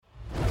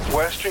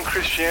Western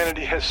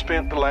Christianity has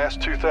spent the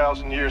last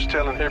 2,000 years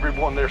telling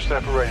everyone they're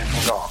separated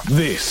from God.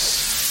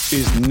 This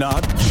is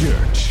Not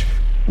Church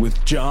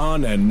with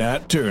John and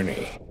Nat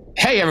Turney.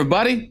 Hey,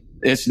 everybody.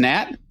 It's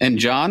Nat and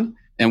John,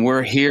 and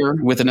we're here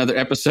with another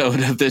episode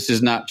of This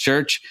Is Not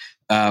Church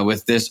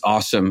with this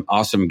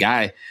awesome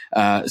guy,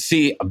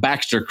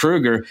 Baxter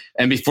Kruger.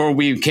 And before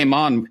we came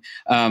on,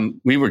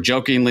 we were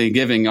jokingly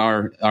giving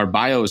our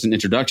bios and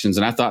introductions,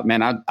 and I thought,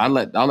 man, I'll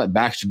let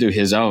Baxter do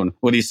his own.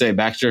 What do you say,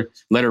 Baxter?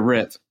 Let her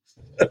rip.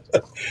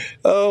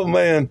 Oh,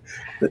 man.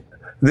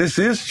 This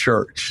is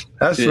church.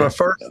 That's my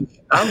first.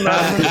 I'm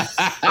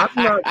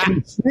not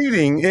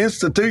conceding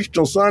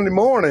institutional Sunday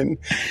morning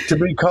to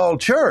be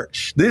called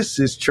church. This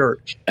is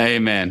church.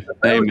 Amen.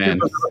 Amen.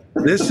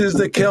 This is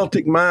the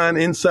Celtic mind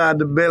inside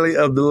the belly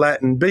of the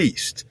Latin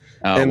beast.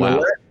 Oh, and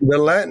wow. the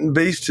Latin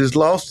beast has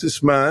lost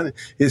its mind,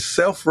 is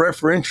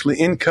self-referentially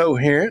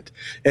incoherent,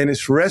 and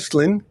it's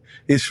wrestling.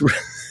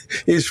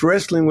 It's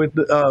wrestling with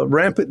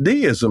rampant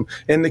deism.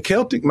 And the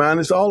Celtic mind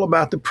is all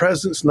about the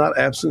presence, not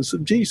absence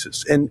of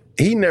Jesus. And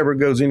he never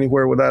goes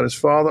anywhere without his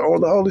Father or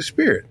the Holy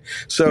Spirit.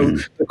 So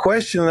the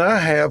question that I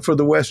have for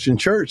the Western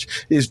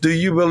church is, do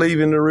you believe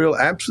in the real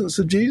absence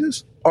of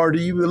Jesus, or do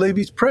you believe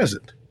he's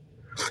present?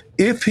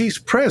 If he's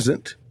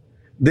present,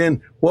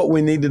 then what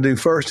we need to do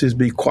first is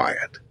be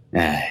quiet.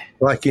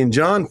 Like in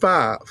John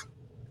 5,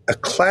 a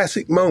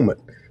classic moment.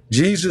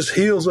 Jesus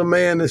heals a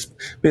man that's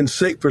been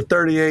sick for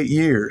 38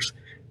 years.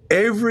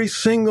 Every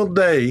single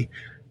day,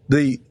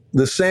 the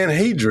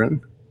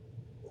Sanhedrin,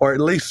 or at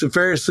least the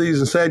Pharisees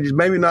and Sadducees,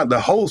 maybe not the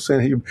whole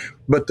Sanhedrin,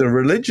 but the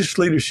religious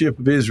leadership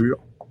of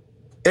Israel,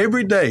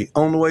 every day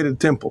on the way to the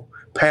temple,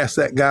 passed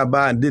that guy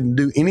by and didn't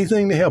do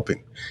anything to help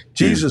him.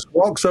 Jesus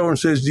walks over and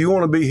says, do you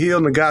want to be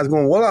healed? And the guy's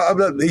going,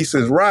 well, he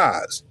says,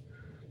 rise.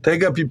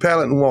 Take up your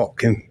pallet and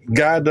walk. And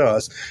guy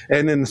does.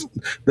 And then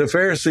the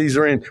Pharisees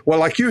are in, well,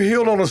 like you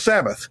healed on the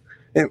Sabbath.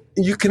 And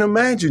you can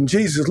imagine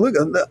Jesus, look,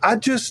 I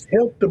just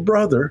helped a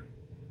brother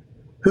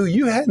who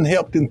you hadn't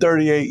helped in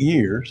 38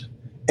 years.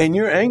 And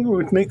you're angry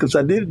with me because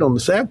I did it on the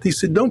Sabbath. He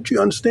said, don't you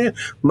understand?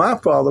 My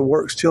Father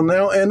works till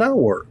now and I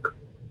work.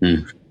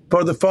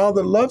 For the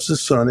Father loves the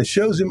Son and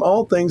shows him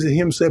all things that he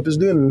himself is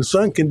doing. And the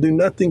Son can do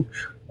nothing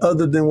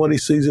other than what he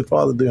sees the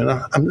Father doing.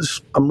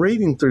 I'm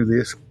reading through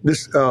this.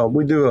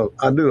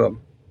 I do a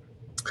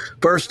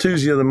first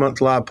Tuesday of the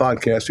month live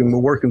podcast, and we're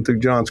working through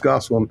John's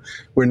Gospel. And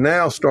we're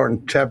now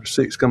starting chapter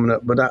 6 coming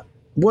up. But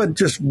what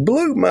just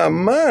blew my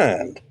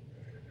mind,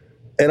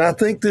 and I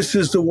think this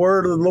is the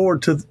word of the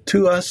Lord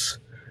to us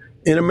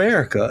in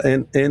America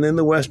and in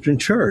the Western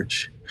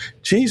church.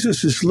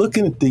 Jesus is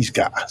looking at these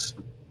guys.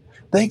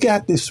 They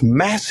got this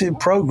massive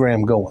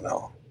program going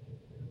on.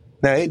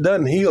 Now, it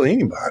doesn't heal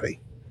anybody,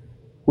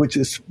 which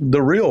is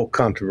the real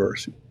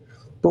controversy.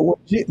 But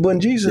when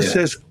Jesus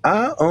says,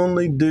 I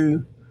only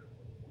do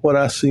what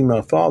I see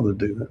my Father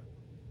doing,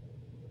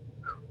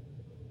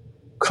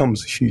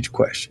 comes a huge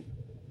question.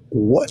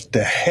 What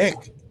the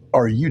heck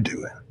are you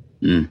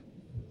doing?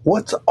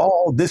 What's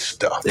all this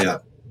stuff?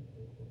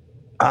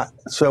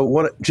 So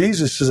what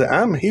Jesus says,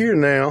 I'm here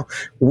now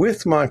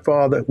with my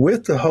Father,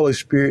 with the Holy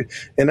Spirit,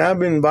 and I've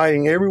been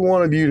inviting every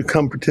one of you to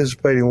come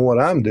participate in what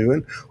I'm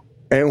doing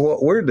and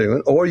what we're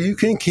doing, or you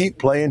can keep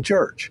playing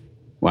church.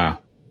 Wow.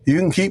 You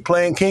can keep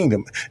playing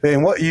kingdom.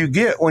 And what you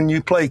get when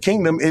you play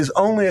kingdom is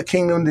only a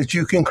kingdom that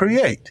you can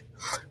create,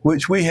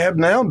 which we have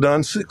now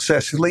done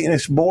successfully, and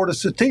it's bored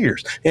us to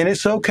tears. And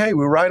it's okay.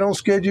 We're right on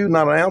schedule,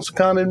 not an ounce of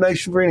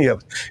condemnation for any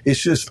of it.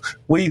 It's just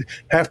we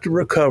have to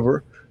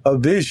recover a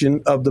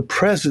vision of the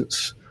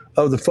presence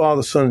of the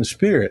Father, Son, and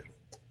Spirit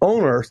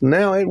on earth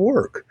now at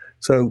work.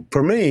 So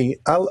for me,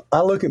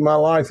 I look at my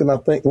life and I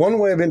think one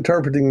way of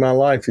interpreting my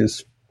life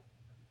is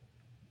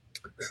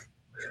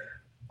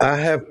I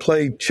have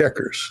played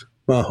checkers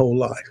my whole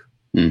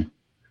life,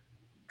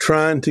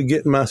 trying to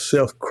get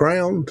myself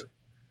crowned,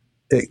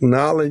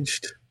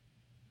 acknowledged,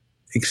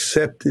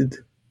 accepted,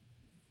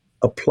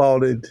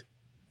 applauded,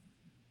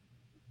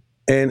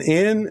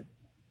 and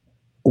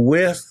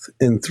with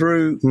and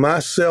through my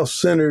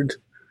self-centered,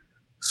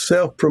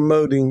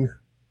 self-promoting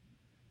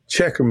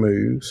checker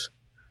moves,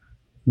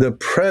 the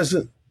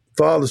present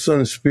Father, Son,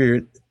 and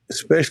Spirit,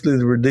 especially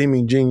the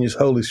redeeming genius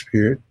Holy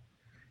Spirit,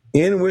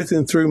 in, with,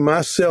 and through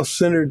my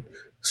self-centered,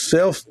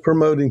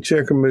 self-promoting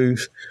checker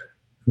moves,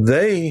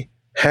 they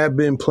have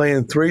been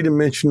playing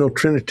three-dimensional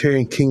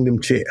Trinitarian kingdom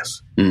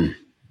chess.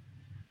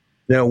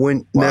 Now,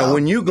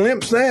 when you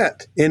glimpse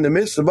that in the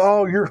midst of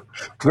all your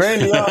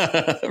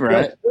grandiose,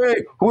 right?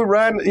 Hey, we're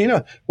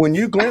riding. When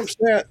you glimpse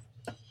that,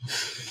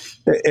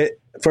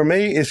 for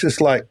me, it's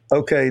just like,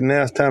 okay,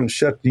 now it's time to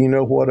shut the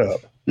you-know-what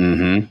up.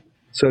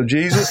 So,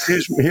 Jesus,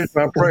 here's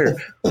my prayer.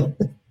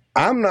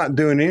 I'm not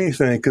doing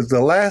anything because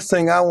the last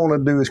thing I want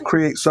to do is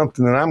create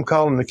something that I'm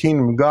calling the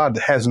kingdom of God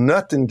that has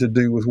nothing to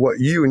do with what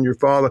you and your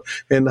Father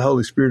and the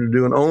Holy Spirit are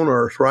doing on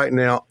earth right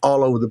now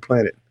all over the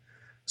planet.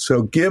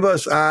 So give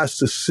us eyes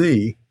to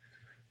see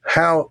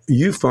how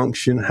you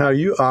function, how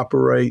you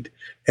operate,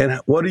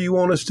 and what do you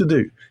want us to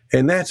do?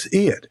 And that's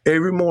it.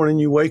 Every morning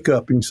you wake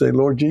up and you say,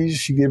 Lord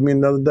Jesus, you give me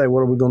another day.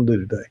 What are we going to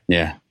do today?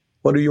 Yeah.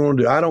 What do you want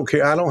to do? I don't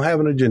care. I don't have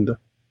an agenda.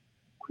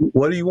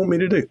 What do you want me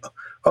to do?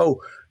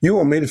 Oh, you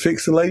want me to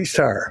fix the lady's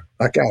tire?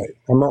 I got it.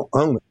 I'm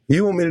on it.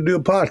 You want me to do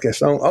a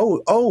podcast?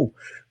 Oh,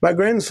 my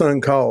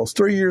grandson calls,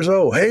 3 years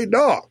old. Hey,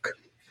 Doc,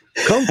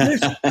 come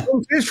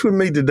fish with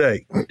me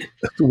today.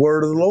 That's the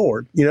word of the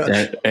Lord.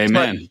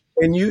 Amen.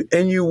 And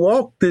you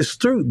walk this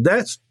through.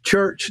 That's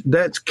church.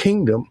 That's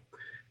kingdom.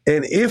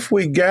 And if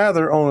we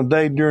gather on a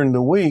day during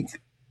the week,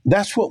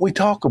 that's what we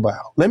talk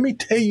about. Let me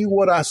tell you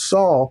what I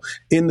saw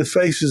in the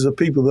faces of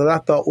people that I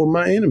thought were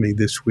my enemy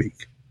this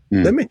week.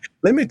 Let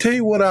me tell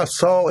you what I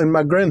saw in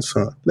my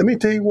grandson. Let me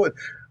tell you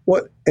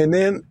what, and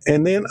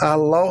then I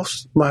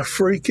lost my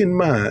freaking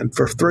mind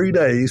for 3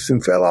 days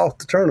and fell off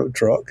the turnip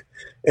truck,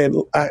 and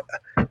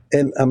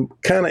I'm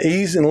kind of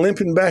easing,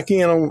 limping back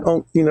in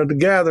on to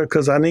gather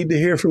because I need to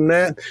hear from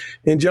Nat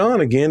and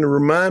John again to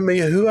remind me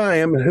of who I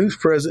am and who's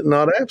present,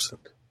 not absent.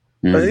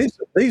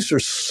 These are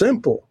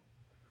simple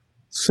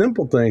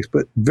things,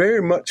 but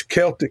very much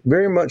Celtic,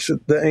 very much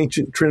the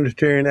ancient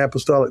Trinitarian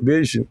apostolic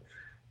vision.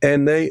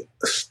 And they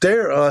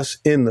stare us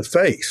in the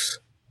face.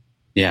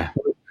 Yeah.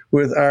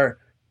 With our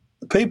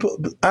people.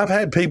 I've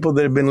had people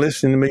that have been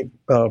listening to me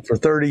for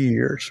 30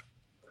 years.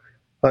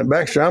 Like,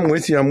 Baxter, I'm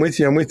with you. But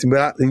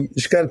you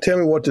just got to tell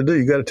me what to do.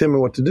 You got to tell me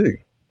what to do.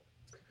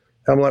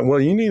 I'm like, well,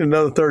 you need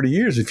another 30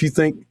 years if you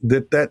think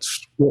that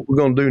that's what we're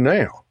going to do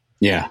now.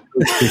 Yeah.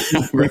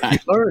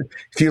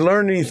 If you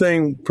learn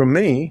anything from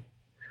me,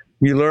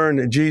 you learn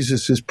that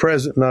Jesus is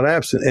present, not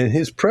absent, and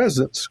his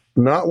presence,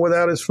 not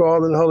without his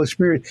Father and the Holy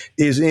Spirit,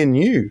 is in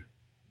you.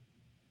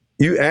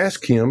 You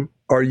ask him,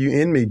 are you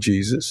in me,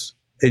 Jesus?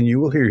 And you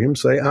will hear him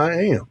say, I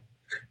am.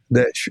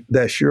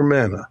 That's your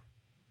manna.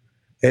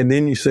 And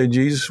then you say,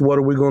 Jesus, what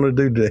are we going to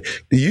do today?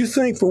 Do you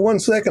think for 1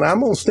 second I'm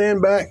going to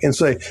stand back and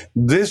say,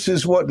 this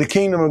is what the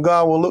kingdom of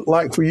God will look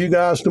like for you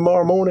guys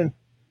tomorrow morning?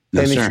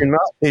 No, and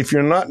if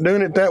you're not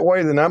doing it that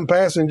way, then I'm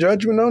passing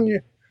judgment on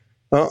you?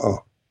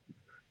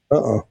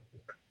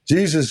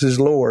 Jesus is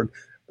Lord,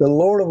 the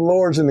Lord of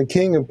lords and the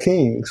King of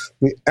kings,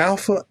 the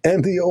Alpha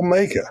and the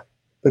Omega,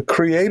 the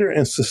creator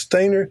and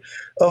sustainer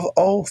of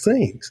all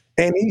things.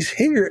 And he's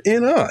here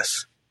in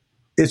us.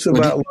 It's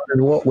about learning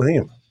to walk with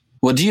him.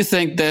 Well, do you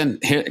think then,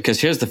 because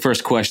here's the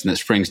first question that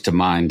springs to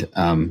mind,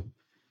 the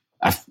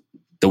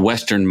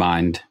Western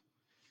mind,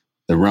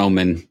 the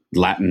Roman,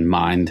 Latin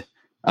mind,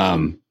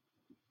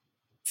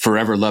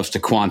 forever loves to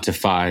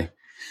quantify,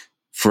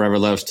 forever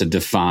loves to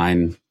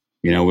define.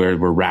 We're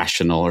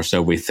rational, or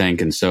so we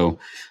think. And so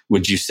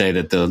would you say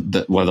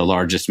that one of the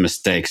largest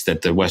mistakes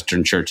that the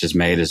Western church has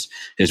made is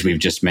we've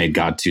just made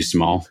God too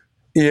small?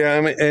 Yeah,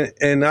 I mean,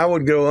 and I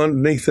would go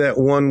underneath that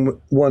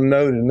one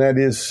note, and that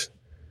is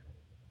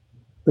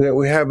that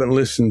we haven't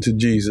listened to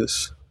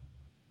Jesus.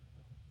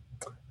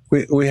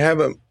 We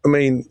haven't, I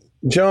mean,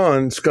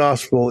 John's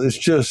gospel is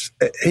just,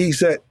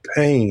 he's at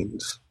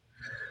pains.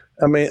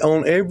 I mean,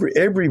 on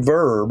every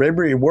verb,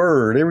 every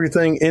word,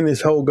 everything in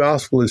this whole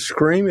gospel is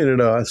screaming at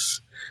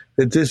us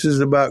that this is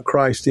about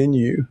Christ in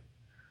you.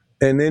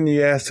 And then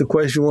you ask the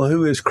question, well,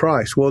 who is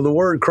Christ? Well, the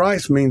word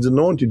Christ means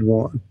anointed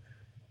one.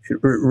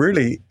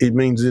 It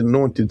means the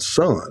anointed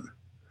son.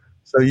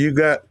 So you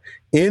got,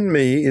 in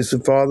me is the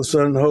Father,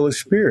 Son, and Holy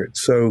Spirit.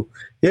 So,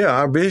 yeah,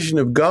 our vision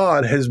of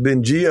God has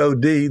been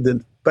G-O-D,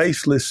 the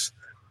faceless,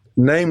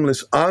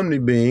 nameless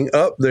omni-being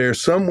up there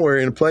somewhere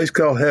in a place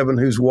called heaven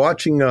who's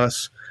watching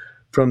us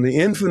from the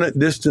infinite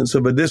distance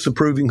of a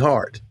disapproving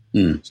heart.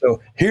 So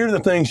here are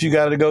the things you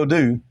got to go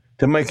do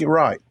to make it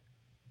right.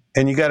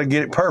 And you got to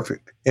get it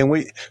perfect.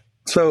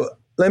 So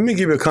let me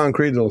give you a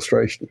concrete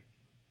illustration.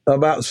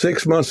 About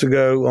 6 months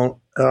ago,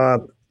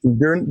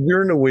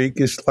 during the week,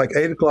 it's like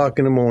 8 o'clock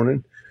in the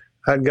morning,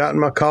 I'd gotten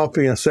my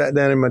coffee and I sat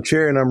down in my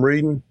chair and I'm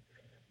reading.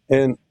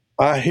 And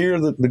I hear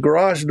the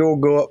garage door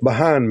go up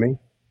behind me.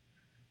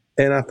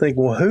 And I think,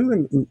 well,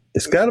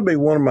 it's got to be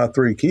one of my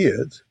 3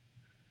 kids.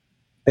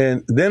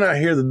 And then I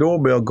hear the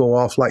doorbell go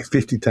off like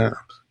 50 times.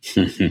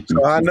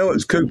 So I know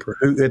it's Cooper,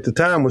 who at the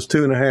time was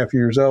 2.5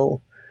 years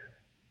old.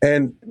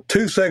 And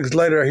 2 seconds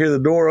later, I hear the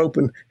door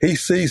open. He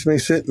sees me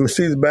sitting,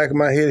 sees the back of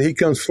my head. He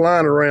comes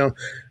flying around,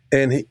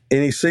 and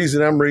he sees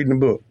that I'm reading a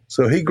book.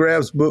 So he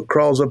grabs the book,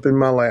 crawls up in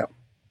my lap,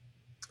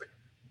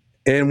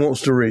 and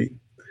wants to read.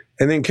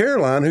 And then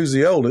Caroline, who's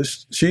the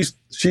oldest,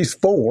 she's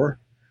 4.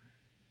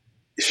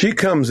 She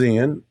comes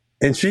in.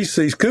 And she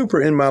sees Cooper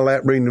in my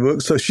lap reading the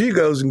book. So she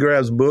goes and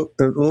grabs a book,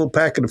 a little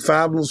packet of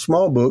 5 little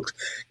small books,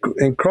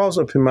 and crawls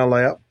up in my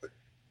lap.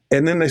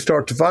 And then they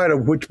start to fight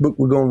over which book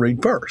we're going to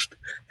read first.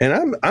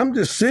 And I'm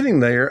just sitting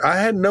there. I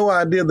had no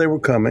idea they were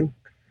coming.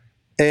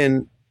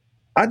 And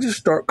I just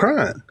start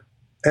crying.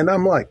 And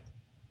I'm like,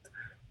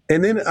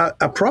 and then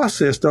I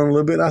processed on a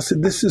little bit. I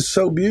said, this is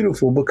so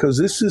beautiful because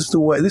this is the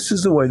way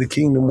the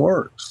kingdom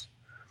works.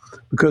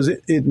 Because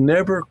it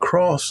never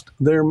crossed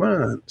their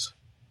minds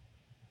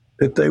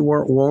that they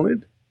weren't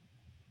wanted,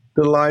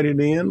 delighted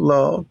in,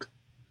 loved.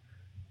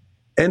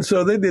 And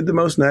so they did the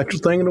most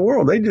natural thing in the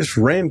world. They just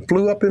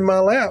flew up in my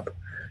lap,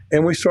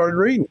 and we started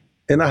reading.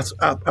 And I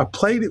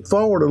played it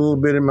forward a little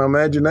bit in my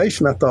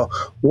imagination. I thought,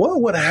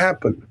 what would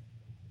happen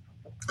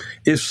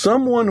If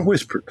someone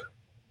whispered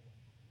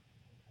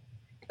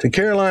to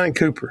Caroline and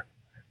Cooper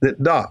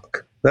that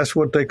Doc, that's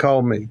what they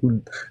call me,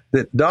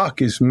 that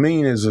Doc is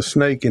mean as a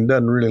snake and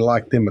doesn't really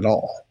like them at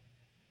all,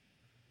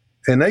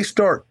 and they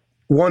start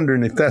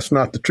wondering if that's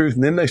not the truth,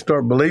 and then they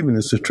start believing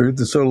it's the truth.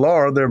 And so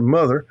Laura, their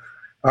mother,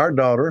 our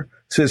daughter,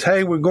 says,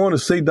 hey, we're going to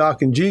see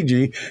Doc and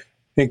Gigi,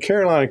 and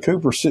Caroline and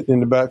Cooper sitting in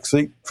the back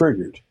seat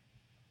triggered.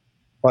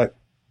 Like,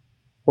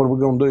 what are we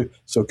going to do?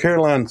 So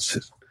Caroline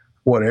says,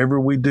 whatever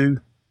we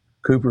do,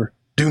 Cooper,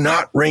 do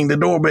not ring the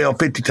doorbell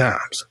 50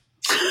 times.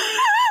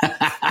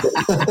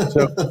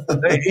 So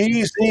they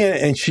ease in,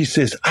 and she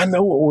says, I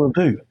know what we'll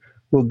do.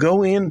 We'll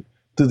go in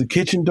through the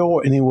kitchen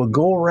door, and then we'll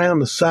go around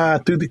the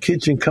side through the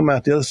kitchen, come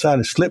out the other side,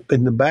 and slip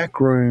in the back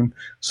room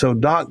so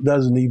Doc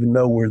doesn't even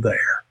know we're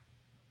there.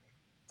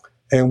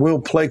 And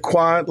we'll play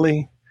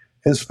quietly.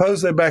 And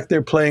suppose they're back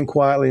there playing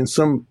quietly, and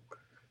some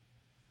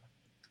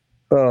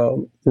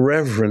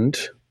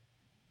reverend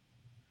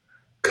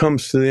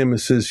comes to them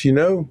and says, you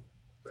know,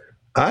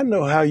 I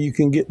know how you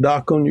can get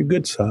Doc on your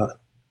good side,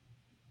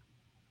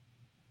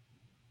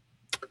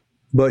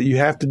 but you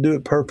have to do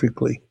it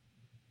perfectly.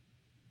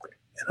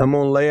 And I'm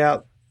going to lay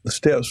out the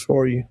steps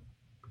for you.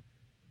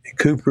 And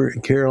Cooper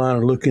and Caroline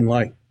are looking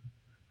like,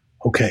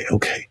 okay,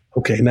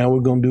 now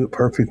we're going to do it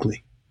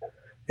perfectly.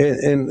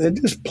 And they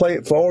just play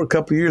it forward a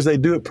couple of years. They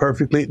do it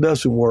perfectly. It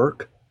doesn't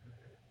work.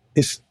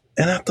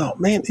 And I thought,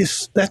 man,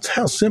 that's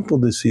how simple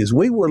this is.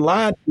 We were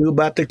lied to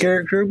about the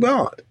character of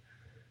God.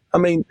 I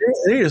mean,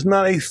 there is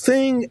not a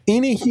thing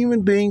any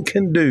human being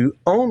can do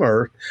on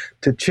earth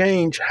to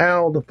change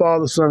how the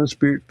Father, Son, and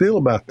Spirit feel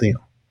about them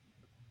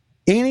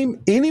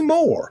any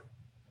more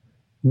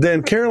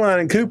than Caroline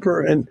and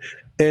Cooper.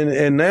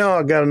 And now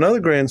I got another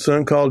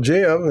grandson called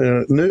Jeff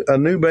and a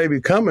new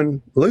baby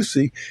coming,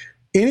 Lucy,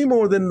 any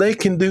more than they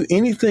can do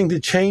anything to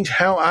change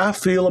how I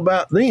feel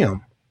about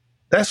them.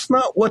 That's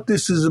not what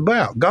this is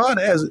about. God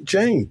hasn't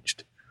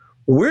changed.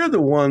 We're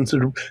the ones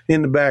that are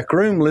in the back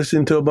room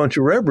listening to a bunch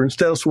of reverends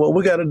tell us what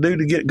we got to do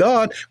to get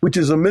God, which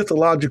is a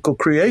mythological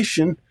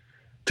creation,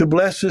 to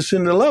bless us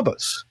and to love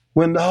us.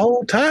 When the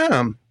whole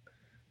time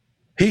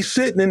he's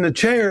sitting in the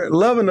chair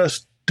loving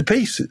us to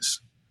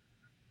pieces.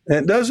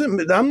 And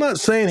I'm not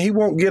saying he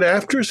won't get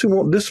after us and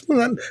won't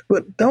discipline us,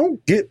 but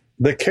don't get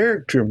the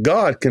character of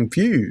God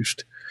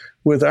confused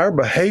with our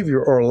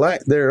behavior or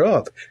lack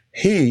thereof.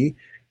 He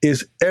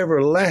is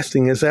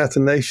everlasting, as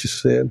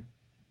Athanasius said.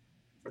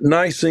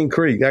 Nicene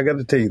Creed, I got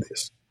to tell you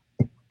this.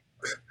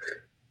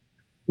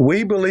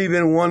 We believe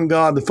in one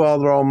God, the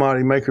Father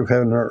Almighty, maker of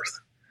heaven and earth.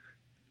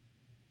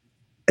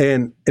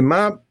 And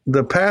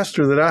the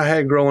pastor that I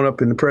had growing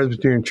up in the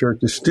Presbyterian church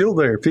is still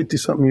there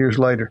 50-something years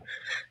later.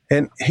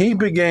 And he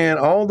began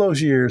all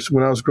those years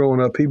when I was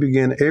growing up, he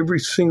began every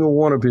single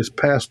one of his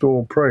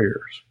pastoral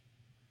prayers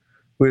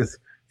with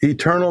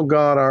eternal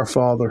God, our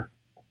Father,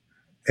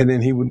 and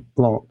then he would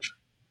launch.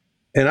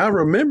 And I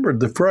remembered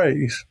the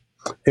phrase.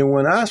 And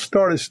when I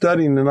started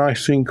studying the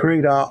Nicene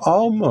Creed, I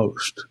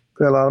almost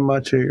fell out of my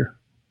chair.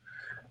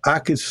 I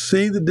could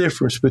see the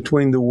difference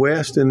between the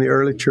West and the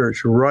early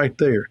church right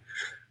there.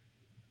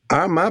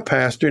 I'm my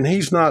pastor, and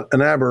he's not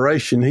an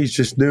aberration. He's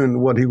just doing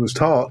what he was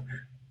taught.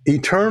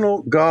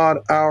 Eternal God,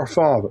 our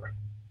Father.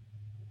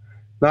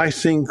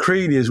 Nicene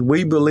Creed is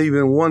we believe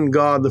in one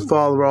God, the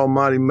Father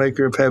Almighty,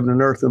 maker of heaven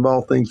and earth, and of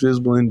all things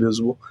visible and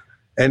invisible,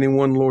 and in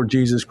one Lord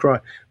Jesus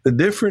Christ. The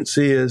difference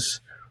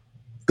is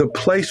the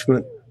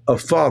placement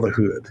of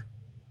fatherhood.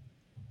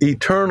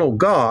 Eternal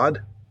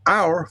God,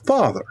 our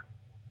Father.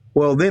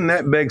 Well, then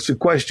that begs the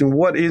question,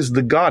 what is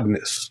the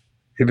godness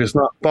if it's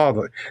not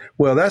Father?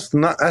 Well, that's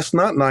not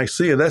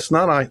Nicaea. That's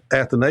not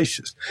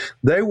Athanasius.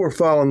 They were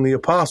following the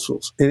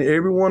apostles. In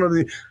every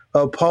one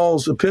of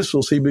Paul's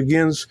epistles, he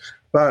begins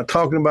by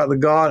talking about the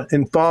God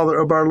and Father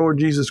of our Lord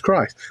Jesus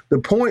Christ. The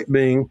point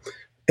being,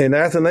 and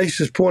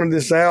Athanasius pointed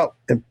this out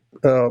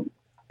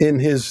in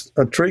his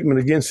treatment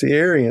against the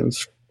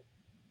Arians,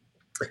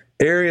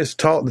 Arius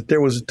taught that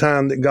there was a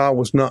time that God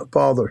was not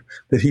Father,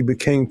 that he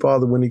became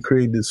Father when he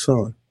created the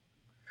Son.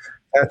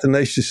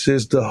 Athanasius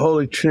says the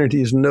Holy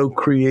Trinity is no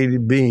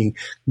created being.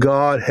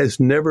 God has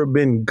never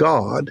been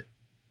God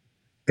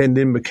and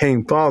then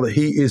became Father.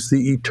 He is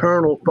the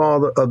eternal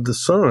Father of the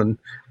Son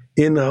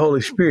in the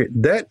Holy Spirit.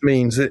 That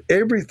means that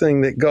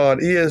everything that God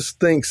is,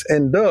 thinks,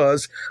 and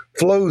does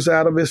flows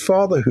out of his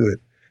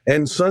fatherhood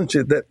and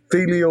sonship, that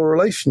filial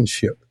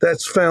relationship.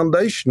 That's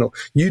foundational.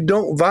 You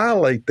don't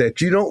violate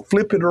that. You don't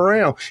flip it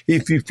around.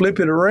 If you flip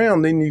it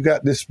around, then you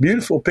got this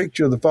beautiful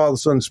picture of the Father,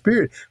 Son, and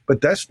Spirit,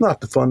 but that's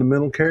not the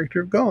fundamental character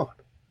of God.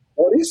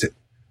 What is it?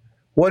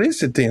 What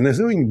is it then?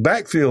 We can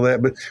backfill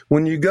that, but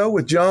when you go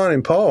with John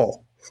and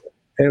Paul,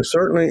 and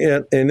certainly,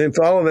 and then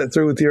follow that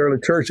through with the early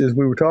churches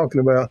we were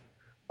talking about,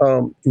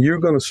 you're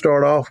going to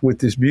start off with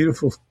this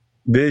beautiful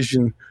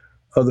vision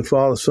of the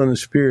Father, Son, and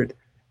Spirit.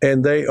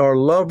 And they are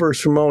lovers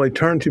from all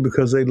eternity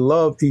because they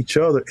love each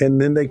other. And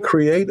then they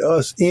create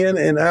us in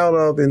and out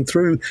of and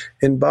through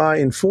and by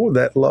and for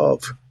that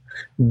love.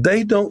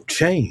 They don't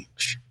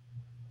change.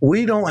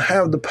 We don't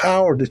have the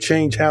power to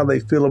change how they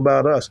feel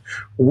about us.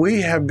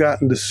 We have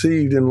gotten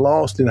deceived and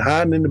lost and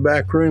hiding in the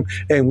back room.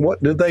 And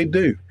what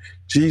do?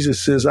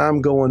 Jesus says,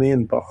 I'm going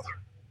in, Father.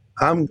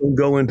 I'm going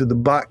to go into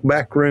the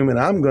back room and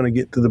I'm going to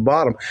get to the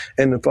bottom.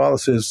 And the Father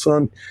says,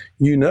 son,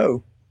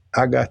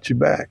 I got you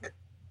back.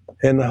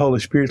 And the Holy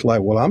Spirit's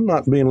like, well, I'm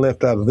not being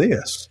left out of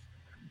this.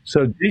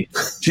 So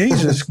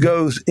Jesus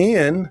goes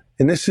in,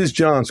 and this is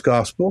John's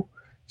gospel.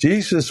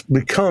 Jesus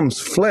becomes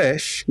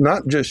flesh,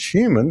 not just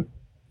human.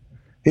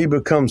 He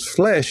becomes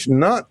flesh,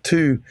 not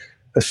to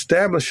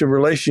establish a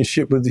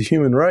relationship with the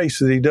human race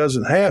that he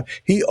doesn't have.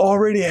 He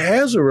already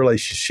has a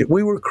relationship.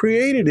 We were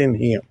created in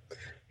him.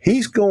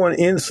 He's going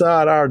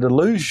inside our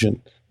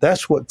delusion.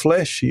 That's what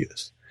flesh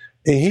is.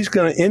 And he's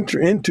going to enter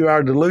into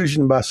our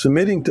delusion by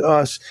submitting to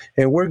us,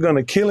 and we're going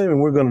to kill him,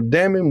 and we're going to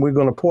damn him. We're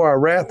going to pour our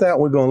wrath out.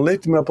 We're going to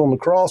lift him up on the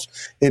cross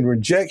in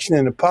rejection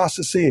and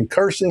apostasy and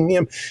cursing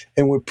him,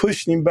 and we're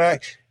pushing him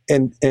back.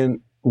 And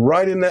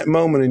right in that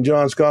moment in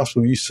John's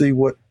gospel, you see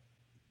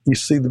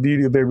the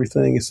beauty of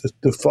everything. It's that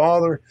the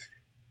Father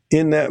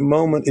in that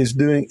moment is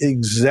doing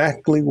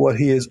exactly what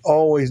he has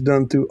always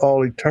done through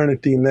all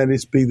eternity, and that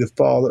is be the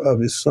Father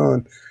of his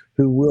Son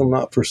who will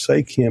not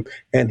forsake him.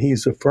 And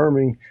he's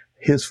affirming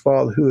his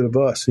fatherhood of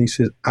us. And he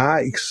says, I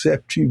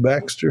accept you,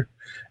 Baxter,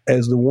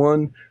 as the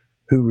one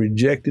who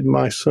rejected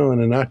my son,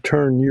 and I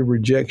turn your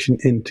rejection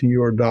into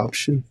your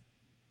adoption.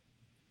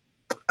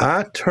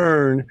 I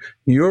turn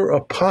your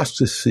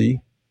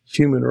apostasy,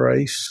 human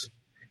race,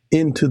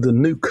 into the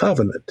new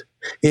covenant.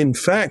 In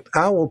fact,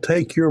 I will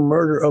take your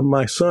murder of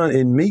my son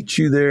and meet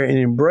you there and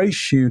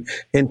embrace you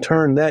and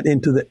turn that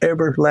into the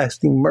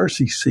everlasting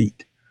mercy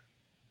seat.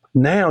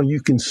 Now you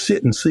can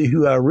sit and see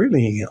who I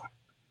really am.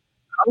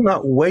 I'm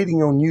not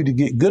waiting on you to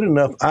get good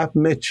enough. I've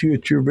met you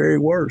at your very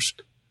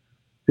worst.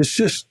 We've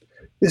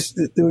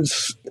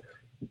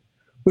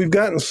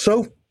gotten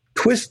so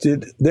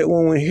twisted that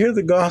when we hear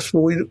the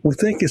gospel, we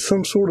think it's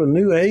some sort of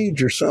new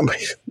age or something.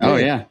 Oh,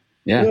 yeah.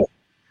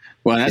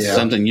 Well, that's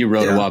something you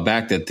wrote a while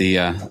back that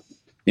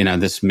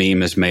this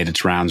meme has made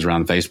its rounds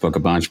around Facebook a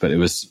bunch, but it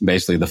was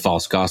basically the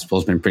false gospel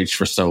has been preached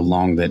for so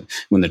long that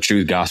when the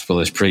true gospel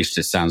is preached,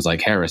 it sounds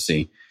like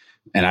heresy.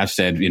 And I've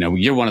said,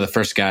 you're one of the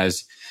first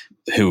guys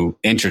who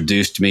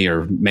introduced me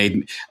or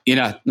made,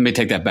 let me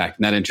take that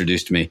back. Not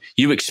introduced me.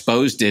 You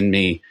exposed in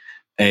me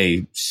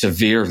a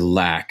severe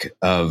lack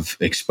of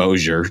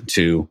exposure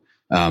to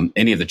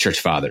any of the church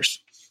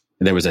fathers.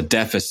 There was a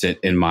deficit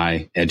in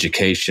my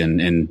education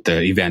in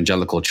the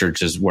evangelical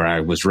churches where I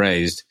was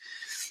raised.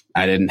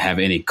 I didn't have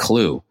any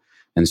clue.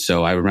 And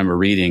so I remember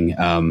reading,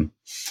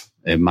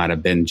 it might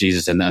have been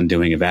Jesus and the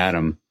Undoing of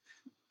Adam.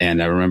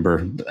 And I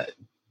remember,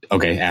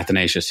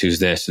 Athanasius, who's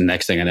this? And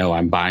next thing I know,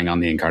 I'm buying on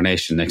the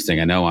incarnation. Next thing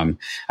I know, I'm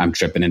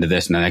tripping into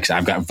this. And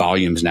I've got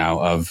volumes now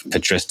of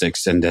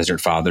patristics and desert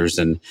fathers.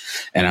 And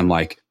I'm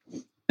like,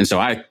 and so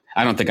I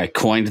don't think I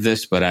coined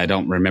this, but I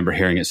don't remember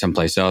hearing it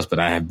someplace else. But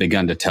I have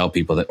begun to tell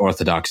people that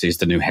orthodoxy is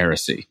the new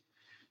heresy.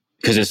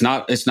 Because it's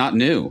not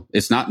new.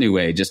 It's not new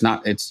age.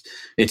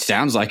 It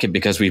sounds like it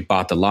because we've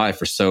bought the lie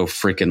for so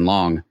freaking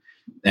long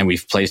and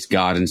we've placed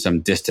God in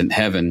some distant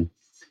heaven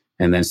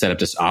and then set up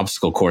this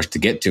obstacle course to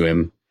get to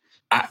him.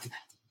 I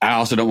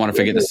also don't want to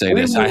forget to say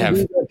this. I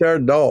have our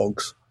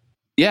dogs.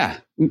 Yeah,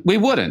 we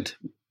wouldn't,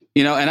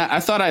 and I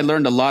thought I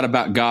learned a lot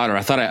about God, or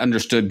I thought I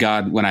understood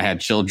God when I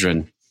had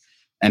children.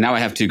 And now I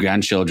have 2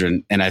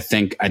 grandchildren and I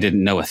think I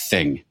didn't know a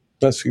thing.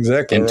 That's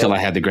exactly until right.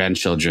 I had the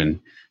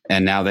grandchildren.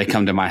 And now they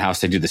come to my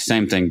house. They do the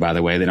same thing, by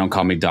the way. They don't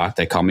call me Doc.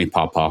 They call me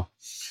Pawpaw.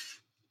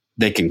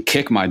 They can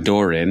kick my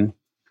door in.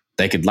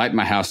 They could light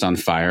my house on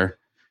fire.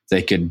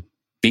 They could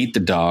beat the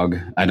dog.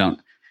 I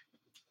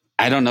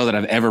don't know that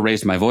I've ever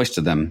raised my voice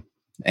to them.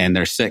 And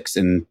they're 6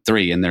 and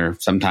 3, and they're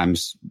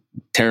sometimes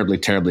terribly,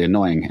 terribly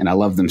annoying. And I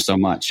love them so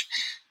much.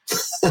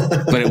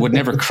 But it would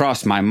never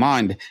cross my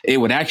mind. It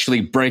would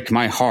actually break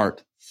my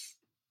heart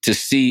to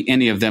see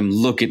any of them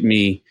look at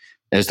me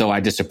as though I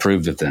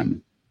disapproved of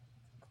them.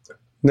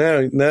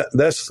 Now,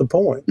 that's the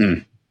point.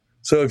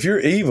 So if you're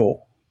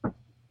evil,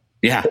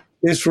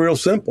 it's real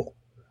simple.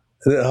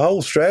 The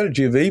whole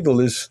strategy of evil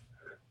is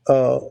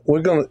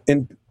we're going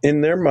to,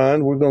 in their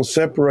mind, we're going to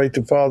separate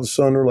the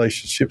father-son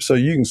relationship so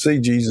you can see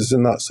Jesus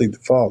and not see the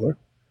Father.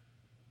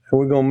 And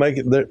we're going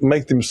to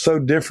make them so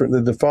different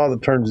that the Father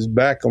turns his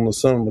back on the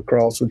Son on the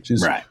cross, which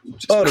is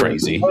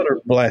crazy,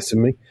 utter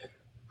blasphemy.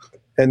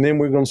 And then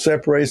we're going to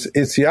separate.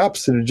 It's the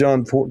opposite of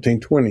John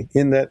 14:20.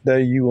 In that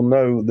day you will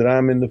know that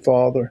I'm in the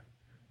Father,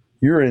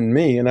 you're in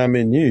me, and I'm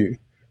in you.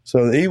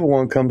 So the evil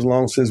one comes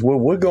along and says, well,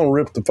 we're going to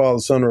rip the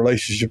father-son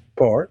relationship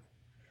apart.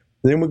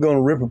 Then we're going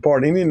to rip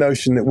apart any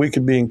notion that we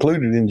could be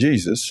included in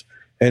Jesus.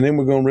 And then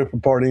we're going to rip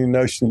apart any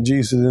notion that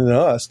Jesus is in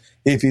us.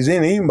 If he's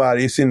in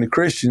anybody, it's in the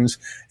Christians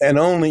and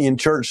only in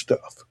church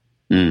stuff.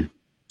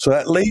 So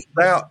that leaves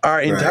out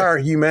our entire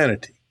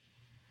humanity.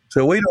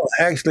 So we don't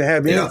actually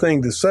have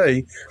anything to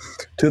say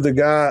to the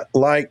guy.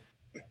 Like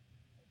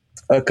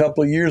a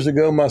couple of years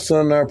ago, my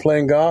son and I are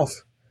playing golf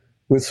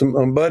with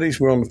some buddies.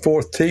 We're on the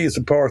 4th tee. It's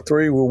a par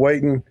 3. We're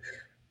waiting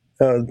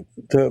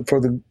for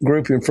the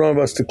group in front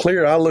of us to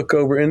clear, I look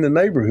over in the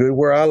neighborhood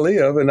where I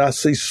live and I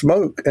see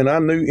smoke, and I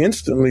knew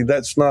instantly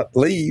that's not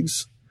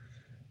leaves.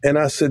 And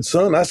I said,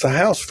 son, that's a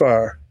house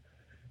fire.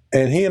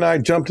 And he and I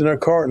jumped in our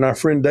car, and our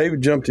friend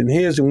David jumped in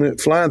his, and went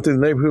flying through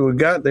the neighborhood. We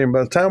got there, and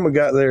by the time we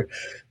got there,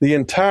 the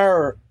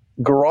entire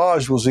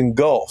garage was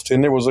engulfed,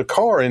 and there was a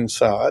car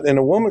inside, and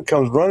a woman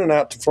comes running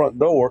out the front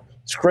door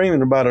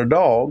screaming about her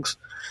dogs.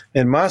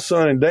 And my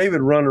son and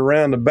David run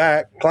around the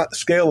back,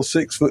 scale a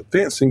 6-foot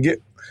fence, and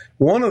get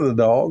one of the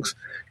dogs.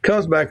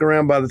 Comes back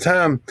around. By the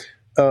time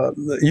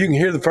you can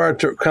hear the fire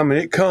truck coming,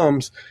 it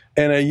comes,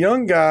 and a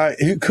young guy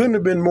who couldn't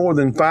have been more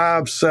than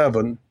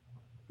 5'7",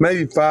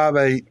 maybe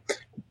 5'8",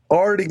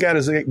 already got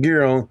his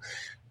gear on,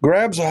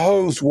 grabs a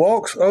hose,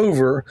 walks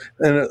over,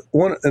 and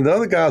the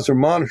other guys are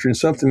monitoring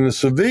something. And the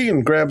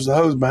civilian grabs the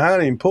hose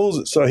behind him and pulls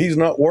it so he's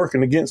not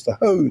working against the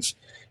hose.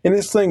 And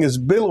this thing is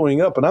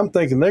billowing up, and I'm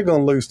thinking they're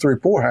going to lose 3 or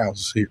 4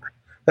 houses here.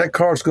 That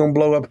car's going to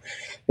blow up.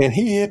 And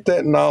he hit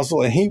that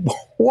nozzle, and he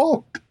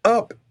walked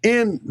up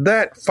in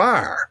that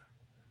fire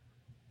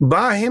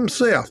by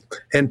himself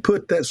and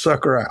put that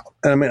sucker out.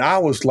 And I mean, I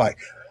was like,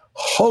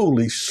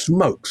 holy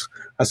smokes.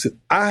 I said,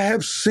 I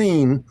have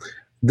seen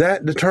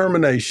that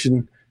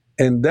determination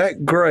and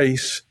that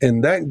grace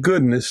and that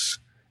goodness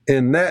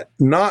and that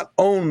not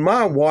on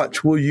my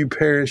watch will you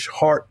perish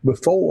heart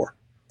before.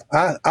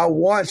 I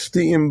watched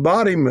the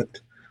embodiment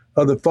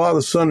of the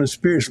Father, Son, and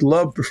Spirit's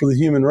love for the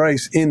human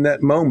race in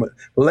that moment,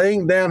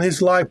 laying down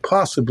his life,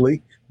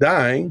 possibly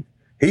dying.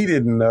 He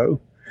didn't know.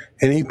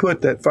 And he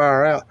put that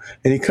fire out.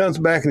 And he comes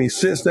back and he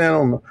sits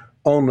down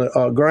on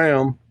the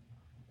ground,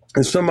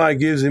 and somebody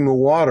gives him a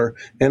water.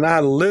 And I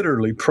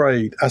literally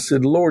prayed. I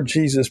said, Lord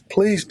Jesus,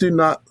 please do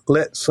not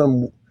let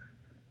some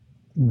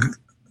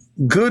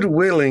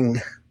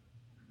good-willing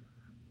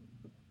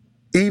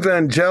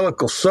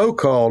evangelical,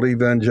 so-called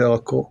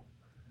evangelical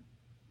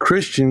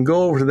Christian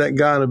go over to that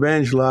guy and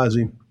evangelize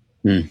him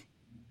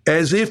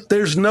as if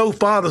there's no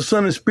Father,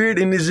 Son, and Spirit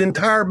in his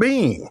entire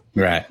being.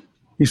 Right.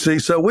 You see,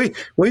 so we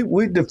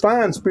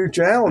define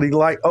spirituality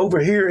like over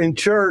here in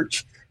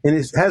church, and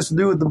it has to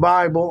do with the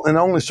Bible and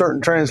only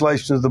certain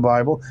translations of the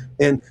Bible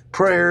and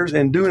prayers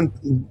and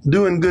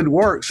doing good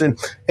works. And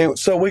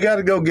so we got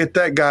to go get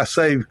that guy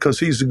saved because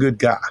he's a good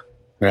guy.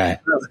 Right.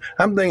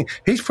 I'm thinking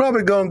he's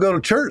probably going to go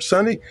to church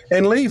Sunday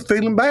and leave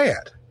feeling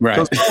bad.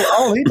 Right. Because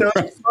all he does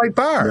is fight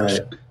fires.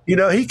 Right. You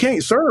know, he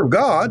can't serve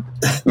God.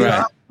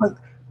 Right.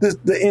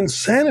 The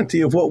insanity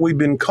of what we've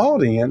been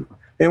caught in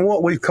and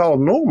what we call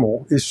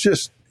normal is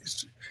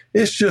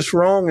just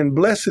wrong. And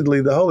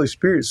blessedly, the Holy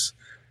Spirit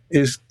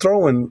is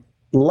throwing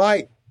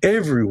light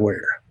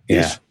everywhere.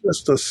 Yeah. It's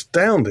just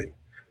astounding,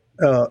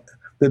 the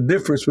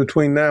difference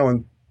between now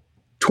and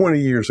 20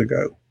 years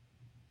ago.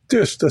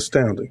 Just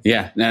astounding.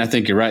 Yeah, and I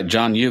think you're right,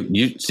 John.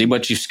 You see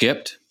what you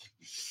skipped?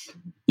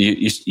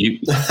 You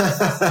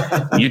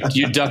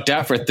ducked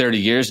out for 30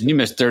 years, and you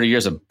missed 30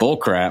 years of bull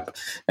crap,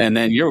 and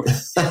now you're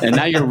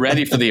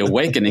ready for the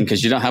awakening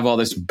because you don't have all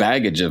this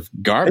baggage of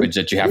garbage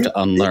that you have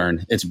to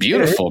unlearn. It's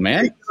beautiful,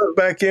 man. He comes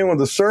back in with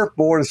a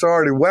surfboard. It's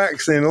already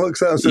waxing, and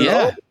looks out and says,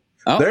 "Yeah,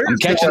 I'm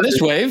catching this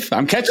wave.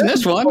 I'm catching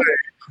this one.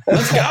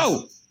 Let's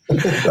go."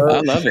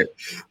 I love it.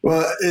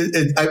 Well,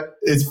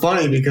 it's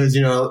funny because,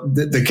 you know,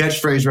 the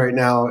catchphrase right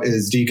now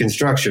is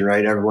deconstruction,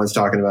 right? Everyone's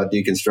talking about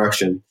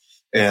deconstruction.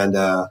 And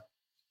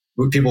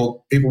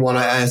people want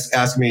to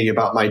ask me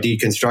about my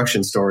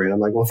deconstruction story. And I'm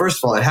like, well,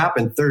 first of all, it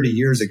happened 30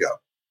 years ago.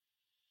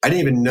 I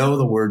didn't even know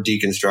the word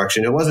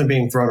deconstruction. It wasn't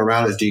being thrown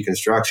around as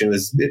deconstruction.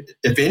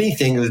 If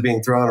anything, it was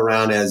being thrown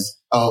around as,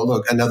 oh,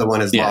 look, another one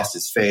has lost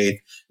his faith.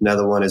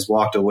 Another one has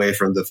walked away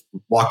from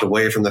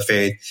the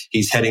faith.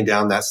 He's heading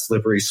down that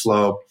slippery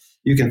slope.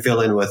 You can fill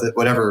in with it,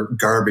 whatever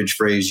garbage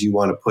phrase you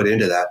want to put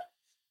into that.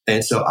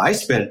 And so I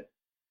spent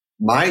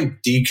my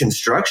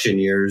deconstruction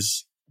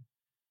years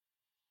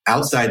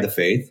outside the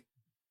faith,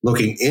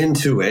 looking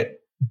into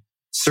it,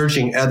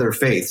 searching other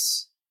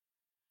faiths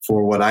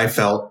for what I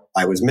felt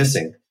I was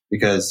missing.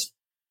 Because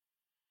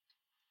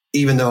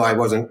even though I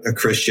wasn't a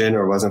Christian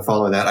or wasn't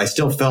following that, I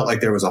still felt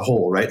like there was a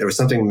hole, right? There was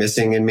something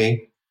missing in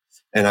me,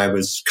 and I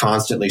was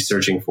constantly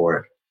searching for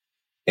it.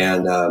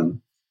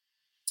 And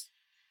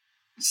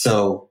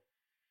so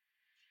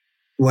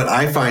what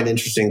I find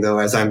interesting, though,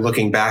 as I'm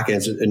looking back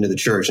into the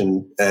church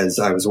and as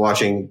I was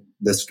watching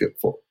this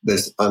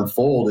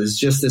unfold, is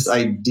just this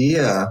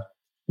idea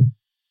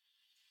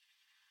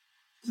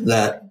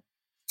that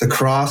the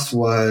cross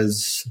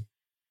was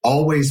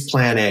always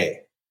plan A.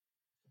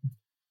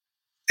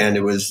 And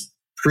it was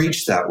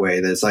preached that way.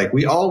 That it's like,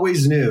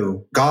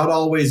 God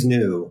always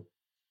knew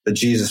that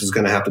Jesus was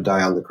going to have to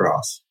die on the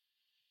cross.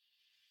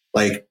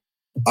 Like,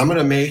 I'm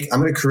going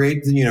to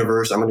create the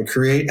universe. I'm going to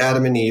create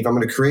Adam and Eve. I'm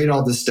going to create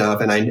all this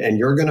stuff, and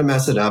you're going to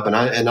mess it up. And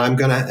I'm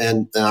going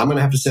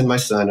to have to send my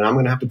son, and I'm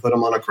going to have to put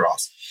him on a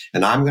cross,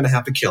 and I'm going to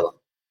have to kill him.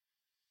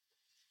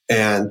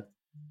 And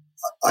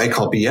I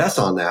call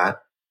BS on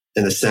that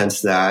in the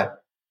sense that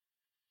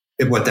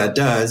what that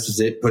does is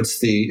it puts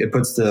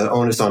the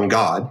onus on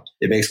God.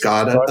 It makes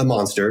God a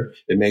monster.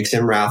 It makes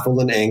him wrathful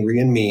and angry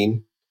and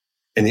mean.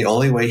 And the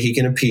only way he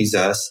can appease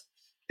us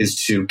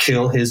is to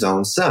kill his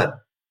own son.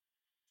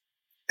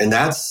 And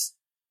that's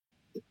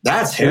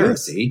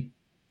heresy.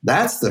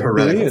 That's the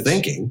heretical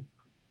thinking.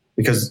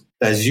 Because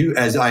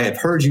as I have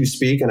heard you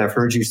speak, and I've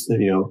heard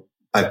you,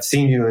 I've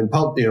seen you in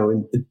public,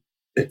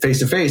 face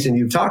to face, and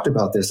you've talked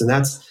about this. And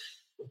that's,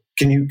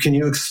 can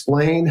you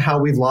explain how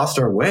we've lost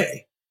our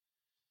way?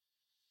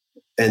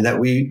 And that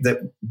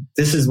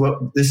this is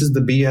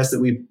the BS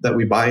that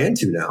we buy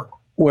into now.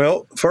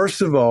 Well,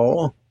 first of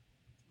all,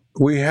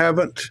 we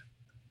haven't,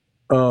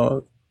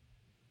 Karl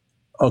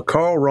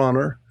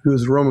Rahner, who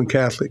was a Roman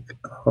Catholic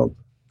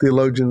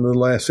theologian of the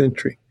last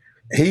century,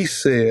 he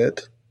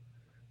said,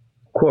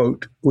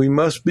 quote, "We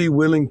must be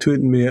willing to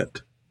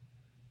admit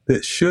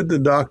that should the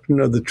doctrine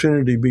of the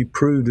Trinity be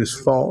proved as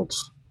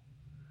false,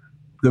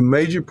 the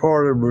major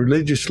part of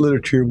religious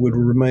literature would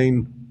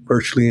remain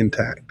virtually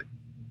intact."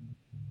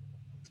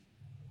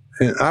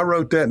 And I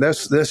wrote that.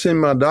 That's in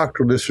my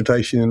doctoral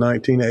dissertation in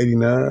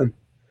 1989.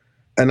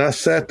 And I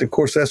sat, of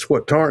course, that's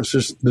what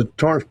the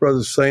Torrance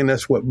brothers are saying.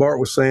 That's what Bart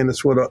was saying.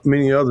 That's what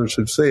many others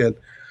have said.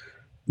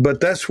 But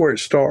that's where it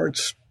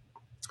starts.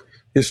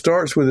 It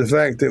starts with the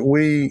fact that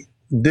we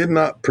did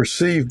not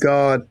perceive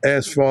God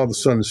as Father,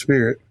 Son, and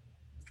Spirit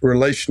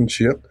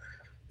relationship.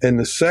 And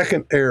the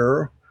second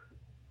error,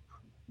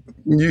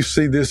 you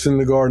see this in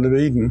the Garden of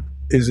Eden,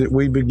 is that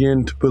we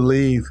begin to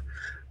believe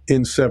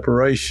in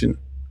separation,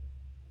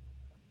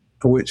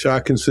 which I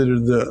consider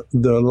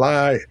the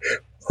lie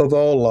of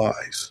all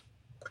lies,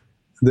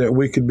 that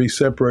we could be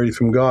separated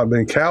from God.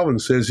 But Calvin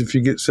says if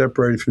you get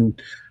separated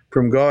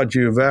from God,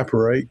 you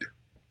evaporate.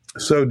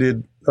 So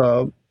did,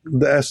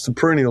 that's the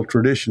perennial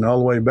tradition all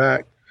the way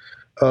back.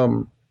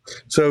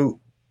 So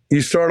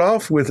you start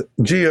off with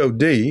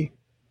G-O-D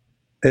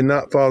and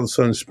not Father,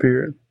 Son, and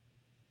Spirit.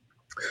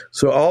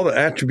 So all the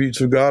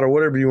attributes of God, or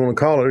whatever you want to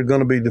call it, are going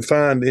to be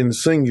defined in a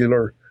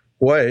singular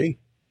way,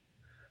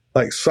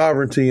 like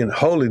sovereignty and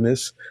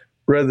holiness,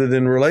 rather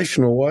than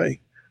relational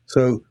way.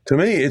 So to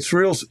me,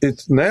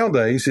 it's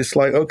nowadays, it's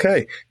like,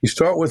 okay, you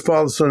start with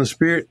Father, Son, and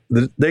Spirit.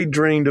 They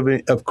dreamed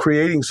of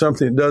creating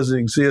something that doesn't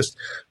exist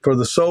for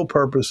the sole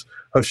purpose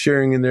of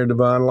sharing in their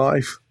divine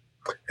life.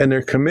 And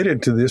they're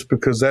committed to this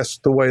because that's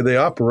the way they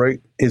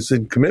operate, is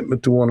in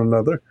commitment to one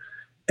another.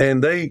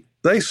 And they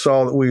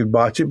saw that we would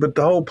botch it, but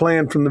the whole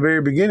plan from the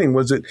very beginning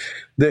was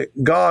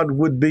that God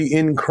would be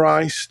in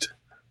Christ,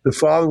 the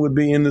Father would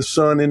be in the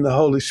Son, in the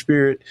Holy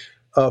Spirit,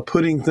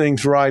 putting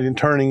things right and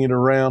turning it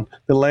around.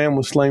 The Lamb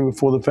was slain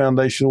before the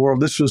foundation of the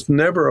world. This was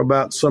never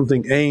about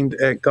something aimed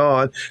at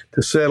God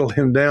to settle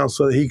him down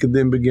so that he could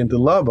then begin to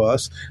love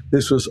us.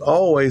 This was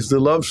always the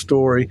love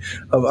story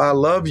of, I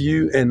love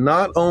you, and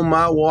not on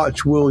my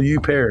watch will you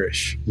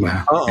perish.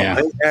 Wow.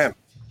 Yeah.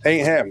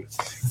 Ain't happening.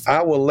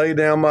 I will lay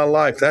down my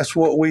life. That's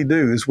what we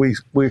do, is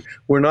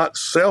we're not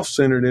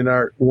self-centered in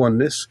our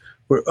oneness.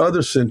 We're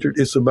other-centered.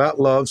 It's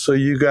about love. So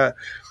you got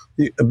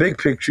a big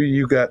picture.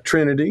 You got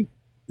Trinity.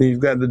 You've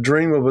got the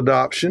dream of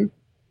adoption.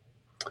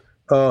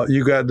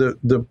 You got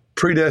the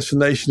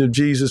predestination of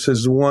Jesus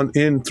as the one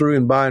in, through,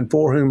 and by, and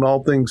for whom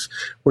all things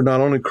were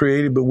not only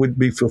created, but would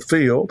be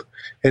fulfilled.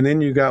 And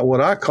then you got what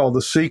I call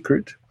the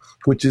secret,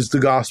 which is the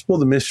gospel,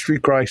 the mystery,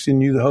 Christ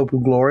in you, the hope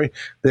of glory,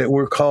 that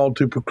we're called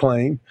to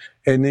proclaim.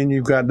 And then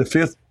you've got the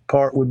fifth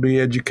part would be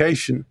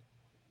education.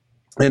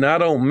 And I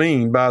don't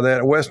mean by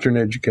that Western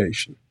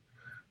education.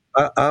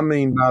 I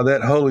mean by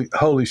that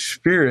Holy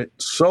Spirit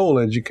soul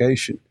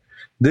education.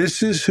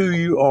 This is who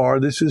you are.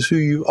 This is who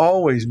you've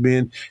always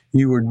been.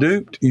 You were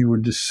duped. You were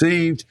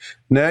deceived.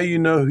 Now you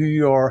know who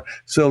you are.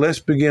 So let's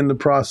begin the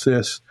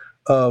process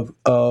of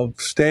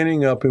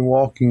standing up and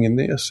walking in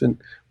this. And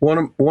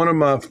one of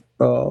my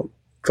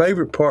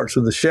favorite parts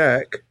of the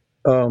shack,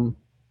 I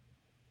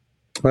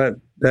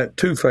had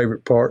two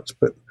favorite parts,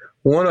 but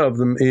one of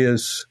them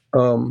is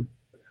when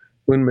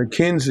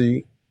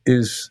Mackenzie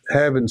is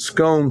having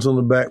scones on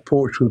the back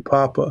porch with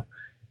Papa.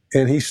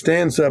 And he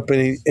stands up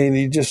and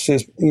he just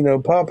says,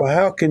 Papa,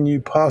 how can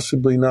you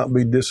possibly not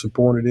be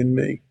disappointed in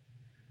me?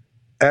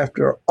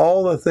 After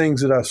all the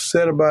things that I've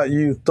said about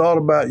you, thought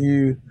about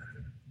you,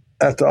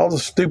 after all the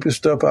stupid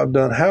stuff I've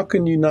done, how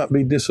can you not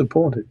be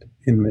disappointed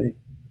in me?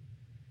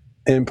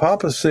 And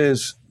Papa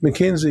says,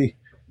 Mackenzie,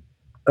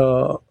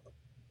 my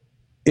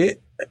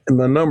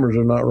numbers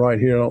are not right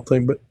here, I don't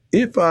think, but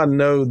if I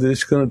know that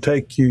it's going to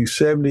take you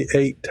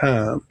 78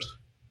 times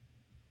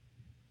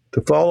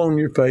to fall on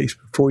your face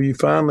before you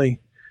finally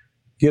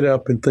get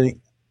up and think,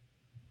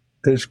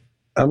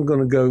 I'm going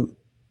to go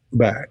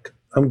back.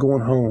 I'm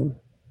going home,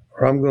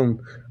 or I'm going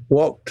to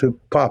walk to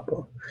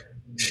Papa.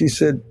 She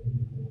said,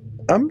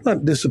 I'm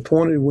not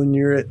disappointed when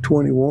you're at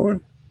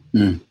 21.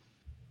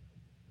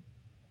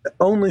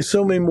 Only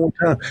so many more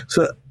times.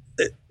 So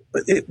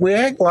we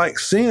act like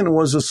sin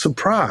was a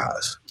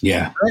surprise.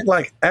 Yeah. We act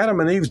like Adam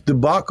and Eve's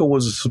debacle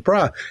was a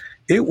surprise.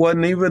 It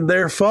wasn't even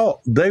their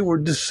fault. They were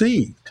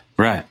deceived.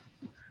 Right.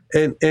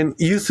 And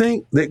you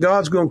think that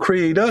God's going to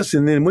create us,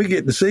 and then we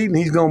get deceived, and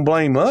he's going to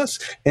blame us,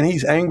 and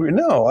he's angry.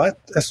 No,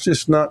 that's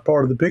just not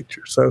part of the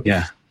picture. So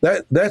yeah.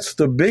 That's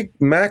the big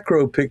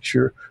macro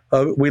picture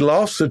of it. We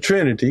lost the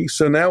Trinity,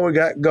 so now we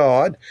got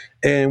God,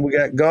 and we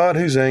got God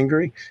who's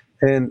angry,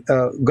 and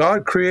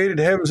God created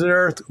heavens and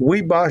earth.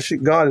 We bosh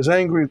it. God is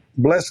angry.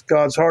 Bless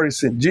God's heart. He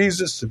sent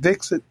Jesus to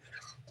fix it.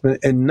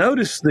 And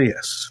notice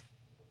this.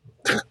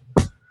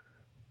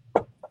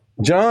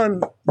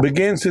 John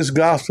begins his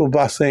gospel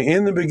by saying,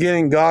 in the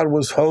beginning, God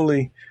was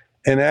holy,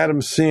 and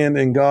Adam sinned,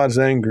 and God's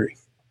angry.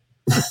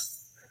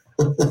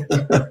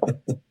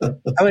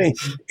 I mean,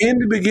 in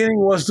the beginning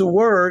was the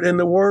Word, and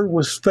the Word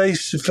was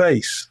face to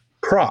face,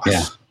 pros.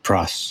 Yeah,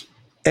 pros.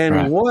 And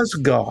right. was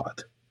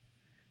God.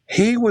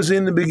 He was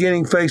in the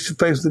beginning face to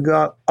face with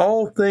God.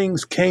 All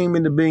things came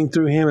into being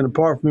through him, and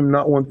apart from him,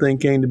 not one thing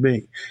came to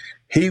be.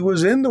 He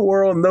was in the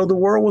world, and though the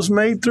world was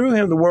made through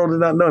him, the world did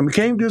not know him. He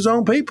came to his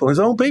own people. His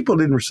own people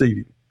didn't receive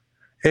him.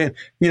 And,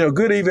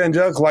 good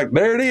evangelicals like,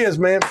 there it is,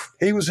 man.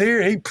 He was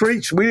here. He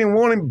preached. We didn't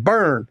want him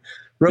burned.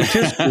 Wrote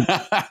history.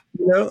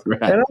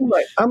 Right. And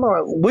I'm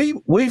like,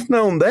 we've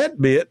known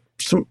that bit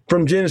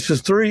from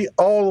Genesis 3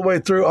 all the way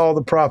through all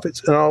the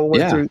prophets and all the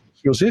way through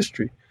Israel's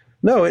history.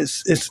 No,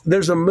 it's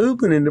there's a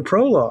movement in the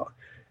prologue.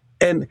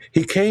 And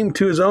he came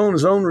to his own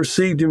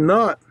received him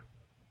not.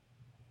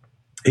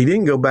 He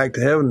didn't go back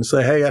to heaven and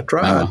say, hey, I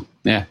tried.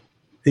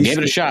 He gave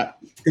it a shot.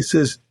 He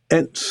says,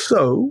 and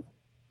so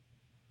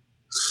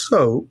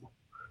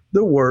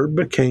the Word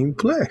became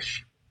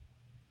flesh.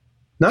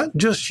 Not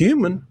just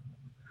human,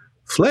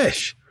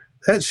 flesh.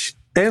 That's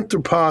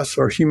anthropos,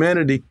 or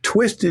humanity,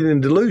 twisted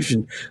in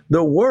delusion.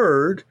 The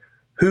Word,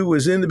 who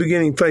was in the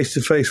beginning face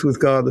to face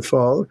with God the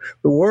Father,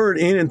 the Word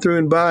in and through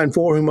and by and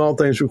for whom all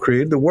things were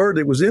created, the Word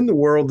that was in the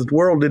world that the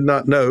world did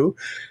not know,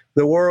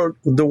 the Word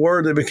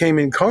that became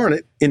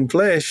incarnate in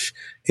flesh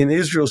in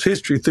Israel's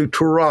history through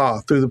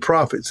Torah, through the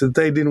prophets that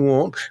they didn't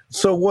want.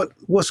 So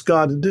what's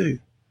God to do?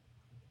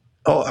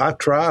 Oh, I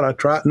tried.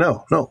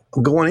 No,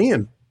 I'm going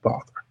in,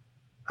 Father.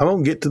 I'm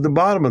going to get to the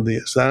bottom of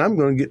this, and I'm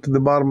going to get to the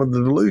bottom of the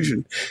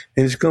delusion,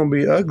 and it's going to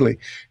be ugly.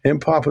 And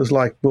Papa's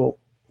like, well,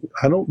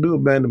 I don't do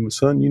abandonment,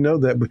 son. You know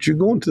that, but you're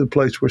going to the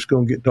place where it's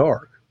going to get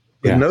dark.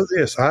 But know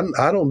this,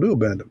 I don't do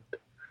abandonment.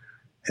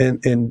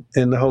 And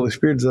the Holy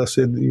Spirit, as I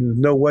said,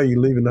 no way you're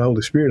leaving the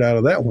Holy Spirit out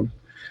of that one.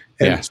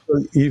 And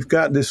so you've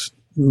got this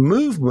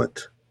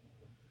movement.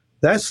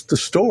 That's the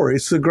story.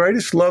 It's the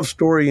greatest love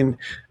story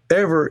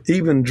ever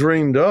even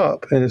dreamed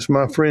up. And it's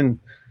my friend,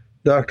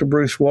 Dr.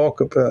 Bruce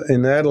Walkup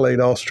in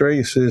Adelaide,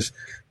 Australia, says,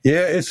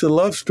 it's a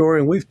love story,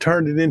 and we've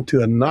turned it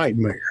into a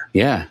nightmare.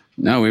 Yeah.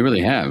 No, we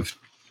really have.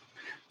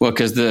 Well,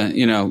 because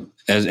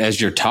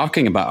as you're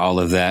talking about all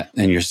of that,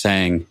 and you're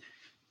saying,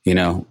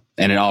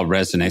 and it all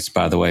resonates,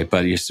 by the way,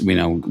 but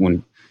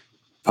when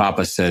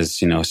Papa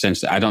says,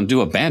 essentially, I don't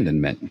do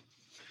abandonment.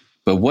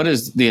 But what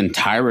is the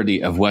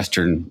entirety of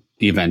Western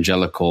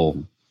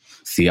evangelical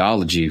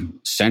theology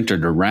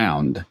centered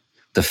around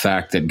the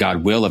fact that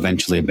God will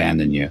eventually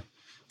abandon you?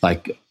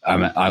 Like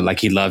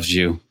he loves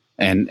you.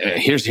 And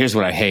here's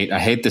what I hate. I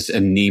hate this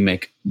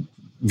anemic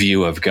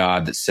view of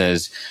God that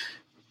says,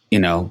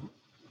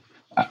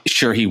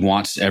 sure, he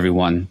wants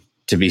everyone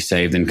to be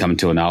saved and come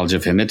to a knowledge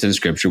of him. It's in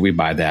Scripture. We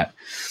buy that.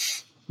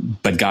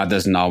 But God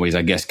doesn't always,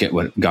 I guess, get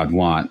what God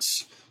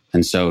wants.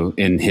 And so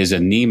in his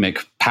anemic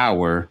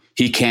power,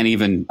 he can't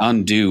even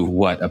undo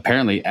what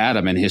apparently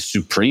Adam, in his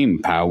supreme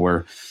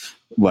power,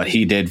 what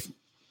he did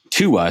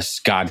to us,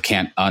 God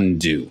can't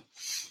undo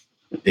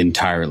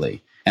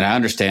entirely. And I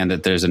understand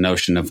that there's a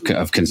notion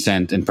of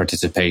consent and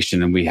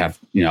participation, and we have,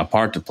 a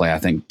part to play, I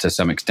think, to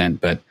some extent.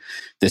 But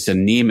this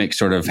anemic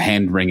sort of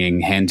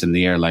hand-wringing, hands in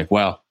the air, like,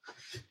 well,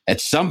 at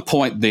some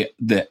point,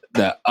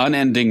 the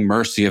unending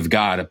mercy of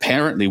God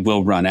apparently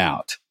will run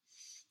out.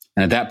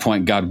 And at that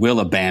point, God will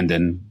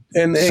abandon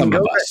some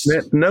of us.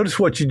 Notice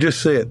what you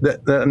just said.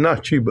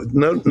 Not you, but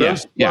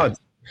notice God.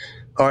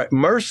 All right,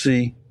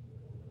 mercy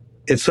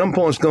at some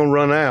point is going to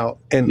run out.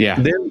 And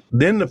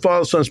then the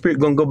Father, Son, Spirit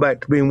going to go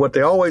back to being what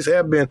they always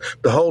have been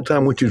the whole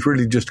time, which is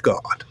really just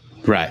God.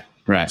 Right.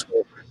 So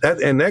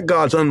that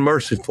God's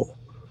unmerciful.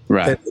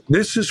 Right. And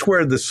this is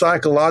where the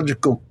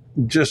psychological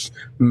just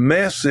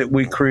mess that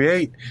we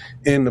create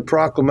in the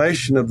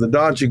proclamation of the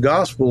dodgy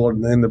gospel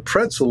and the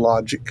pretzel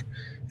logic.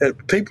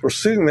 People are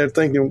sitting there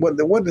thinking,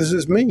 what does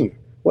this mean?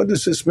 What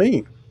does this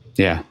mean?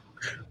 Yeah.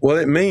 Well,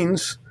 it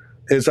means,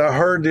 as I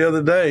heard the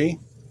other day,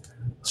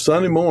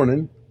 Sunday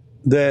morning,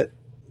 that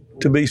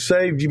to be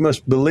saved, you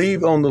must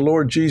believe on the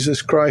Lord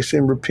Jesus Christ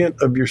and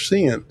repent of your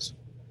sins.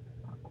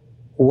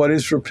 What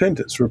is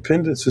repentance?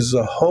 Repentance is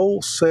a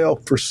wholesale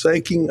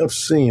forsaking of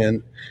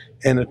sin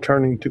and a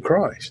turning to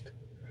Christ.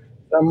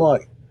 I'm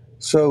like,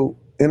 so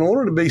in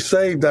order to be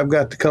saved, I've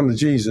got to come to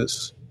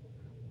Jesus.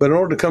 But in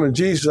order to come to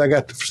Jesus, I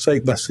got to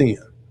forsake my sin.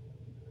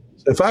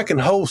 So if I can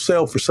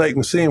wholesale forsake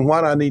my sin,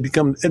 why do I need to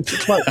come?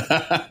 It's like,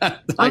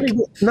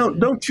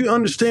 don't you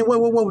understand?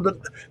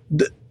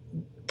 The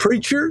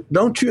preacher,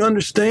 don't you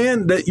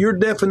understand that your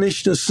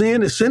definition of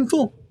sin is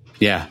sinful?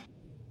 Yeah.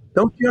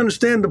 Don't you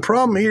understand the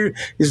problem here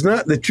is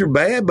not that you're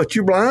bad, but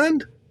you're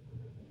blind?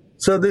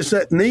 So there's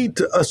that need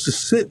to us to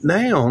sit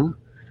down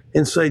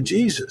and say,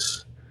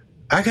 Jesus,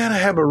 I got to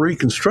have a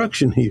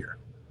reconstruction here.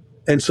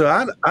 And so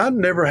I've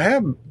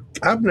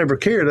never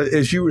cared,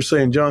 as you were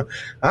saying, John,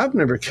 I've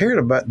never cared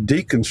about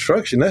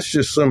deconstruction. That's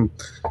just some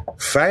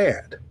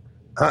fad.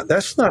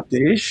 That's not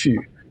the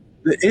issue.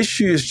 The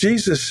issue is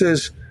Jesus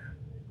says,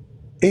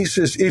 he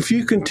says, if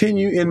you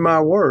continue in my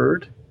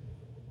word,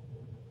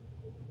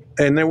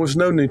 and there was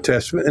no New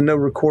Testament and no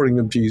recording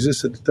of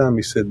Jesus at the time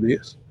he said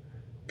this,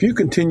 if you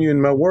continue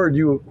in my word,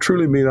 you will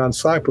truly be my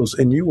disciples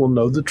and you will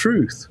know the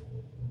truth,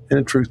 and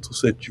the truth will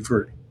set you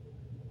free.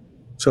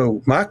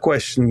 So my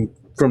question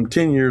from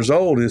 10 years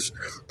old is,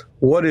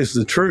 what is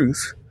the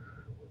truth?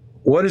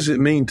 What does it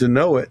mean to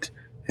know it?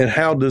 And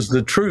how does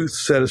the truth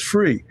set us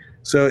free?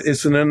 So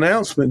it's an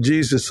announcement,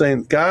 Jesus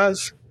saying,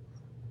 guys,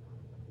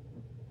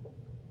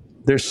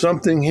 there's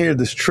something here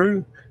that's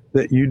true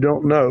that you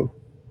don't know.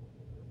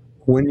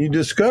 When you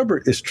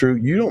discover it's true,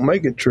 you don't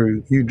make it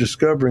true. You're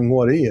discovering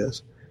what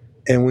is.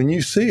 And when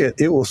you see it,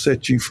 it will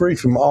set you free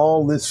from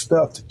all this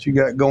stuff that you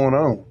got going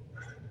on.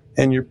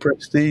 And your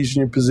prestige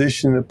and your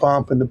position and the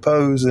pomp and the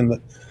pose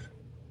and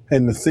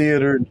the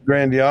theater and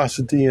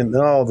grandiosity and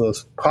all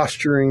the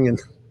posturing. And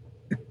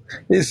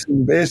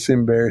it's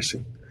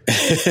embarrassing.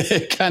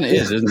 It kind of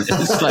is, isn't it?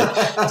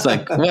 It's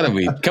like, what are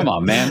we? Come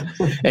on, man.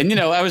 And,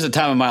 I was a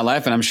time in my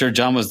life, and I'm sure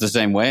John was the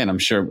same way. And I'm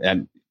sure,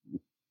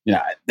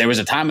 there was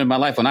a time in my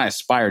life when I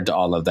aspired to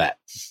all of that.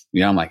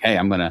 I'm like, hey,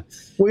 I'm going to,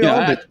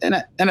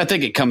 and I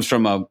think it comes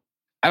from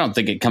I don't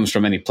think it comes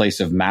from any place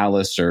of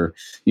malice or,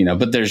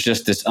 but there's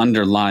just this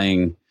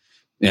underlying,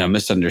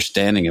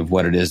 misunderstanding of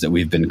what it is that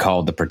we've been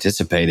called to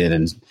participate in.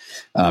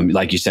 And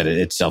like you said,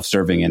 it's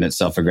self-serving and it's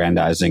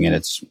self-aggrandizing and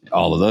it's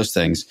all of those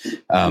things.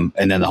 And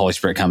then the Holy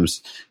Spirit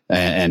comes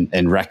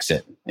and wrecks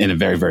it in a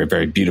very, very,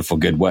 very beautiful,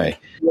 good way.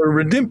 A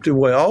redemptive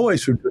way,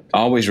 always redemptive.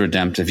 Always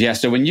redemptive. Yeah.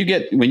 So when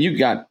you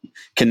got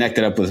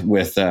connected up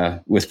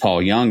with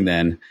Paul Young,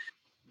 then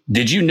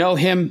did you know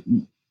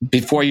him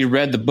before you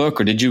read the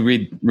book, or did you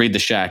read The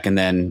Shack and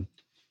then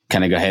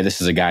kind of go, hey, this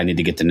is a guy I need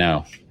to get to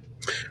know?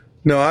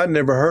 No, I'd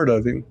never heard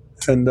of him,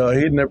 and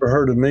he'd never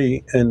heard of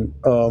me. And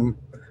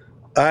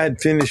I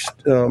had finished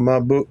my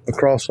book,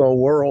 Across All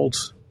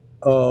Worlds,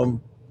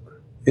 in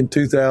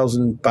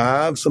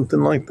 2005,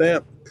 something like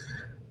that.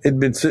 It'd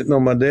been sitting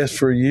on my desk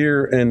for a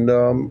year, and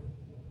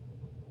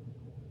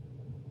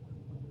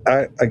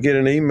I get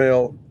an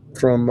email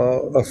from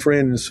a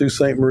friend in Sault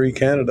Ste. Marie,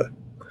 Canada,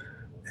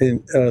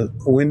 and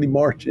Wendy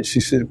March. And she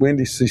said,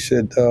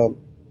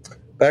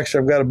 Baxter,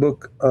 I've got a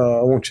book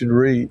I want you to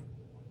read.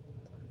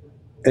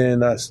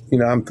 And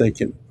I'm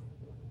thinking,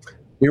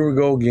 here we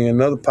go again,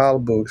 another pile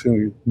of books,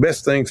 and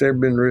best things ever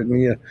been written.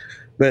 Yeah,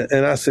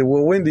 and I said,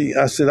 well, Wendy,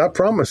 I said, I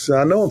promise,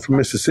 I know I'm from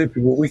Mississippi,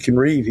 what we can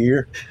read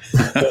here,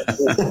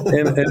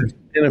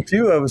 and a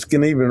few of us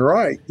can even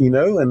write, and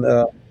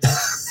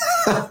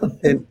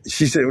and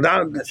she said,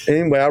 well,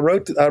 anyway, I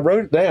wrote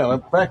it down.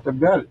 In fact,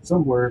 I've got it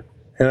somewhere,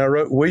 and I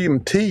wrote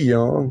William T.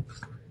 Young,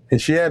 and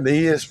she had the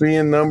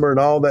ESPN number and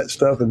all that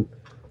stuff, and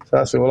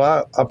I said,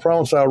 well, I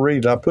promise I'll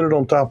read it. I put it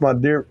on top of my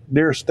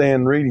deer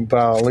stand reading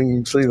pile, and you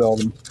can see all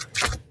the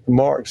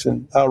marks,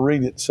 and I'll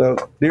read it. So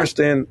deer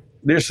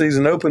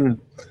season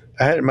opened.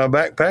 I had it in my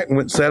backpack and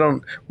went and sat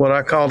on what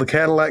I call the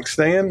Cadillac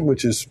stand,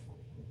 which is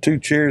two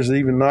chairs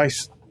even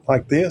nice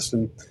like this,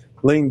 and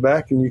lean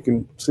back, and you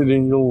can sit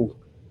in your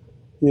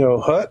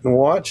little, hut and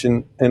watch.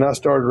 And I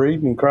started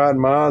reading and cried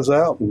my eyes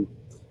out.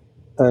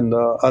 And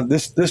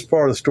this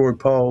part of the story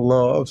Paul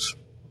loves.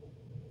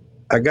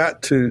 I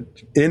got to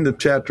end of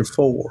chapter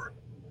 4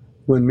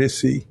 when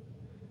Missy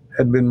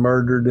had been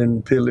murdered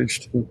and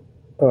pillaged.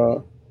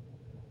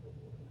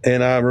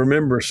 And I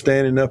remember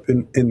standing up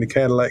in the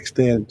Cadillac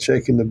stand,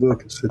 shaking the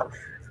book, and said,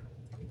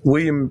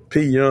 William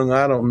P. Young,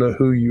 I don't know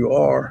who you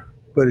are,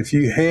 but if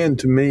you hand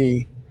to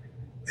me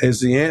as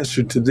the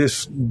answer to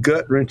this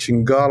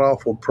gut-wrenching,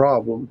 god-awful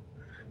problem,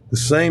 the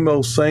same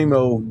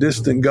old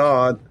distant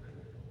God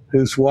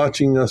who's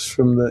watching us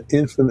from the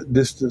infinite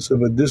distance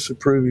of a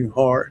disapproving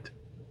heart,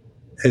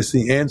 as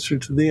the answer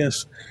to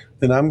this,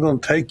 then I'm going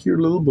to take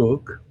your little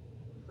book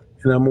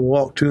and I'm going to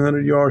walk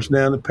 200 yards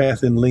down the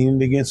path and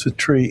lean it against a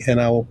tree, and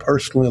I will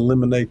personally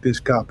eliminate this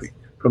copy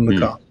from the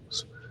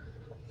copies.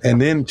 And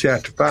then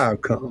chapter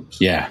 5 comes.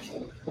 Yeah.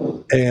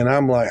 And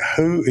I'm like,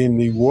 who in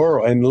the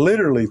world? And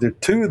literally, there are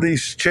two of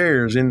these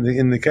chairs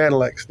in the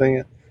Cadillac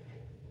stand,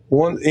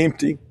 one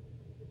empty,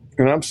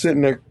 and I'm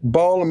sitting there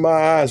bawling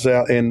my eyes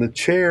out, and the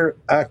chair,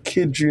 I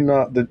kid you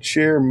not, the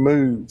chair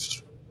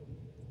moves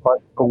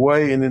like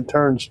away and then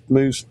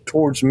moves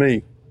towards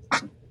me.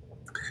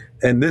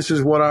 And this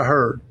is what I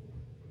heard.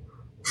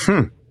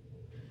 And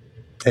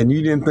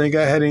you didn't think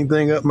I had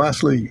anything up my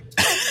sleeve.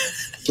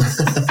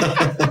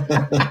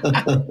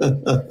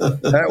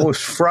 That was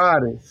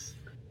Friday.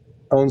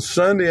 On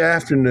Sunday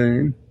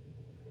afternoon,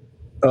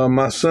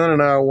 my son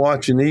and I are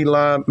watching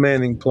Eli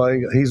Manning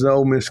play. He's an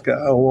Ole Miss guy,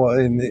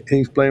 and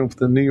he's playing with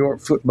the New York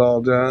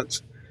Football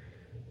Giants.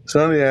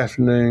 Sunday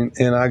afternoon,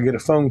 and I get a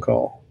phone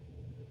call.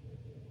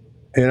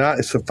 And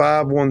it's a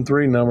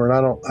 513 number,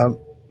 and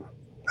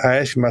I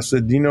asked him, I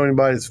said, do you know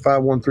anybody that's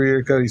 513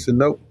 area code? He said,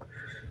 nope.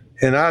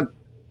 And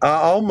I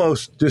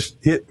almost just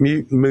hit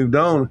mute and moved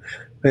on,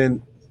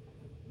 and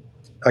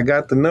I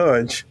got the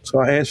nudge, so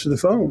I answered the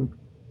phone.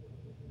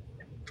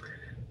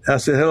 I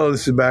said, "Hello,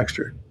 this is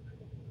Baxter."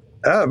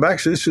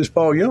 Baxter, this is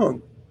Paul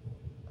Young.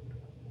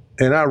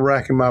 And I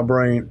racking my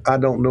brain. I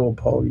don't know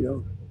Paul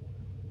Young.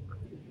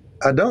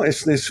 I don't.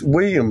 It's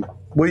William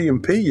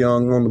P.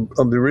 Young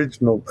on the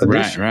original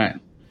edition. Right.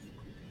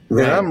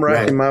 And I'm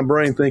racking my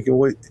brain thinking,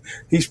 wait,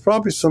 he's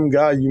probably some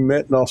guy you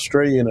met in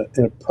Australia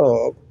in a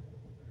pub.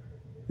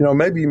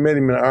 Maybe you met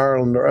him in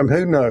Ireland, or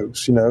who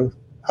knows?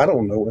 I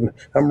don't know. And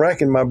I'm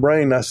racking my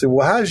brain. I said,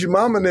 well, how's your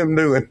mom and them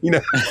doing?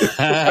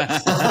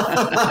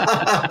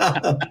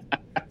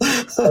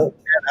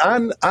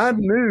 I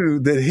knew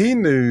that he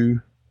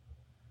knew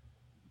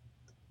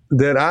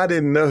that I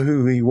didn't know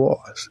who he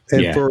was.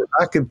 And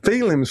I could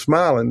feel him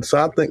smiling.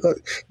 So I think,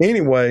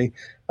 anyway,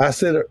 I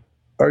said,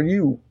 are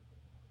you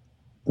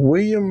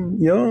William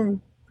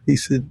Young? He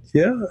said,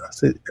 yeah. I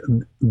said,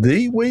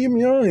 the William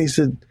Young? He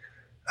said,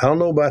 I don't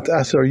know about that.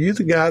 I said, are you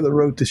the guy that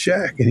wrote The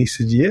Shack? And he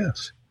said,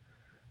 yes.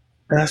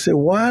 And I said,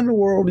 why in the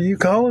world are you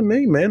calling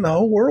me, man? The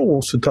whole world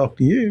wants to talk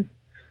to you.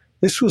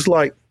 This was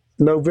like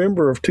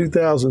November of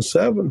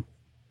 2007.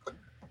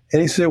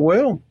 And he said,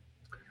 well,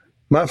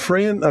 my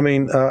friend,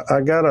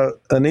 I got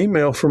an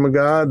email from a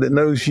guy that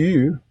knows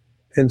you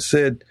and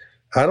said,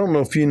 I don't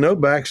know if you know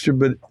Baxter,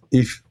 but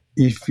if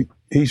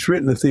he's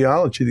written a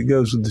theology that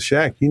goes with The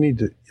Shack, you need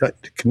to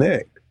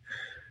connect.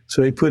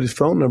 So he put his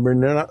phone number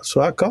in there,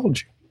 so I called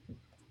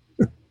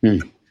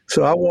you.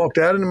 So I walked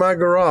out into my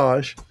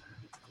garage,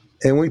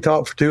 and we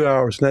talked for 2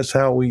 hours, and that's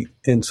how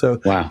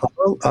wow.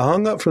 I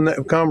hung up from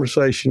that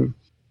conversation.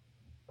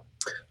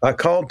 I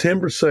called Tim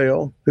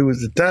Purcell, who at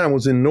the time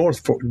was in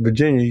North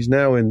Virginia. He's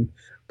now in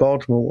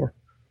Baltimore.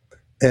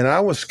 And I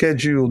was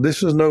scheduled,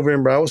 this was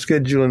November, I was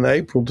scheduled in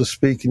April to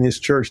speak in his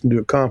church and do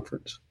a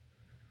conference.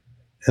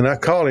 And I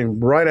called him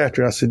right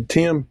after. I said,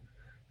 Tim,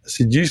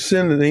 you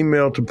send an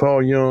email to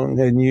Paul Young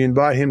and you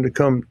invite him to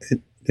come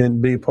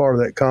and be a part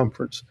of that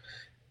conference.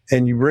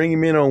 And you bring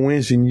him in on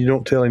Wednesday and you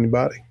don't tell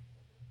anybody.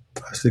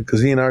 I said,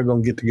 because he and I are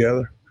going to get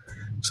together.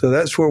 So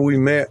that's where we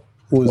met,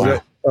 was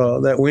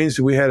that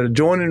Wednesday. We had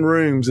adjoining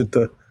rooms at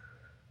the,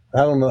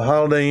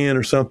 Holiday Inn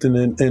or something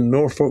in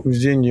Norfolk,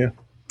 Virginia.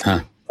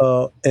 Huh.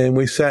 And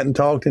we sat and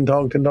talked. And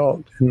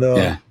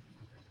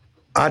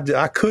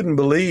I couldn't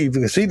believe,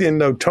 because he didn't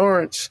know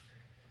Torrance.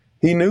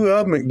 He knew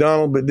of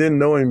McDonald, but didn't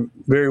know him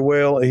very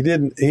well. He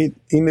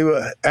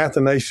knew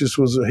Athanasius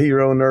was a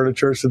hero in the early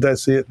church, so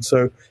that's it. And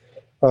so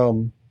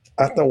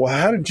I thought, well,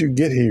 how did you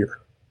get here?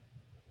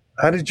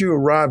 How did you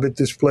arrive at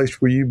this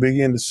place where you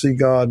begin to see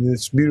God in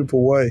this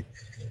beautiful way?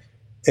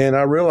 And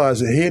I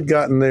realized that he had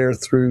gotten there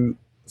through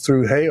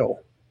hell.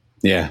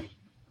 Yeah.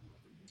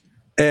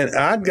 And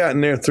I'd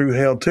gotten there through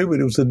hell too, but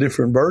it was a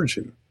different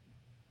version.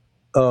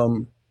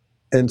 And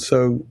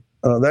so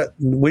that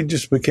we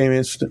just became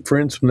instant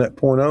friends from that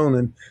point on.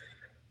 And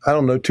I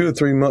don't know, 2 or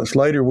 3 months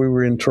later, we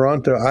were in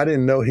Toronto. I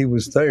didn't know he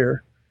was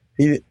there.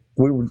 We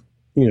were,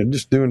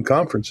 just doing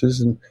conferences,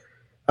 and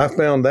I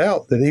found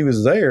out that he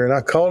was there. And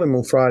I called him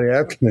on Friday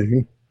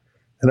afternoon,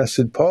 and I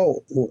said,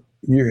 Paul,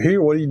 you're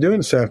here. What are you doing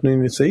this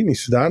afternoon, this evening? He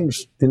said, I'm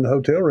just in the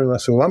hotel room. I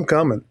said, well, I'm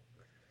coming.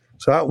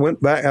 So I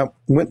went back. I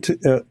went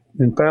to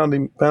and found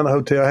a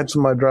hotel. I had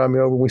somebody drive me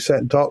over. We sat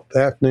and talked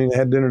the afternoon,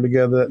 had dinner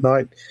together that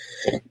night.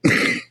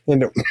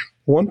 And at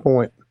one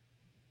point,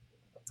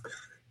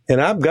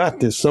 and I've got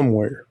this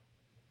somewhere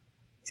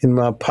in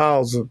my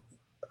piles of,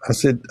 I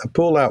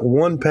pulled out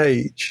one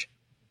page.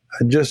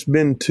 I'd just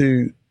been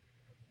to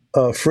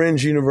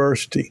Friends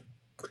University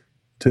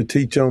to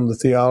teach on the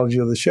theology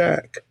of the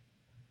shack.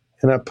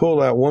 And I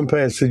pulled out one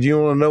page. I said, you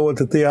want to know what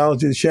the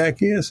theology of the shack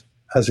is?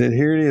 I said,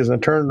 here it is. I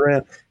turned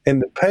around,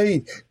 and the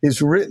page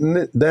is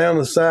written down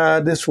the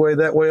side, this way,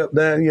 that way, up,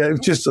 down.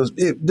 It's just,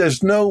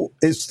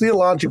 it's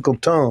theological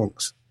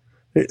tongues.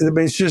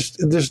 It's just,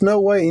 there's no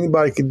way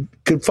anybody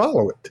could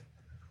follow it.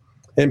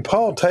 And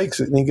Paul takes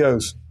it and he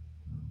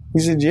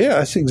said, yeah,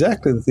 that's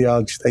exactly the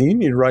theology thing. You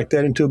need to write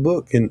that into a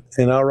book, and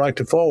I'll write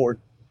the forward.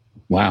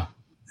 Wow.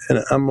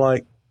 And I'm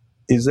like,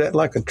 is that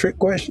like a trick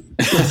question?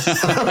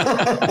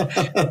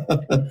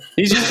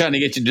 He's just trying to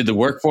get you to do the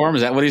work for him.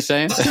 Is that what he's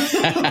saying?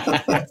 I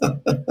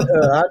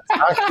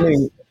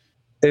mean,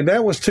 and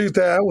that was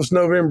 2000. That was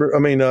November.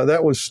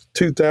 That was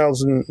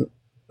 2000.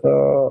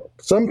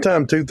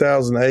 Sometime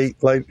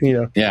 2008. Late,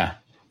 Yeah.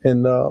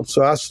 And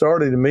so I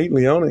started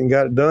immediately on it and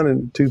got it done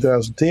in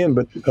 2010.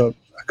 But I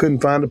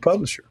couldn't find a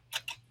publisher.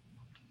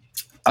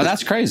 Oh,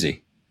 that's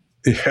crazy.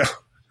 Yeah,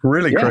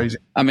 really crazy.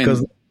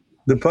 Because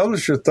the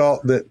publisher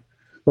thought that.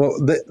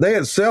 Well, they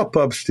had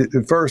self-published it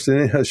at first,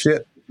 and then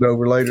Hachette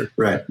over later.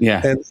 Right.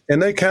 Yeah.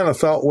 And they kind of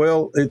thought,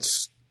 well,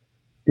 it's,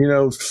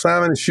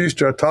 Simon &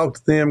 Schuster. I talked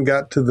to them,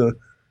 got to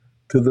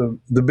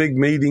the big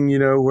meeting,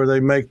 where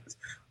they make,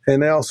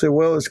 and they all said,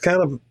 well, it's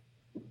kind of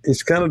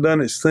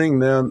done its thing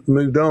now, and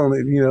moved on.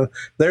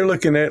 They're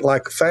looking at it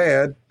like a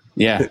fad.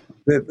 Yeah.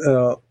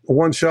 That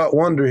one-shot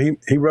wonder.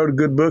 He wrote a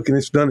good book, and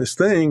it's done its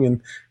thing.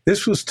 And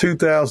this was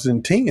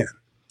 2010.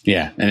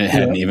 Yeah, and it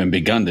hadn't even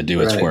begun to do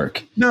its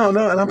work. No, and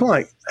I'm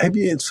like,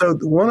 so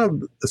one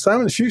of the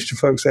Simon & Schuster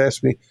folks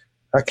asked me,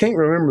 I can't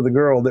remember the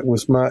girl that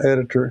was my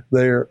editor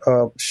there.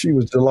 She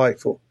was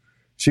delightful.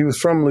 She was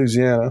from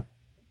Louisiana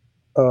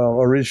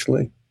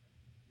originally.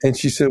 And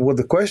she said, well,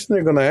 the question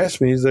they're going to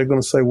ask me is they're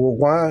going to say, well,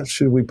 why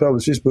should we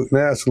publish this book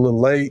now? It's a little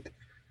late.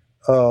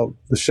 The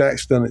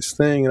Shack's done its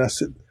thing. And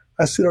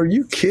I said, are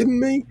you kidding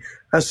me?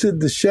 I said,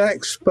 the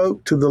Shack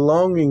spoke to the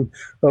longing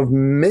of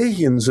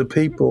millions of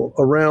people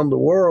around the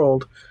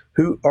world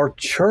who are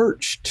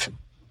churched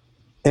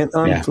and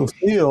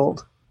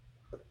unfulfilled.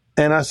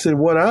 And I said,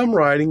 what I'm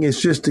writing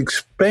is just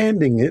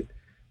expanding it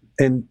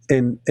and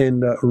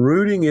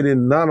rooting it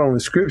in not only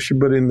Scripture,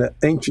 but in the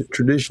ancient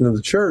tradition of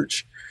the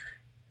church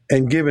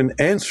and giving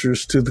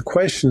answers to the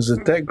questions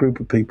that group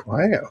of people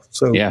have.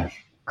 So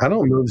I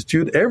don't know that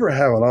you'd ever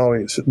have an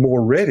audience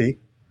more ready,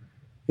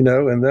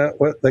 and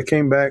they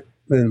came back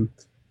and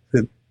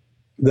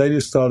they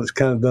just thought it's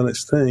kind of done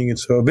its thing. And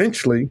so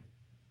eventually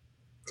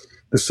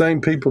the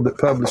same people that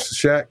published the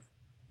Shack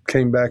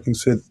came back and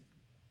said,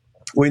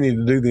 we need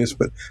to do this.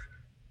 But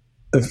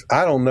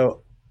I don't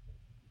know.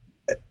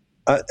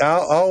 I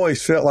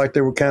always felt like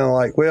they were kind of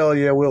like, well,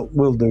 yeah,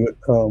 we'll do it.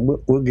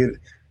 We'll get it,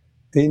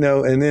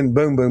 and then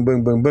boom, boom,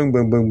 boom, boom, boom,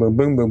 boom, boom, boom,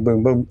 boom, boom,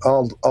 boom, boom,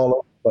 all over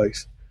the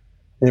place.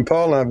 And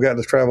Paul and I have got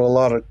to travel a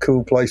lot of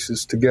cool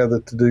places together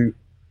to do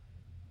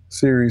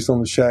series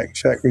on the Shack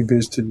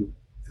Revisited.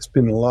 It's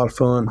been a lot of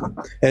fun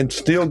and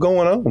still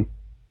going on.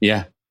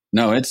 Yeah.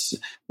 No, it's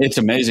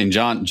amazing.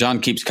 John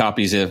keeps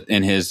copies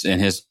in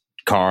his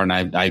car, and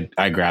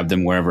I grab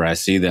them wherever I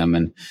see them.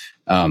 And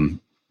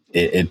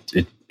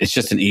it's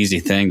just an easy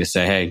thing to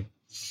say, hey,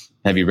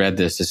 have you read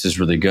this? This is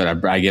really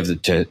good. I give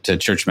it to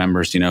church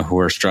members, who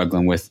are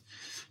struggling with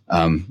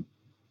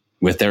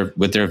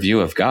their view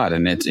of God.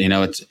 And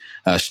it's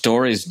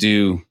stories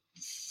do,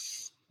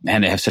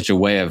 and they have such a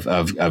way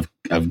of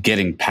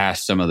getting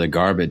past some of the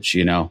garbage,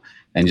 and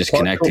just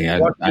connecting.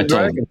 I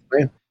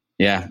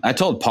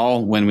told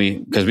Paul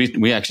because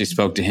we actually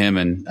spoke to him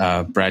and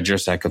Brad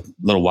Jursak a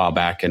little while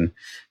back, and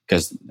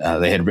because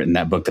they had written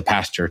that book, The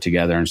Pastor,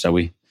 together, and so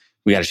we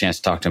got a chance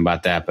to talk to him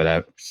about that. But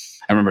I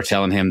remember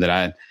telling him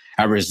that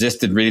I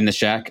resisted reading The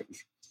Shack.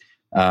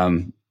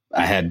 I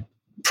had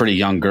pretty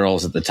young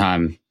girls at the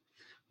time,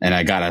 and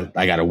I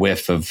got a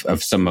whiff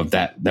of some of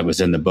that was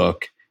in the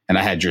book, and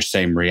I had your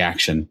same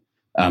reaction.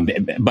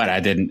 But I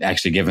didn't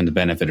actually give him the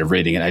benefit of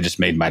reading it. I just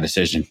made my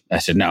decision. I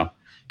said no,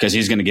 because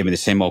he's going to give me the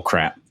same old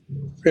crap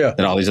that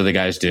all these other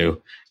guys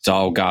do. It's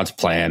all God's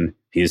plan.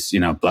 He's,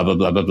 blah, blah,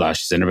 blah, blah, blah.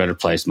 She's in a better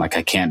place. I'm like,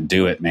 I can't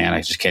do it, man.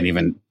 I just can't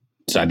even.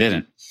 So I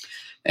didn't.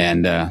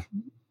 And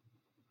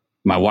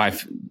my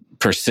wife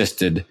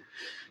persisted,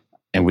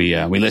 and we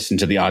listened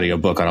to the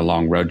audiobook on a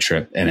long road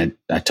trip. And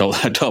I told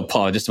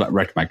Paul, I just about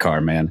wrecked my car,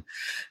 man.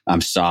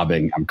 I'm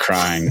sobbing. I'm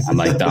crying. I'm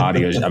like, the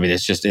audio.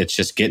 It's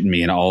just getting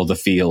me in all the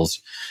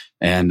feels.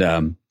 And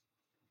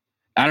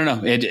I don't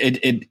know.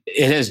 It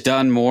has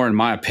done more, in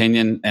my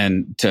opinion,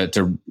 and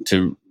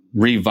to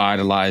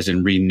revitalize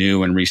and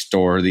renew and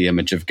restore the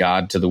image of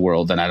God to the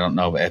world. And I don't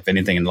know if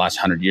anything in the last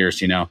 100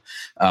 years,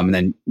 And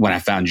then when I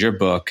found your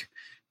book,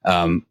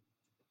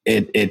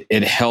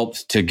 it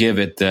helped to give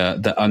it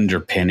the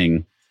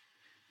underpinning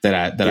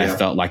that I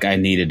felt like I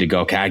needed to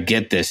go. Okay, I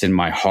get this in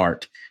my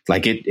heart.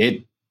 Like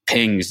it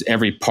pings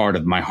every part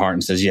of my heart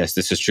and says, yes,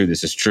 this is true.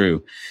 This is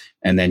true.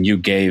 And then you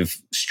gave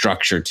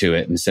structure to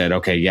it and said,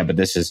 okay, yeah, but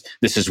this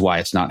is why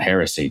it's not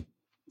heresy.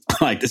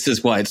 Like, this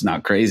is why it's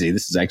not crazy.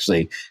 This is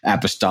actually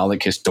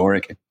apostolic,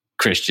 historic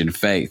Christian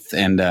faith.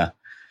 And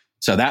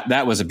so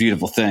that was a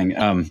beautiful thing.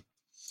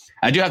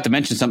 I do have to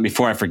mention something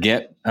before I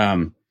forget.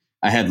 I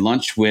had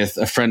lunch with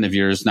a friend of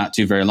yours not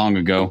too very long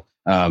ago,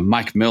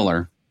 Mike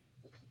Miller.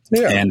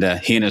 Yeah. And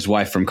he and his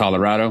wife from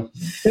Colorado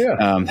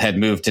had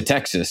moved to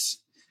Texas.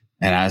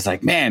 And I was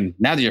like, man,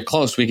 now that you're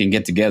close, we can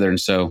get together. And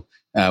so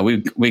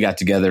we got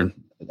together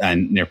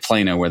near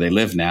Plano, where they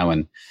live now.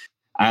 And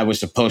I was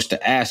supposed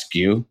to ask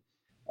you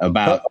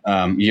about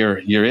your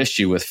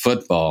issue with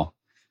football.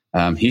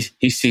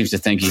 He seems to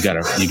think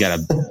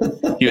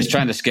he was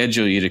trying to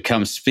schedule you to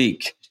come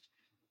speak.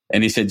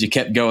 And he said you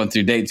kept going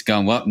through dates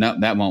going, well, no,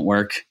 that won't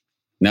work.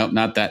 Nope,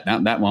 not that.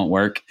 No, that won't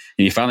work.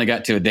 And you finally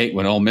got to a date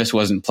when Ole Miss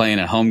wasn't playing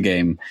a home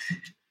game.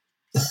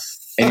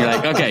 And you're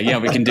like, okay, yeah,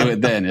 we can do it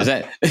then.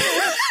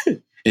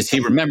 Is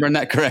he remembering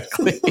that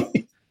correctly?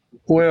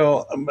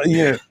 Well,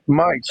 yeah,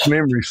 Mike's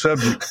memory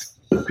subject,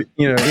 if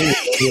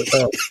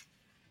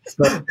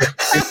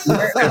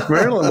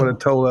Marilyn would have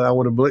told her, I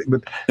would have believed.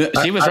 But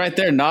she was right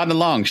there nodding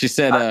along. She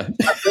said,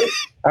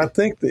 I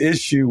think the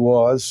issue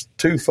was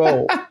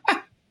twofold.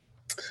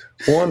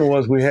 One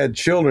was we had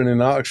children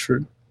in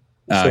Oxford.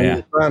 So we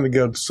were trying to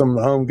go to some of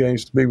the home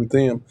games to be with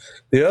them.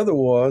 The other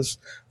was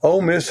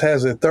Ole Miss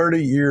has a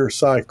 30-year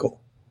cycle.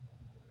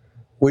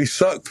 We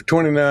sucked for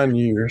 29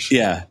 years.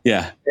 Yeah.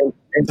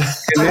 And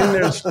then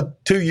there's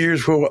 2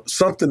 years where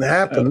something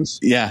happens.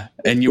 Yeah,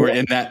 and you were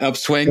in that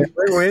upswing.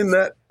 We were in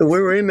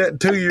that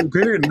 2 year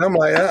period, and I'm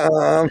like,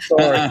 I'm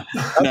sorry.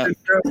 No.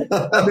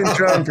 I've been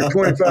trying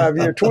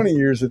for 20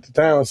 years at the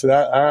time. I said,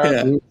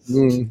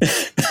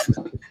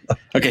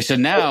 Okay, so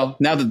now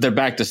that they're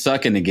back to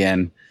sucking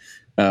again,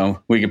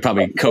 we could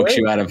probably coax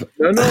you out of.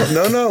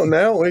 No.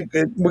 Now we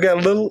got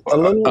a little.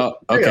 Oh,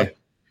 okay.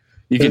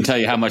 You can tell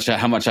you how much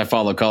I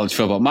follow college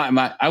football.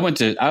 I went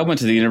to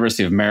the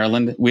University of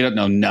Maryland. We don't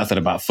know nothing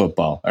about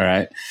football. All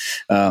right,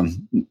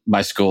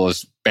 my school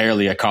is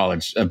barely a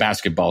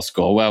basketball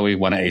school. Well, we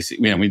won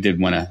we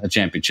did win a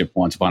championship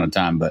once upon a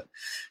time, but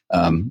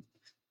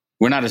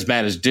we're not as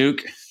bad as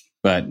Duke.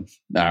 But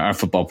our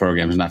football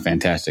program is not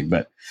fantastic.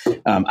 But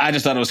I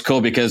just thought it was cool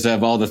because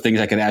of all the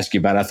things I could ask you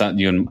about. I thought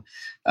you and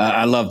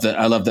I love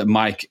that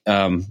Mike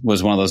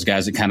was one of those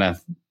guys that kind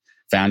of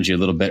found you a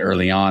little bit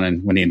early on,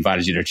 and when he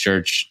invited you to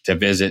church to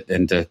visit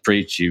and to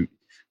preach,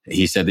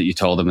 he said that you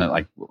told him that,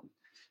 like,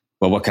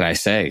 well, what could I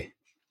say?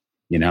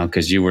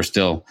 Because you were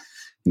still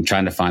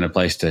trying to find a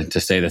place to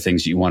say the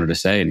things you wanted to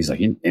say, and he's like,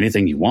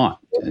 anything you want.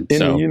 And in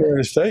the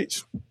United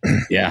States,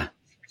 yeah,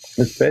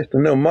 it's best to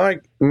know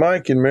Mike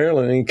and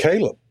Marilyn and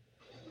Caleb.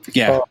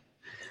 Yeah,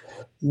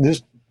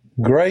 just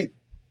great,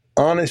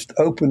 honest,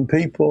 open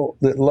people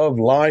that love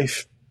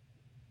life,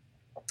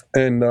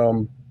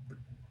 and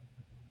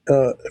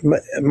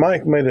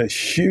Mike made a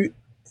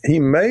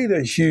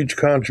huge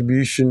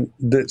contribution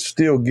that's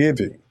still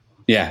giving.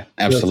 Yeah,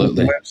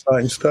 absolutely. The website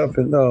and stuff,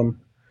 and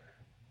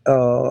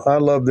I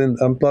love them.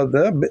 I'm glad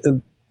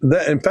that.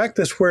 In fact,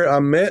 that's where I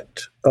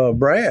met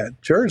Brad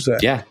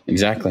Jerzak. Yeah,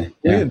 exactly.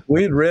 Yeah.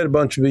 We had read a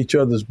bunch of each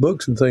other's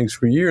books and things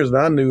for years, and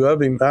I knew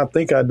of him. I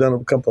think I'd done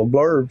a couple of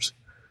blurbs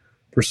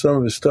for some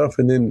of his stuff,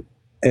 and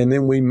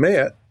then we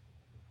met,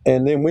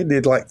 and then we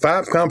did like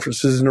 5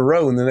 conferences in a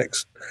row in the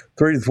next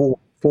 3 to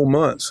 4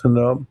 months,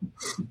 and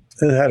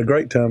had a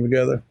great time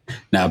together.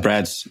 Now,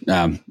 Brad's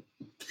anyway.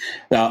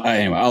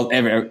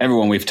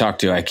 Everyone we've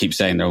talked to, I keep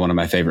saying they're one of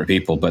my favorite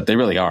people, but they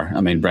really are.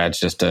 I mean,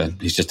 Brad's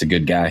he's just a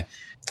good guy.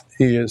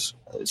 He is.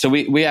 So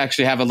we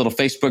actually have a little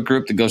Facebook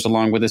group that goes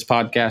along with this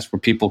podcast where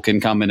people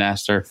can come and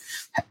ask their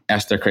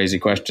crazy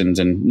questions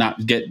and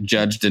not get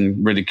judged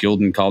and ridiculed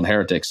and called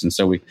heretics. And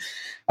so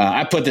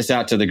I put this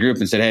out to the group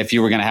and said, hey, if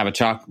you were going to have a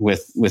talk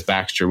with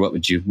Baxter, what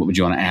would you want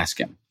to ask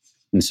him?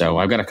 And so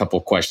I've got a couple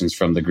of questions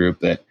from the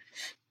group that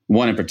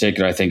one in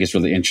particular I think is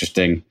really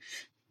interesting.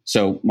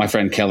 So my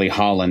friend Kelly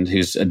Holland,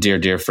 who's a dear,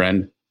 dear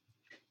friend,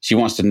 she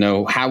wants to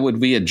know, how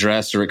would we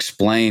address or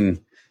explain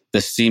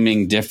the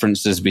seeming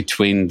differences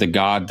between the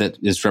God that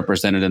is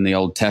represented in the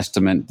Old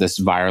Testament, this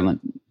violent,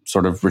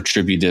 sort of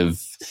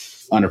retributive,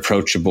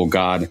 unapproachable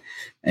God,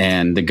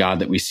 and the God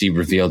that we see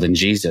revealed in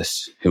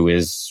Jesus, who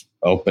is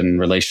open,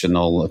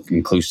 relational,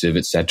 inclusive,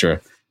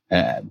 etc.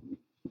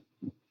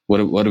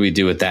 What do we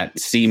do with that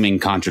seeming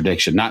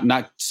contradiction?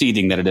 Not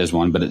ceding that it is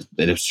one, but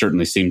it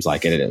certainly seems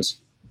like it is.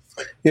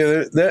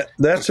 Yeah,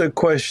 that's a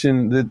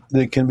question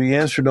that can be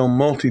answered on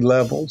multi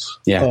levels.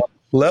 Yeah.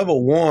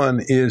 Level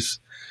one is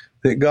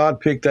that God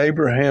picked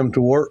Abraham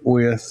to work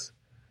with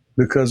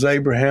because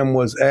Abraham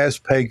was as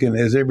pagan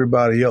as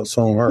everybody else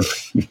on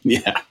earth.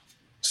 Yeah.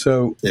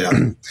 So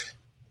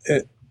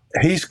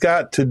he's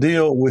got to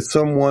deal with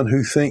someone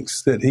who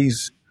thinks that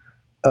he's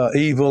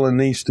evil and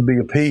needs to be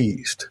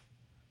appeased.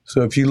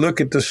 So if you look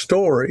at the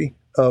story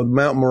of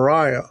Mount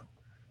Moriah,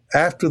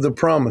 after the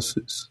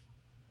promises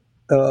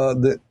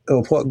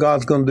of what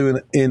God's going to do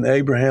in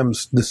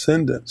Abraham's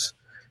descendants,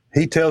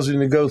 he tells him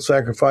to go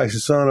sacrifice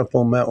his son up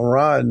on Mount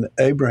Moriah. And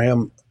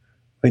Abraham,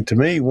 to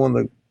me,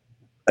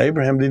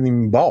 Abraham didn't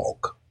even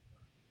balk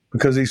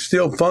because he's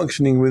still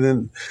functioning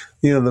within,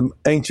 the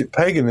ancient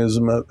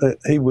paganism.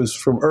 He was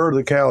from Ur of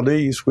the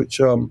Chaldees, which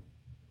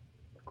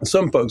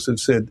some folks have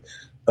said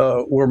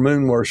were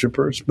moon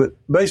worshipers. But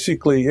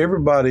basically,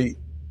 everybody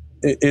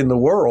in the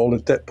world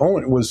at that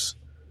point was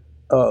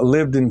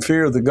lived in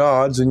fear of the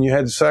gods, and you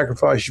had to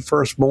sacrifice your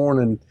firstborn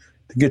and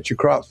to get your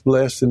crops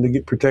blessed and to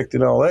get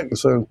protected and all that. And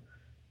so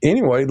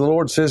anyway, the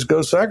Lord says,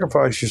 go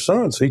sacrifice your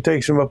son. So he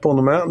takes him up on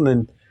the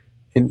mountain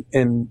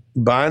and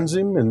binds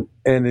him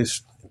and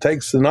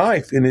takes the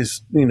knife in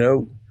his,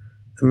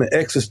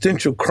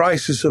 existential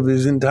crisis of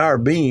his entire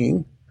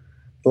being,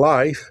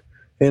 life,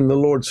 and the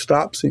Lord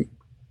stops him.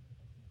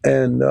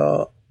 And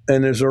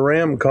there's a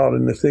ram caught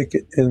in the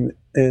thicket, and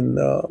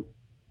the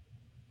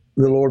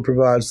Lord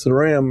provides the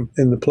ram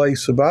in the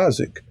place of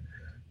Isaac.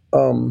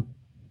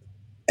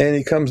 And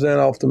he comes down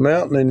off the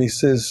mountain and he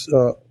says,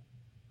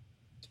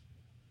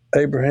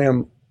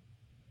 Abraham,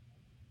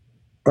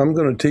 I'm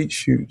going to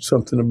teach you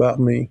something about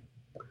me.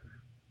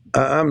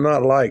 I'm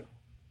not like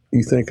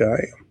you think I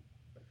am.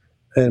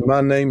 And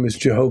my name is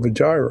Jehovah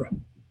Jireh,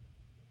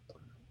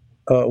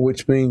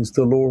 which means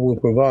the Lord will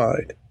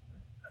provide.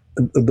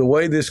 The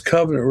way this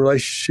covenant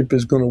relationship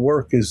is going to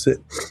work is that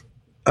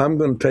I'm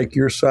going to take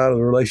your side of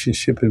the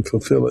relationship and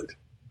fulfill it.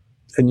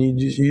 And you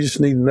just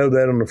need to know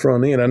that on the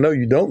front end. I know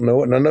you don't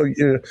know it, and I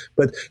know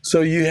but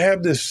so you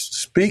have this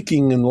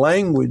speaking and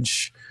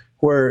language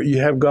where you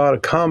have God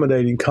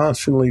accommodating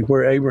constantly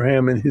where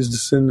Abraham and his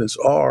descendants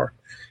are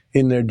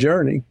in their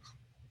journey.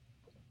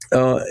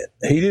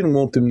 He didn't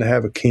want them to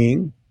have a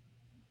king.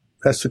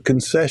 That's a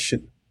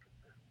concession.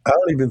 I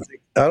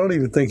don't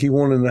even think he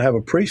wanted them to have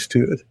a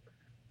priesthood.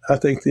 I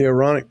think the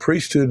Aaronic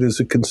priesthood is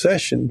a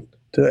concession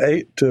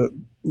to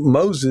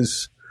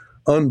Moses'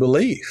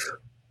 unbelief.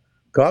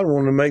 God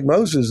wanted to make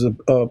Moses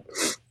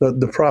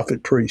the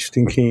prophet, priest,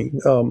 and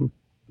king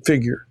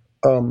figure.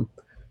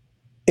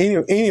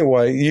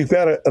 Anyway, you've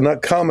got an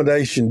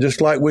accommodation,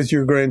 just like with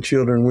your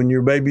grandchildren. When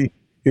your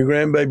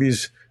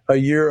grandbaby's a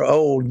year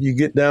old, you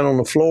get down on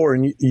the floor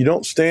and you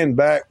don't stand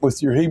back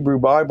with your Hebrew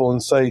Bible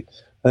and say,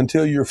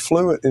 until you're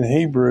fluent in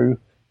Hebrew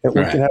and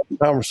we can have a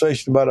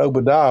conversation about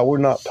Obadiah, we're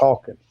not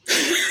talking.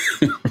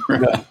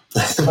 Right.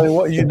 I mean,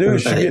 what you do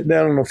is you get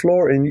down on the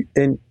floor and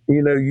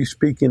you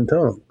speak in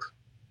tongues.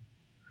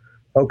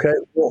 Okay,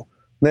 well,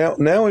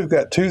 now we've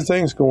got two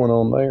things going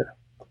on there.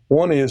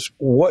 One is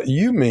what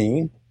you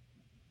mean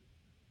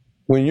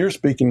when you're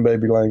speaking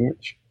baby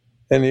language,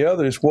 and the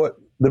other is what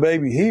the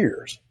baby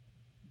hears.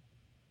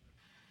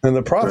 And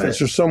the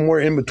prophets are somewhere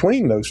in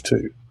between those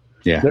two.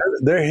 Yeah.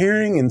 They're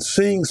hearing and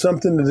seeing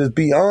something that is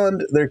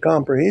beyond their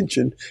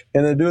comprehension,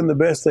 and they're doing the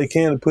best they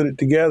can to put it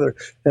together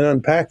and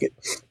unpack it.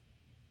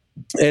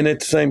 And at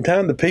the same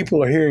time, the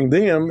people are hearing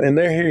them, and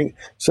they're hearing.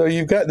 So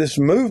you've got this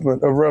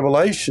movement of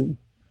revelation.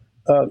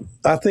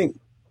 I think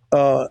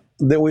that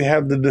we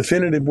have the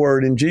definitive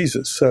word in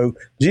Jesus. So,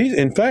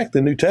 in fact,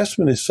 the New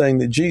Testament is saying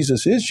that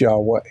Jesus is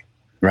Yahweh.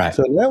 Right.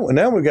 So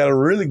now we've got a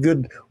really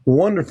good,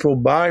 wonderful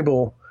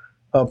Bible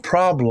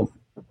problem.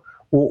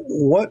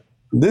 Well,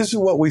 this is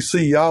what we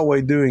see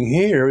Yahweh doing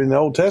here in the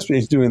Old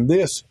Testament. He's doing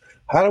this.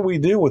 How do we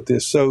deal with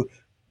this? So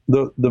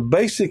the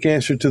basic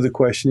answer to the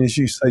question is,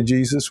 you say,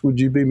 Jesus, would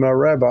you be my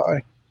rabbi?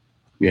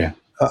 Yeah.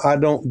 I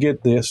don't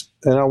get this,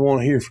 and I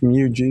want to hear from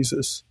you,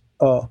 Jesus.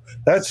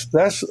 That's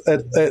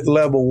at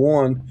level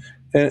one,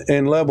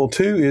 and level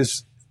two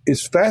is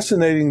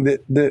fascinating that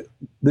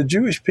the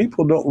Jewish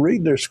people don't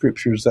read their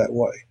scriptures that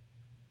way.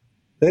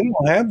 They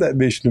don't have that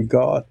vision of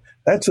God.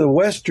 That's a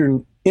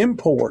Western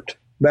import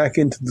back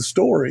into the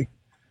story.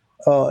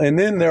 And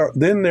then there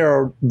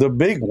are the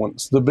big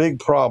ones, the big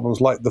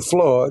problems like the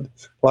flood,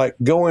 like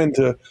go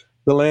into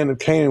the land of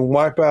Canaan,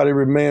 wipe out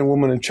every man,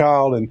 woman, and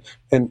child,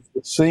 and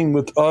scene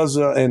with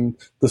Uzzah and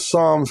the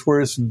Psalms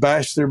where it's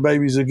bash their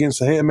babies against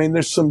the head. I mean,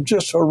 there's some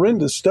just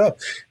horrendous stuff.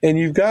 And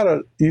you've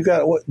got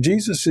what,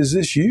 Jesus, is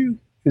this you?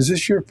 Is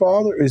this your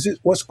father? Is it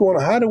what's going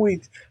on? How do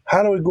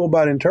we go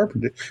about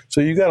interpreting it?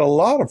 So you got a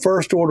lot of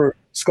first order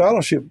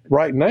scholarship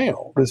right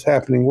now that's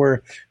happening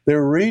where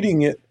they're reading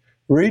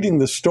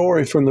the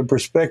story from the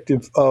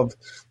perspective of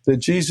that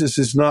Jesus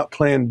is not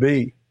plan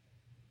B.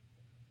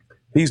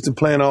 He's the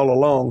plan all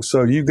along.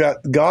 So you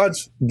got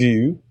God's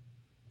view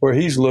where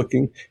he's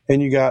looking,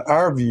 and you got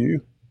our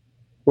view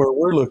where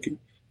we're looking.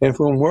 And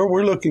from where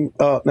we're looking,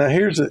 now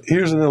here's an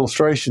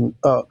illustration,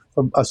 a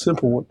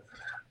simple one.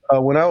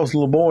 When I was a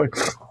little boy,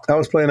 I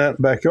was playing out in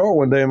the backyard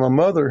one day, and my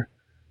mother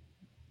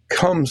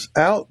comes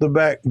out the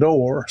back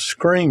door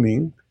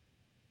screaming,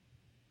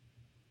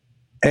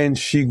 and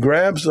she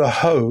grabs a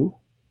hoe,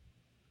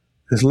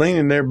 is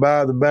leaning there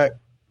by the back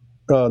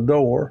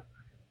door,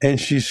 and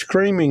she's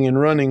screaming and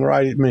running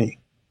right at me.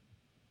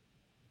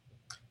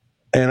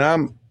 And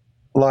I'm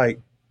like,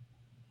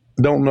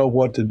 don't know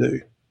what to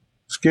do,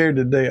 scared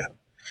to death.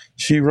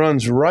 She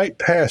runs right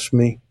past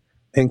me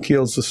and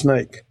kills the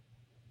snake.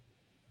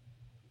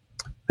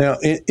 Now,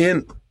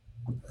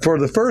 for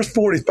the first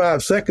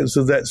 45 seconds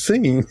of that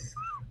scene,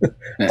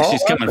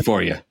 she's coming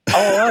for you.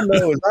 All I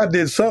know is I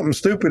did something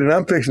stupid and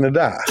I'm fixing to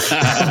die.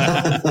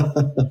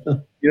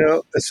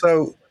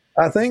 So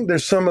I think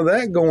there's some of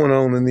that going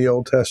on in the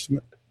Old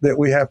Testament that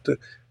we have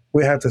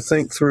to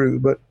think through.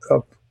 But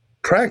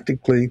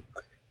practically,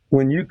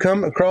 when you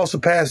come across a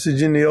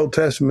passage in the Old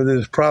Testament that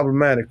is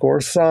problematic, or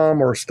a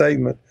psalm or a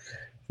statement,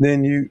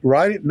 then you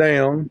write it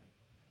down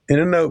in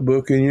a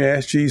notebook and you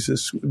ask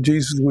Jesus,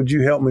 would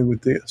you help me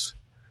with this?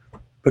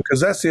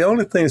 Because that's the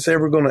only thing that's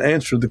ever going to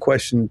answer the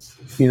question.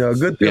 A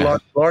good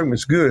theological argument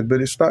is good,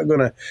 but it's not going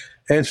to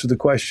answer the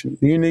question.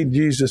 You need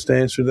Jesus to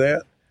answer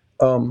that.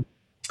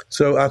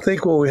 So I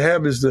think what we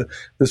have is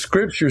the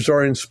scriptures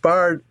are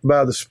inspired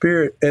by the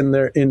Spirit, and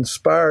they're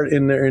inspired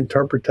in their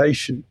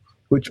interpretation,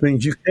 which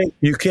means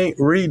you can't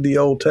read the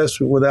Old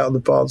Testament without the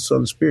Father,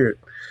 Son, Spirit.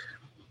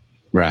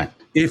 Right.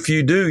 If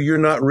you do, you're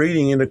not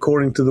reading it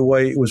according to the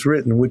way it was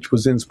written, which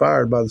was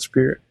inspired by the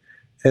Spirit.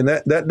 And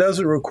that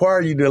doesn't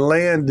require you to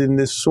land in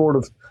this sort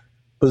of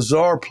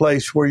bizarre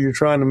place where you're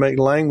trying to make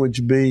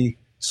language be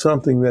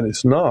something that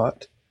it's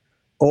not,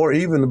 or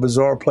even a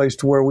bizarre place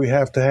to where we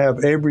have to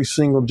have every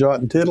single jot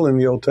and tittle in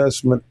the Old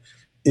Testament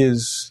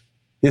is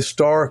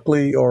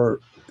historically or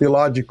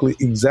theologically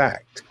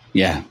exact.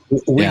 Yeah.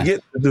 We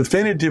get the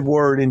definitive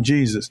word in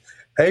Jesus.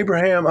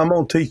 Abraham, I'm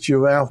going to teach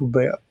you an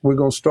alphabet. We're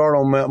going to start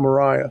on Mount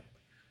Moriah.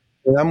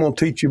 And I'm going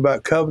to teach you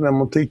about covenant. I'm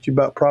going to teach you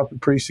about prophet,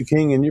 priest, and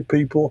king and your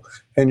people,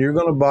 and you're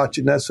going to botch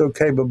it, and that's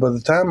okay. But by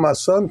the time my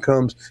son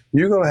comes,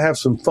 you're going to have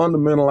some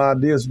fundamental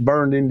ideas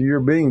burned into your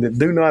being that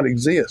do not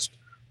exist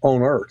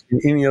on earth in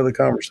any other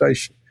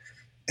conversation.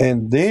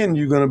 And then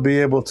you're going to be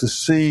able to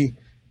see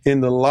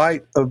in the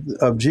light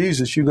of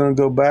Jesus, you're going to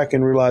go back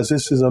and realize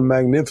this is a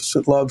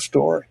magnificent love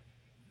story,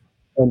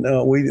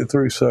 and weed it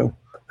through. So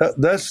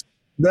that's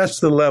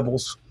the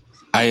levels.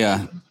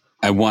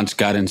 I once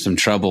got in some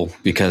trouble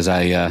because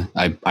I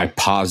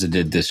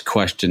posited this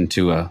question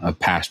to a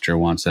pastor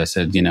once. I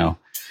said,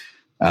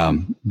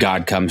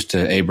 God comes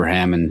to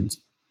Abraham and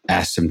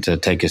asks him to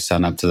take his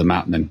son up to the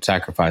mountain and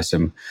sacrifice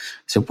him.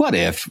 I said, what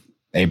if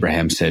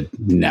Abraham said,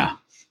 no,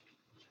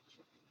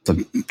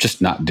 I'm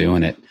just not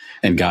doing it?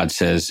 And God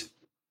says,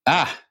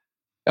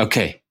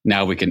 okay.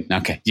 Now we can,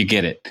 okay, you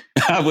get it.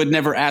 I would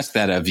never ask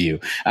that of you.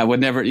 I would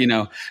never,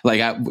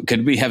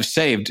 could we have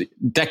saved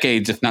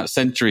decades, if not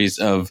centuries,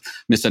 of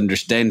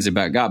misunderstandings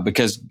about God?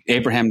 Because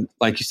Abraham,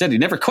 like you said, he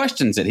never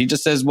questions it. He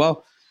just says,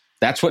 well,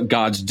 that's what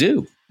gods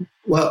do.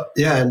 Well,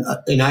 yeah.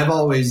 And I've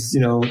always,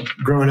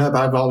 growing up,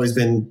 I've always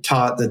been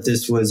taught that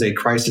this was a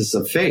crisis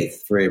of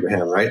faith for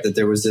Abraham, right? That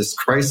there was this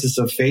crisis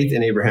of faith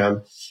in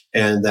Abraham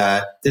and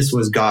that this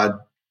was God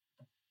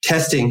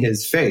testing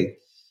his faith.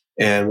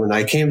 And when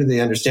I came to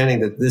the understanding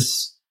that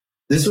this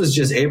was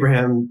just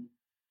Abraham,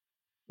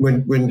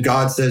 when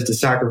God says to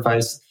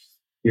sacrifice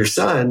your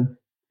son,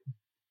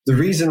 the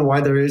reason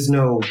why there is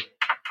no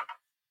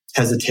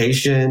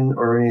hesitation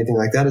or anything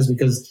like that is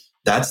because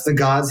that's the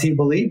gods he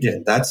believed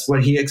in. That's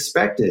what he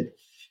expected.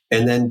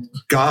 And then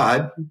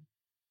God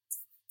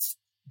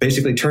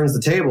basically turns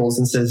the tables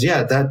and says,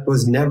 yeah, that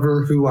was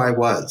never who I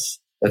was.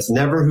 That's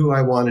never who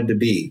I wanted to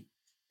be.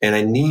 And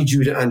I need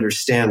you to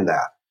understand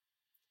that.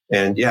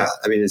 And yeah,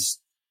 I mean,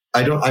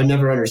 I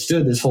never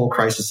understood this whole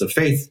crisis of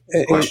faith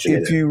question.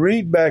 If you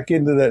read back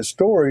into that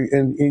story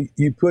and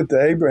you put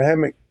the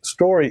Abrahamic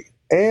story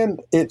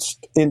and its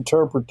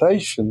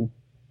interpretation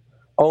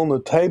on the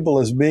table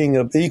as being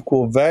of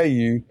equal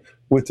value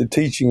with the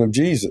teaching of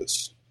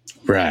Jesus.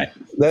 Right.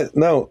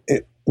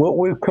 What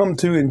we've come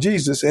to in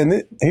Jesus,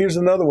 and here's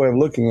another way of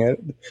looking at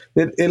it,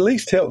 it at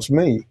least helps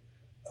me.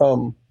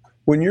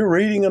 When you're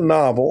reading a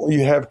novel,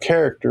 you have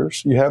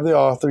characters, you have the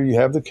author, you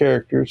have the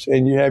characters,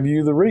 and you have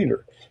you, the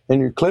reader.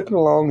 And you're clipping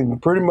along and you're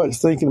pretty much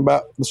thinking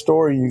about the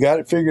story. You got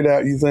it figured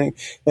out, you think.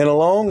 And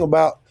along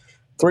about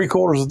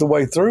 3/4 of the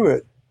way through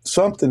it,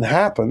 something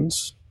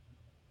happens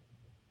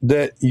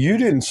that you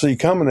didn't see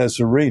coming as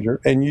a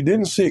reader, and you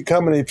didn't see it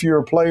coming if you're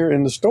a player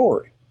in the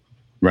story.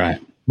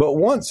 Right. But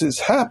once it's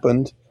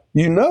happened,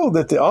 you know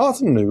that the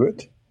author knew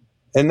it.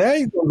 And now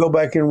you're going to go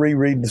back and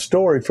reread the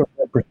story from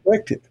that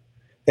perspective.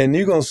 And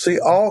you're going to see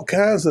all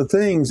kinds of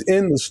things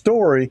in the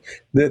story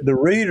that the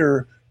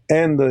reader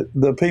and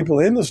the people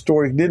in the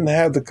story didn't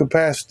have the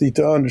capacity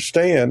to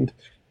understand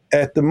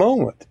at the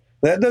moment.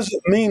 That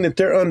doesn't mean that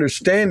their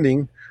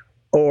understanding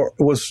or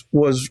was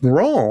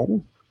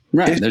wrong.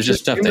 Right. There's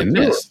just stuff they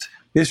missed.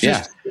 It's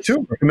just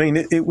sure. I mean,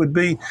 it would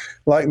be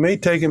like me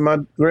taking my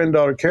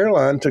granddaughter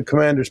Caroline to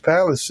Commander's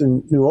Palace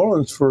in New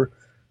Orleans for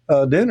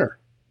dinner.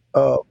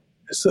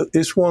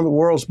 It's one of the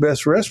world's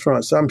best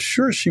restaurants. I'm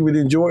sure she would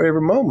enjoy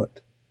every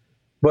moment.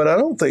 But I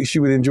don't think she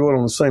would enjoy it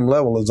on the same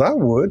level as I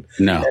would.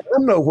 No. And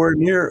I'm nowhere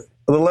near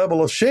the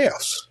level of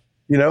chefs.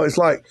 It's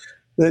like,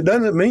 that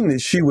doesn't mean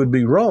that she would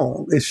be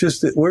wrong. It's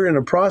just that we're in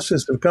a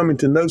process of coming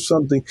to know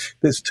something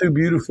that's too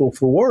beautiful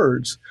for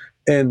words.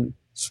 And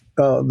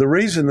the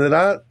reason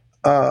that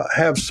I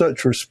have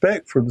such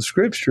respect for the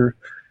scripture,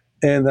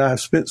 and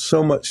I've spent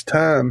so much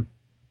time,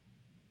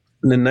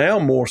 and now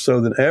more so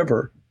than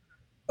ever,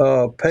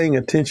 paying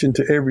attention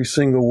to every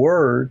single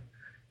word,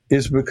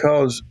 is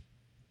because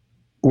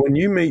when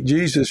you meet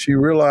Jesus, you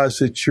realize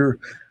that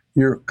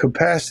your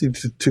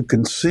capacity to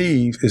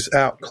conceive is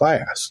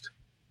outclassed,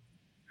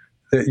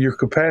 that your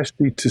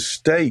capacity to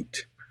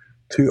state,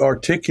 to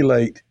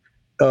articulate,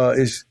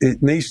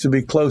 it needs to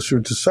be closer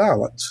to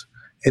silence.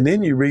 And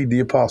then you read the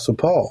Apostle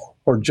Paul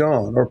or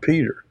John or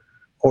Peter,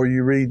 or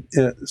you read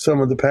some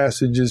of the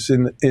passages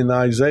in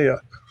Isaiah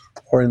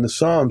or in the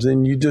Psalms,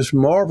 and you just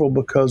marvel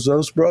because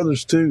those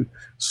brothers too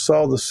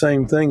saw the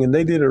same thing, and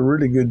they did a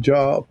really good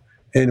job.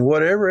 And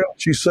whatever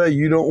else you say,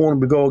 you don't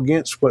want to go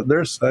against what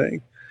they're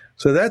saying.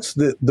 So that's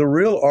the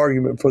real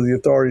argument for the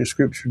authority of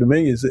Scripture to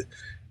me, is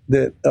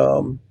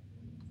that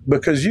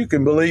because you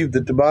can believe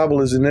that the Bible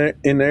is an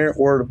inerrant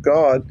Word of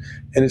God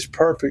and it's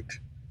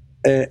perfect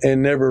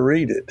and never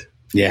read it.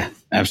 Yeah,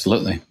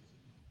 absolutely.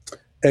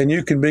 And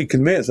you can be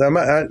convinced.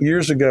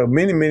 Years ago,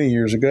 many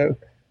years ago,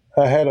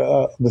 I had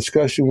a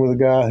discussion with a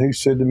guy who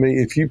said to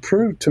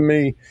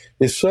me,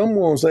 if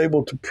someone was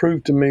able to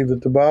prove to me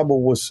that the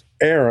Bible was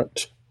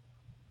errant,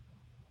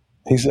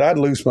 he said, I'd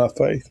lose my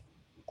faith.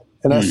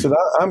 And I said,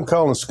 I'm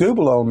calling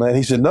Scooble on that.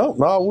 He said, no,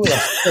 I will.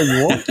 I said,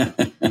 you won't.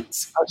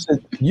 I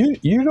said,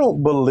 you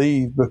don't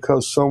believe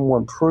because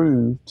someone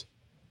proved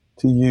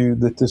to you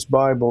that this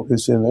Bible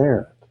is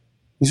inerrant.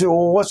 He said,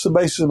 well, what's the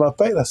basis of my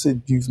faith? I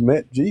said, you've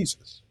met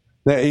Jesus.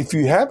 Now, if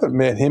you haven't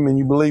met him and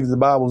you believe the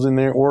Bible's in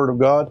the Word of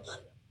God,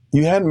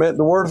 you hadn't met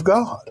the Word of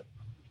God.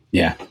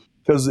 Yeah.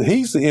 Because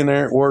he's the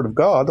inerrant Word of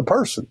God, the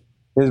person.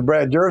 As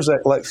Brad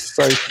Jerzak likes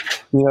to say,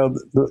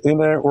 the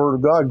inerrant Word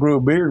of God grew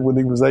a beard when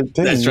he was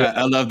 18. That's right.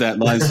 I love that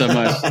line so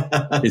much.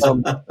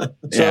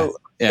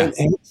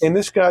 And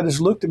this guy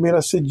just looked at me and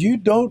I said, you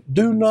do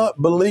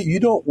not believe, you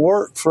don't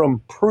work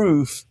from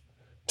proof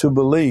to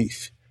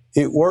belief.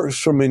 It works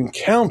from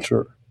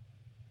encounter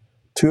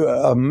to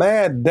a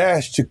mad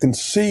dash to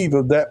conceive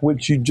of that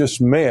which you just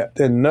met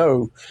and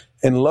know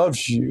and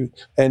loves you.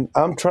 And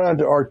I'm trying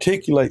to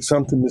articulate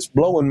something that's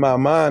blowing my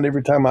mind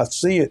every time I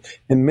see it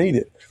and meet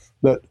it.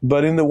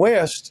 But in the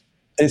West,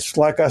 it's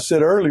like I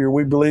said earlier,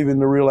 we believe in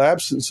the real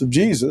absence of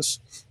Jesus,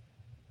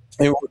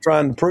 and we're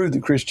trying to prove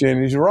that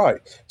Christianity is right.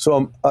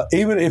 So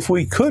even if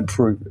we could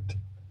prove it,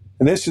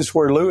 and this is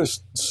where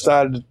Lewis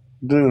started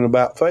doing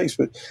about face,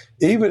 but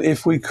even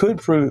if we could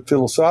prove it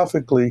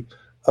philosophically,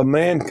 a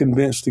man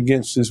convinced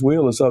against his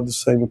will is of the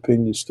same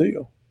opinion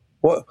still.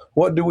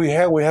 What do we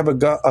have? We have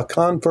a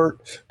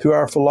convert to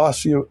our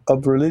philosophy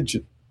of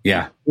religion.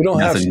 Yeah, we don't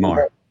nothing have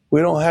more. We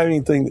don't have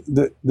anything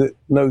that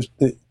knows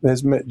that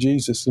has met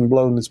Jesus and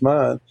blown his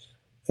mind,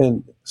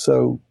 and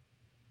so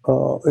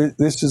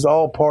this is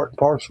all part and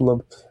parcel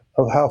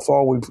of how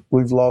far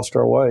we've lost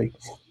our way.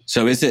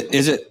 So is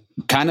it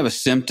kind of a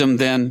symptom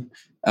then?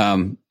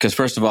 Because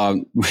first of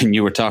all, when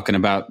you were talking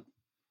about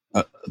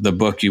the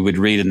book you would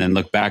read and then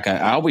look back,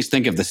 I always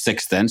think of The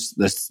Sixth Sense,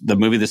 the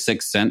movie The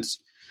Sixth Sense,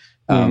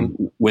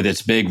 with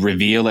its big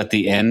reveal at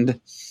the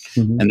end.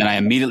 Mm-hmm. And then I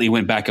immediately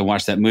went back and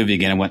watched that movie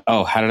again and went,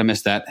 oh, how did I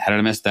miss that? How did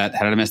I miss that?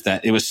 How did I miss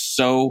that? It was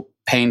so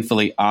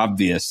painfully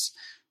obvious.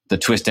 The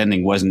twist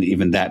ending wasn't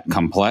even that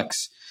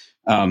complex.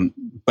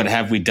 But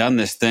have we done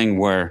this thing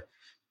where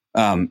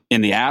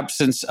in the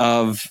absence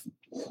of,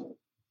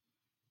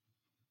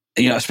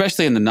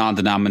 especially in the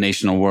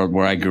non-denominational world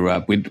where I grew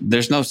up,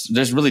 there's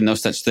really no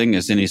such thing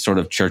as any sort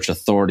of church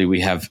authority.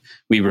 We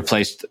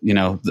replaced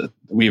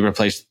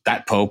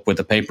that pope with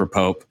a paper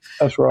pope.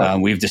 That's right.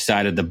 We've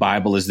decided the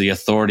Bible is the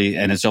authority,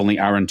 and it's only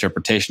our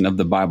interpretation of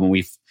the Bible.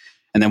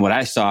 And then what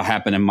I saw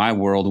happen in my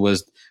world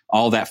was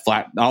all that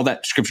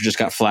scripture just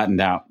got flattened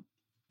out.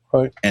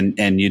 Right.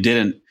 And you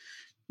didn't,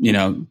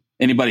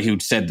 anybody who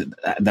said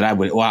that I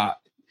would, well,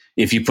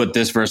 if you put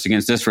this verse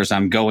against this verse,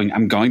 I'm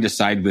going to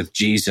side with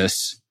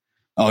Jesus.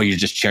 Oh, you're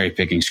just cherry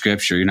picking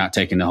scripture. You're not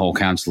taking the whole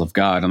counsel of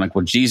God. I'm like,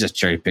 well, Jesus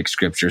cherry picked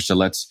scripture. So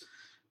let's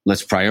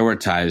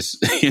prioritize,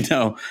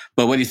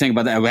 but what do you think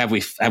about that?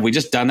 Have we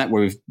just done that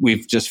where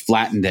we've just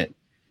flattened it,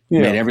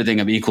 made everything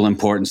of equal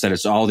importance, that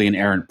it's all the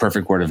inerrant,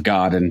 perfect word of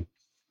God, and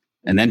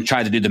then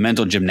try to do the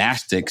mental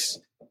gymnastics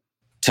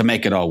to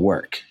make it all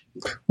work?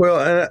 Well,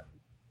 and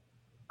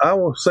I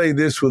will say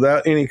this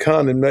without any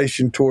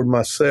condemnation toward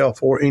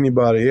myself or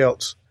anybody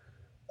else,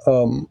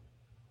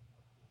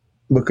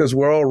 because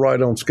we're all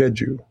right on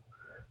schedule.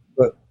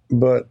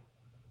 But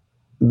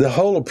the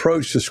whole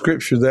approach to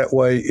Scripture that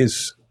way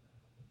is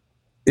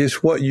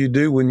what you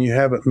do when you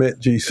haven't met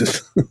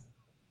Jesus.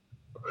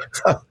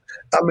 I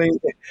mean,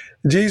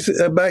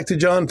 Jesus. Back to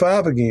John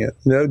 5 again.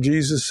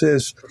 Jesus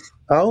says,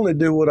 "I only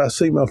do what I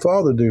see my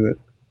Father doing."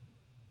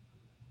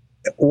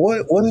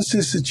 What is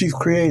this that you've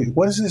created?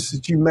 What is this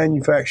that you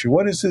manufacture?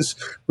 What is this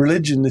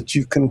religion that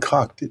you've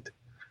concocted?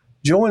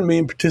 Join me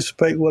and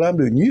participate in what I'm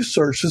doing. You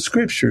search the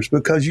Scriptures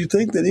because you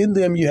think that in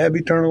them you have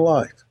eternal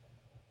life.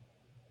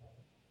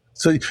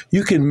 So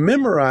you can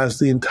memorize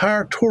the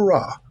entire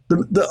Torah,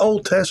 the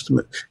Old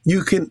Testament.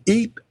 You can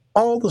eat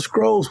all the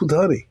scrolls with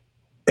honey,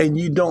 and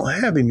you don't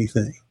have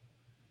anything.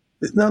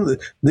 None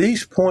of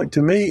these point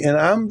to me, and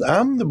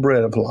I'm the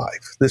bread of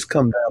life that's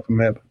come down from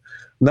heaven,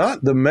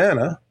 not the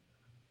manna.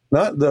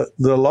 Not the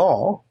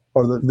law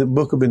or the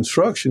book of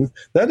instruction.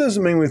 That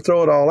doesn't mean we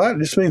throw it all out.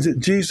 It just means that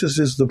Jesus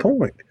is the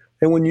point.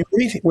 And when you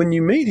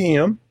meet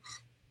him,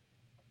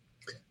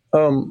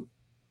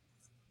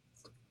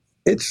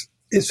 it's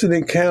an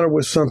encounter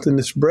with something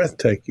that's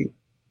breathtaking,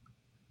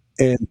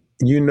 and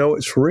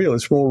it's real.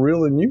 It's more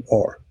real than you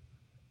are.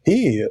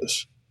 He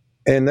is,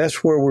 and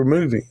that's where we're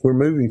moving. We're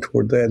moving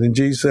toward that. And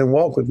Jesus said,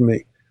 "Walk with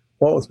me,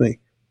 walk with me."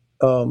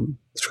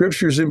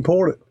 Scripture is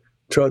important.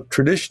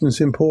 Tradition is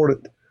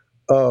important.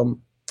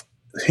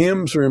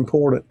 Hymns are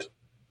important.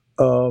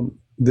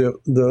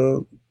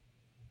 The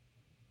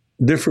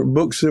different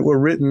books that were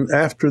written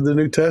after the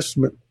New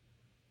Testament,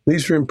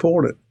 these are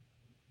important.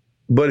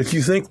 But if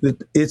you think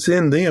that it's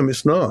in them,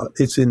 it's not.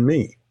 It's in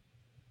me.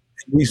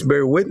 These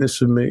bear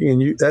witness of me,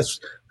 and that's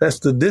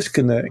the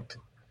disconnect.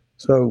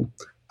 So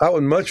I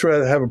would much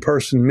rather have a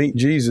person meet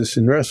Jesus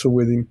and wrestle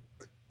with him,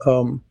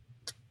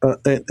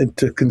 and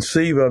to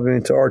conceive of it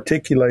and to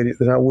articulate it,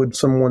 than I would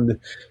someone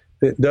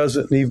that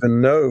doesn't even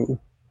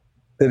know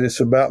that it's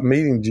about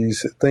meeting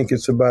Jesus, think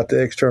it's about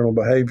the external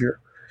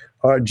behavior.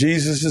 All right,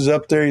 Jesus is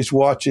up there. He's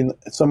watching.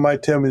 Somebody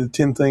tell me the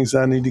 10 things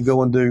I need to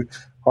go and do.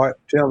 All right,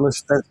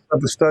 let's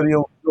have a study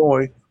on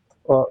joy.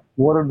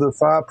 What are the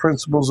 5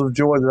 principles of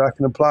joy that I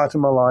can apply to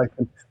my life?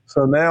 And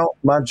so now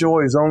my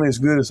joy is only as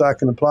good as I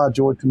can apply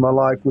joy to my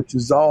life, which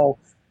is all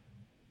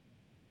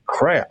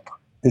crap.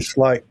 it's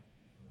like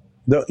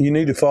you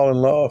need to fall in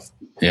love.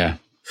 Yeah.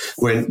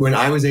 When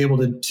I was able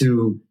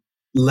to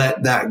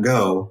let that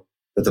go,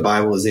 that the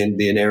Bible is in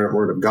the inerrant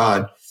word of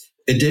God,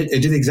 it did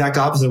the exact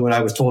opposite of what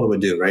I was told it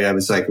would do. Right? I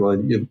was like,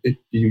 well, you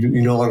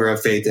no longer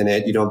have faith in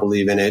it. You don't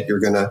believe in it. You're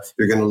gonna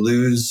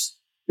lose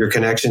your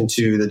connection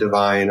to the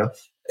divine.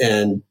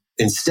 And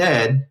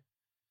instead,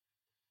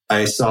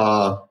 I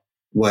saw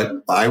what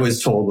I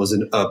was told was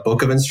a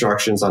book of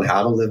instructions on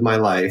how to live my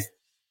life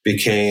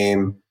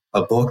became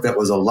a book that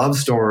was a love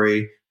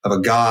story of a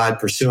God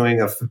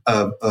pursuing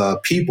a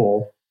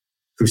people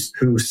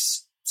who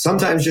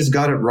sometimes just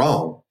got it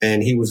wrong,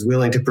 and he was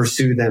willing to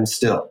pursue them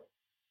still.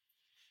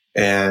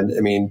 And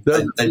I mean,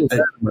 I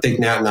think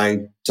Nat and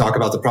I talk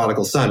about the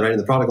prodigal son, right? And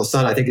the prodigal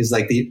son, I think, is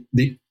like the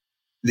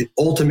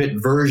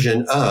ultimate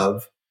version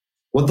of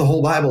what the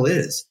whole Bible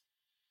is.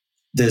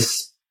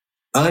 This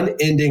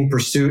unending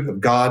pursuit of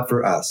God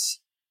for us.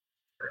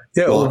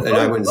 Yeah, well, and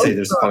I wouldn't say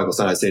there's the prodigal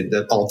son. I'd say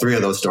that all three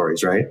of those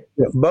stories, right?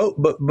 Yeah,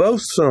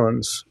 both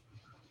sons.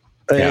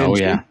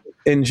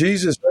 And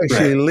Jesus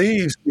actually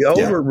leaves the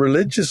older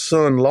religious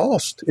son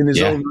lost in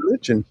his own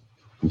religion.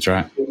 That's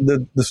right.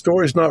 The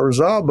story's not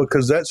resolved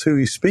because that's who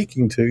he's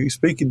speaking to. He's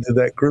speaking to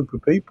that group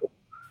of people.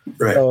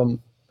 Right. And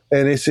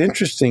it's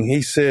interesting.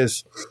 He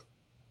says,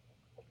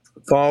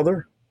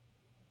 Father,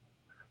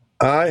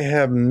 I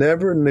have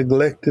never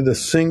neglected a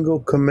single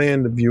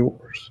command of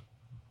yours.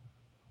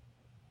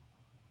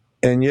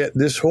 And yet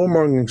this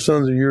whoremongering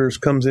sons of yours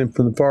comes in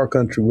from the far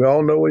country. We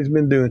all know what he's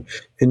been doing.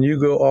 And you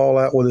go all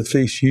out with a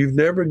feast. You've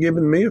never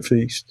given me a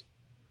feast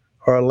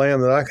or a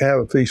lamb that I can have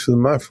a feast with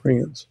my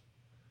friends.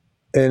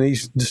 And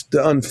he's just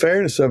the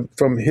unfairness of it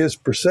from his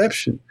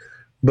perception.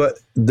 But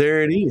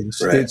there it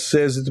is. Right. It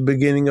says at the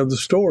beginning of the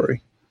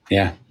story.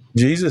 Yeah.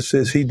 Jesus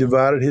says he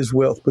divided his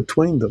wealth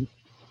between them.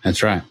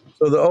 That's right.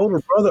 So the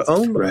older brother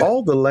owned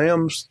all the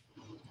lambs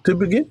to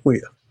begin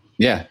with.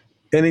 Yeah.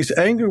 And he's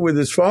angry with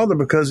his father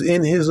because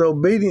in his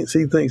obedience,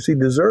 he thinks he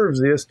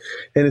deserves this,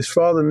 and his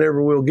father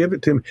never will give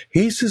it to him.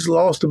 He's as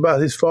lost about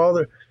his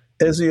father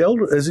as the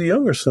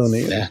younger son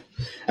is. Yeah.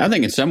 I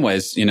think in some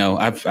ways,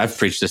 I've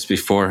preached this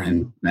before,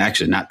 and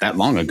actually not that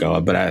long ago,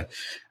 but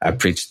I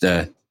preached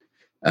in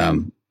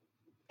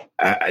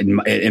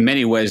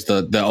many ways,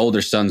 the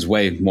older son's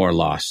way more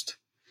lost.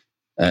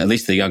 At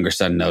least the younger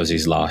son knows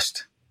he's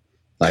lost.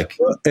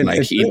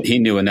 He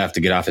knew enough to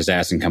get off his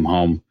ass and come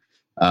home.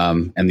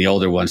 And the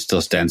older one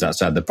still stands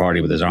outside the party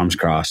with his arms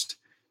crossed,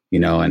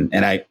 and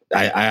I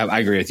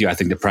agree with you. I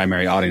think the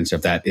primary audience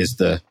of that is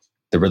the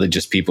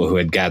religious people who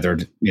had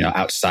gathered,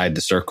 outside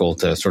the circle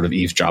to sort of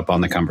eavesdrop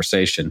on the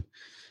conversation.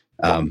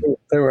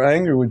 They were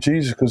angry with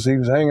Jesus because he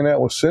was hanging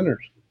out with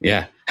sinners.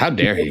 Yeah. How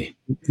dare he?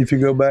 If you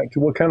go back to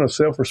what kind of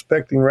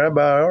self-respecting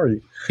rabbi are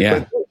you?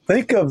 Yeah. But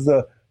think of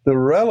the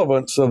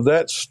relevance of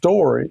that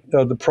story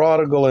of the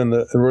prodigal and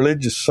the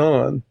religious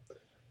son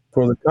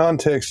for the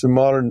context of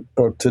modern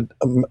or to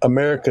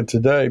America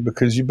today,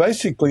 because you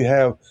basically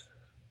have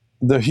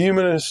the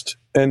humanist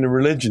and the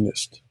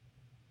religionist.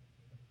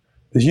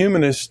 The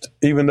humanist,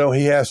 even though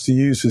he has to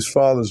use his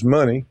father's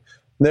money,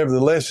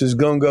 nevertheless is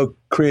going to go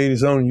create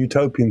his own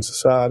utopian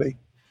society.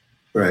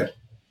 Right.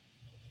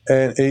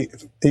 And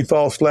he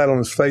falls flat on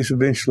his face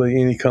eventually,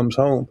 and he comes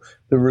home.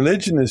 The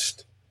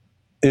religionist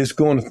is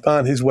going to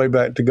find his way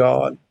back to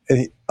God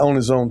and on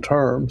his own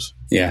terms.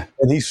 Yeah.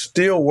 And he's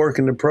still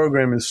working the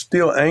program and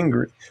still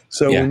angry.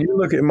 So when you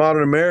look at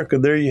modern America,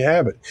 there you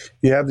have it.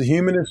 You have the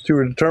humanists who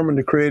are determined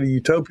to create a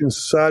utopian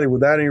society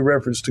without any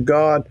reference to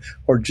God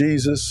or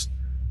Jesus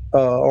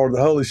or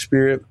the Holy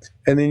Spirit.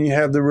 And then you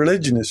have the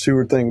religionists who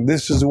are thinking,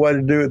 this is the way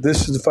to do it.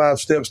 This is the 5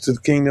 steps to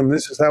the kingdom.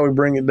 This is how we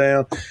bring it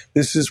down.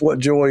 This is what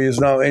joy is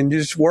now. And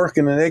just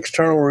working an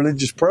external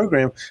religious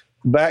program.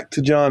 Back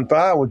to John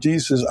 5, where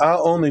Jesus says, I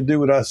only do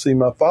what I see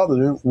my Father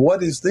doing.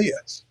 What is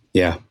this?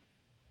 Yeah.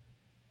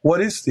 What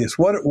is this?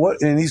 What?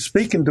 And he's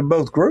speaking to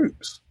both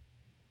groups.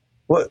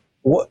 What?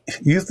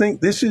 You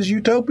think this is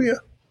utopia?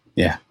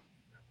 Yeah.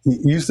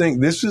 You think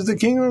this is the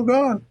kingdom of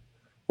God?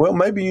 Well,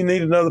 maybe you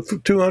need another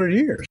 200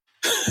 years.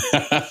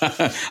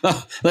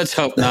 Let's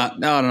hope not.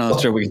 No, I don't know.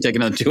 Sure, we can take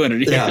another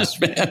 200 years,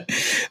 man.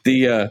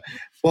 And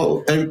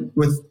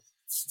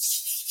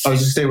I was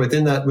just saying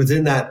within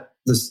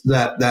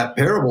that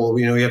parable,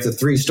 you have the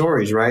 3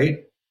 stories, right?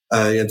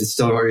 You have the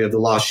story of the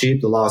lost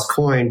sheep, the lost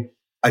coin.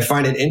 I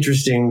find it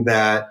interesting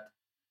that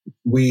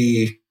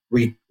we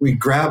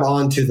grab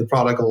onto the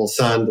prodigal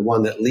son, the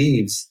one that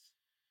leaves,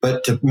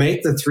 but to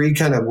make the 3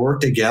 kind of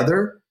work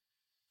together.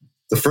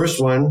 The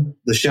first one,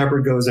 the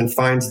shepherd goes and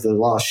finds the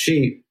lost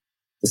sheep.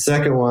 The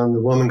second one,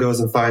 the woman goes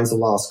and finds the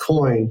lost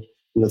coin.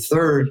 And the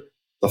third,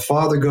 the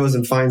father goes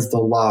and finds the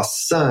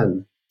lost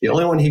son. The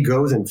only one he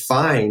goes and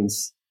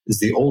finds is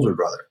the older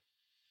brother.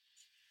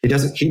 He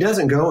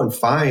doesn't go and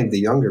find the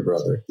younger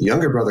brother. The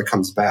younger brother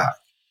comes back.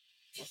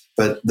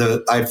 But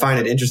I find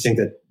it interesting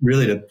that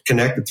really to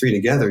connect the 3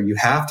 together, you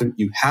have to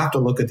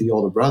look at the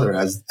older brother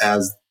as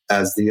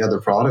the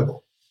other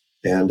prodigal.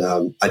 And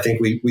I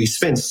think we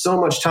spend so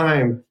much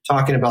time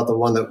talking about the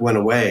one that went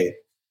away,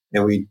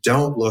 and we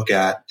don't look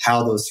at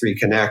how those 3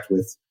 connect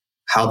with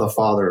how the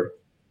Father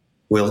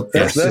will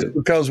That's pursue.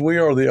 because we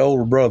are the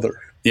older brother.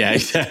 Yeah,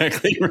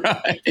 exactly.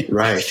 Right.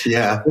 Right.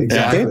 Yeah,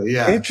 exactly.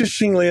 Yeah.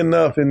 Interestingly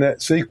enough, in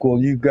that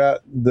sequel, you've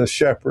got the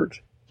shepherd,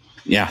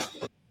 Yeah.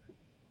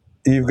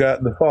 you've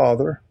got the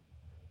father,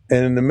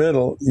 and in the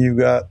middle, you've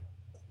got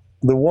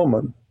the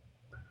woman.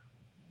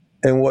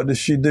 And what does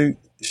she do?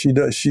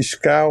 She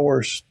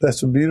scours.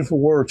 That's a beautiful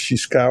word. She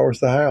scours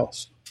the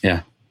house.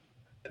 Yeah.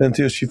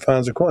 Until she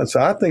finds a coin.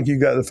 So I think you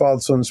got the Father,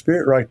 Son, and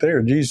Spirit right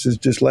there. Jesus is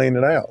just laying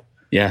it out.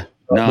 Yeah.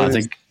 No, I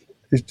think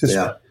it's just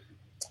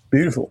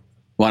beautiful.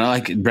 Well,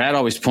 like Brad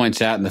always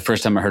points out, and the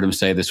first time I heard him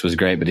say this was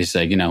great. But he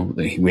said,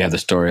 we have the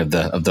story of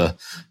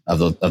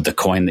the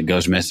coin that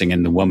goes missing,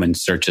 and the woman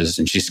searches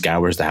and she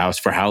scours the house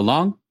for how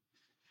long?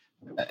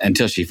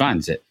 Until she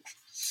finds it.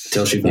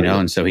 Till she finds it.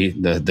 And so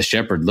the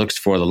shepherd looks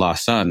for the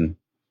lost son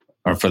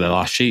or for the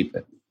lost sheep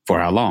for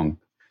how long?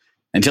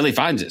 Until he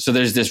finds it. So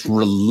there's this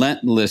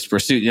relentless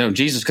pursuit.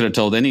 Jesus could have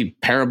told any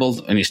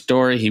parable, any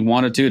story he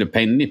wanted to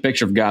paint any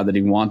picture of God that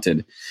he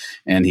wanted.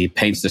 And he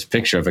paints this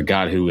picture of a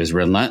God who is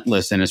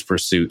relentless in his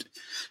pursuit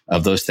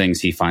of those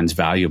things he finds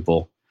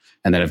valuable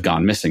and that have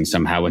gone missing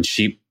somehow. And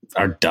sheep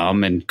are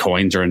dumb and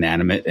coins are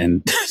inanimate.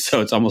 And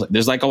so it's almost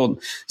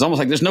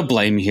like there's no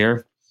blame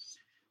here.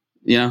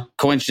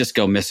 Coins just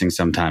go missing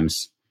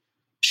sometimes.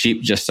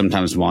 Sheep just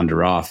sometimes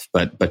wander off,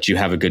 but you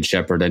have a good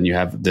shepherd and you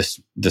have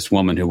this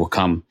woman who will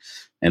come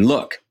and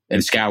look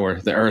and scour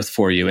the earth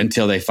for you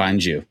until they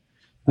find you,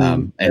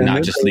 and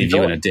not just leave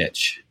you in a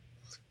ditch.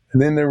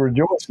 And then they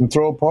rejoice and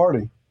throw a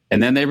party.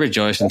 And then they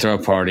rejoice and throw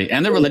a party.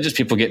 And the religious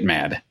people get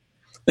mad.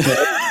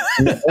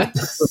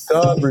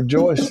 God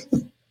rejoice.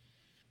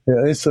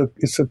 Yeah, it's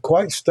a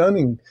quite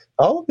stunning.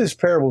 All of his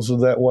parables are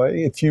that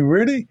way. If you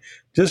really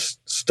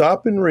just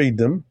stop and read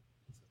them,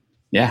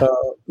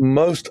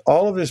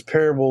 all of his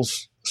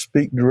parables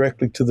speak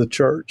directly to the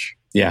church.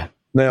 Yeah.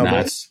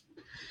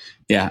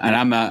 And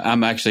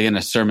I'm actually in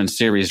a sermon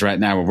series right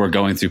now where we're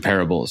going through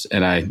parables,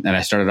 and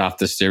I started off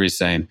this series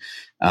saying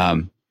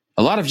a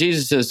lot of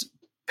Jesus's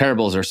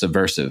parables are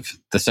subversive.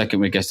 The second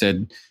week I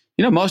said,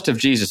 most of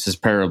Jesus's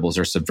parables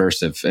are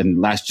subversive,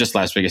 and last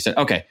week I said,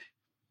 okay,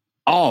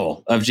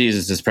 all of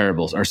Jesus's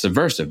parables are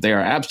subversive. They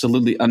are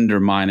absolutely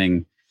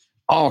undermining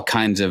all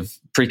kinds of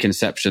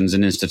preconceptions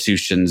and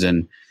institutions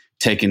and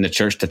taking the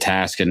church to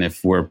task. And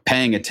if we're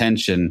paying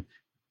attention,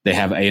 they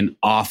have an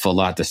awful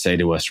lot to say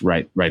to us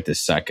right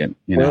this second.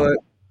 Well,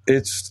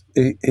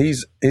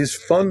 he's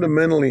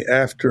fundamentally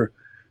after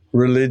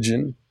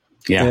religion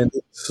and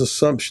its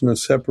assumption of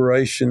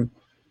separation,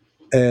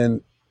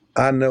 and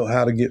I know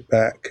how to get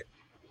back.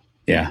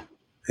 Yeah,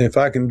 if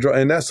I can draw,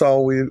 and that's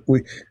all we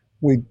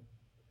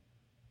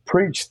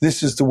preach.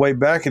 This is the way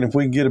back, and if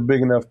we can get a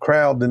big enough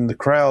crowd, then the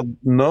crowd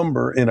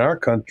number in our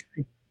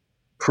country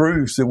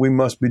proves that we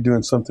must be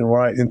doing something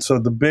right. And so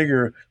the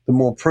bigger, the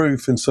more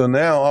proof. And so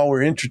now all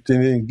we're interested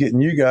in is getting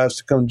you guys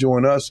to come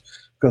join us,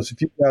 because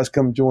if you guys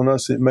come join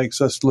us, it makes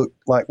us look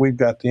like we've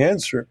got the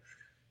answer.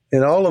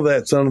 And all of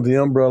that's under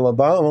the umbrella of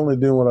I'm only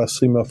doing what I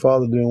see my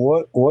Father doing.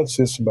 What's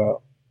this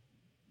about?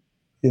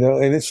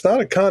 And it's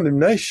not a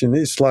condemnation.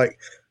 It's like,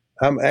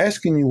 I'm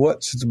asking you what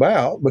it's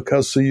about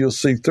so you'll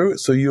see through it,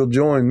 so you'll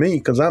join me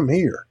because I'm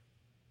here.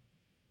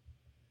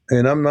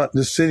 And I'm not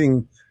just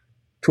sitting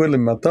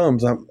twiddling my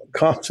thumbs. I'm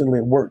constantly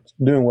at work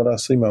doing what I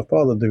see my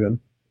Father doing.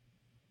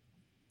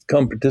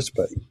 Come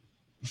participate.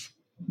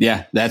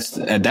 Yeah,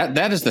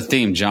 that is the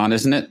theme, John,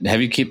 isn't it?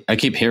 I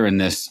keep hearing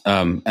this,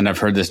 and I've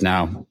heard this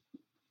now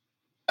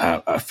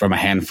from a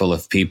handful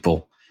of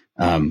people.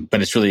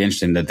 But it's really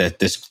interesting that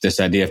this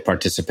idea of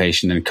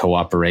participation and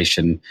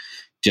cooperation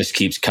just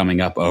keeps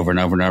coming up over and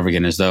over and over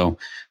again, as though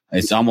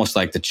it's almost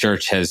like the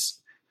church has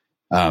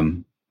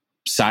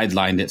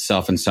sidelined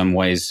itself in some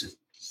ways,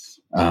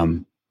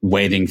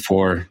 waiting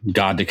for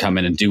God to come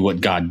in and do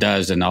what God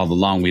does. And all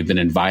along we've been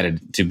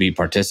invited to be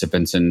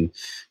participants and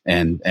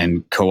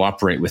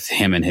cooperate with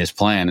him and his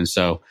plan. And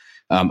so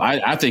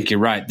I think you're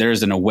right.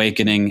 There's an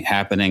awakening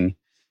happening.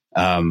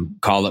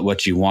 Call it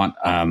what you want.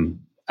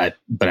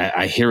 But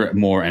I hear it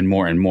more and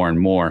more and more and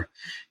more.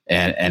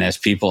 And as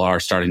people are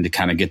starting to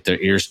kind of get their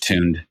ears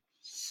tuned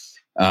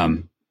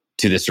to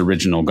this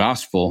original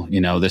gospel, I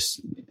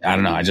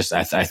don't know. I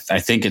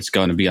think it's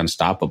going to be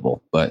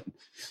unstoppable. But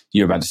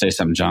you're about to say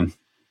something, John.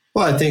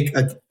 Well, I think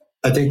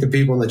the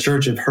people in the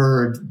church have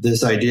heard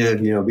this idea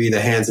of, be the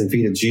hands and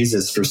feet of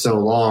Jesus for so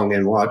long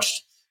and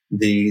watched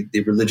the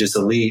religious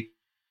elite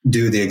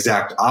do the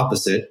exact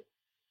opposite,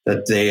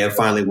 that they have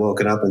finally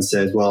woken up and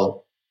said,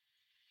 well,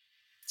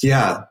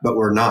 yeah, but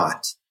we're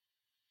not.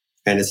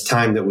 And it's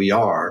time that we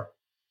are.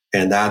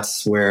 And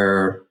that's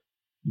where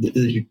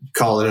you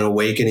call it an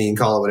awakening,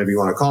 call it whatever you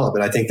want to call it.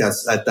 But I think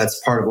that's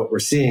part of what we're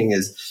seeing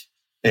it's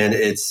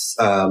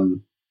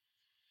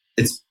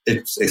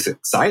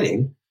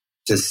exciting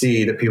to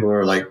see that people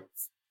are like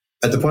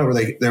at the point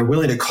where they're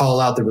willing to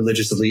call out the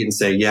religious elite and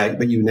say, yeah,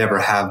 but you never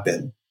have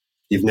been.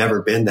 You've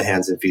never been the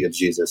hands and feet of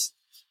Jesus.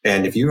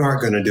 And if you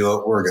aren't going to do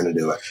it, we're going to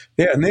do it.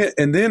 Yeah.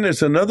 And then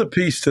there's another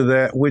piece to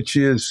that, which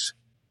is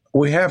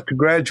we have to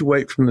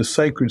graduate from the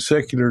sacred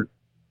secular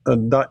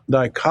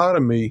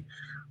dichotomy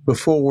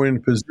before we're in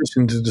a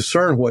position to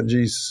discern what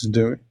Jesus is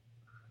doing.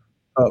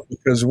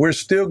 Because we're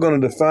still going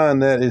to define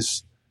that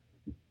as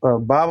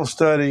Bible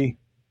study,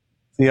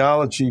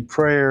 theology,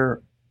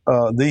 prayer,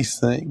 these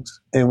things.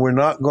 And we're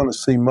not going to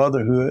see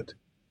motherhood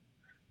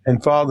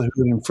and fatherhood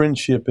and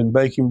friendship and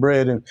baking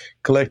bread and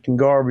collecting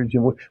garbage.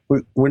 And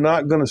we're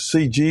not going to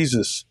see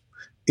Jesus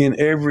in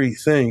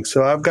everything.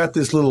 So I've got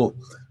this little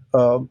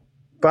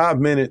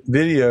 5-minute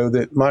video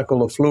that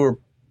Michael LaFleur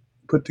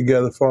put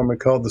together for me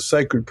called The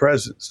Sacred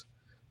Presence.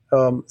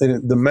 And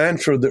the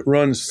mantra that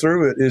runs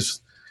through it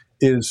is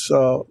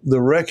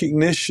the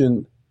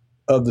recognition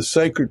of the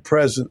sacred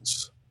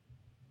presence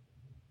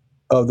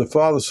of the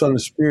Father, Son,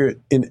 and Spirit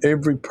in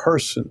every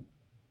person,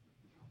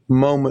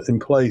 moment,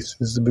 and place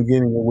is the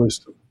beginning of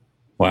wisdom.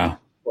 Wow.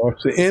 Or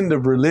it's the end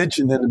of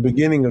religion and the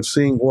beginning of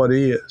seeing what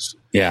is.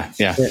 Yeah.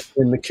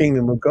 In the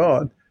kingdom of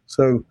God.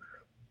 So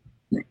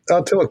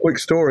I'll tell a quick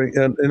story,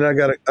 and I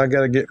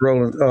gotta get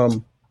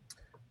rolling.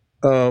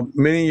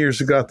 Many years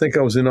ago, I think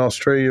I was in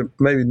Australia,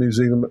 maybe New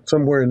Zealand, but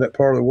somewhere in that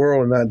part of the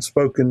world, and I'd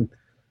spoken.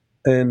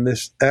 And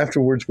this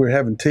afterwards, we were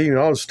having tea, and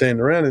I was standing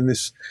around, and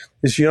this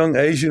young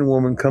Asian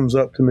woman comes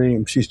up to me,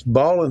 and she's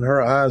bawling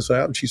her eyes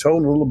out, and she's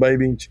holding a little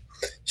baby, and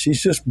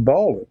she's just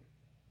bawling.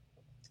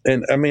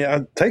 And I mean,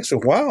 it takes a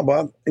while,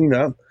 but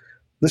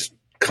just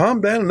calm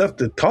down enough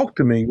to talk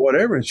to me,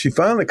 whatever. And she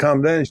finally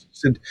calmed down.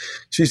 And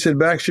she said,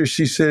 Baxter,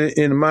 she said,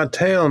 in my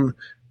town,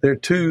 there are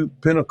 2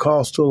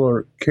 Pentecostal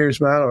or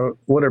charismatic or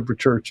whatever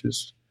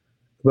churches,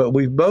 but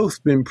we've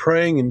both been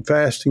praying and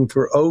fasting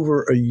for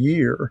over a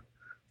year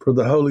for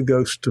the Holy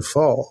Ghost to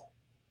fall.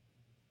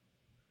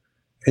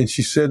 And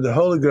she said the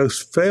Holy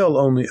Ghost fell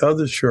on the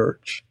other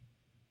church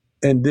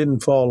and didn't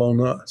fall on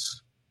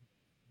us.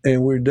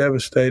 And we're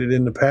devastated.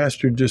 And the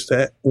pastor just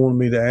wanted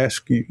me to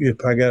ask you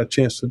if I got a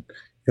chance to,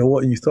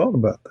 what you thought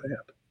about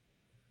that.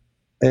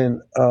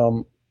 And,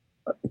 of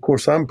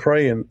course, I'm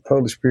praying,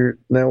 Holy Spirit,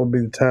 now would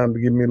be the time to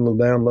give me a little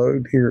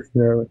download here,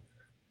 and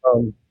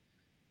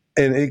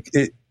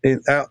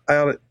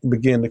out it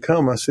began to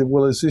come. I said,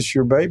 well, is this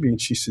your baby?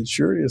 And she said,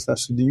 sure it is. And I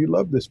said, do you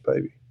love this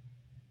baby?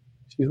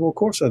 She said, well, of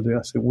course I do.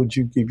 I said, would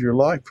you give your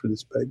life for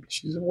this baby?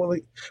 She said, well,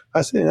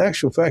 I said, in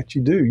actual fact,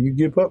 you do. You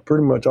give up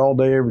pretty much all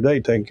day, every day,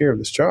 taking care of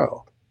this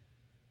child.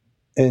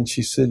 And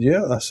she said,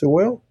 yeah. I said,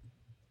 well,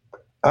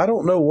 I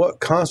don't know what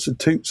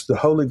constitutes the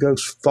Holy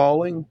Ghost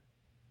falling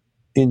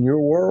in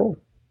your world,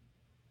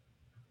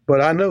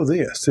 but I know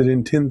this, that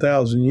in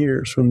 10,000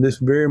 years from this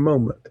very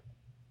moment,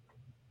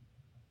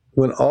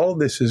 when all of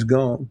this is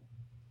gone,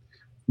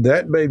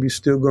 that baby's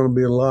still going to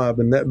be alive,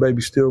 and that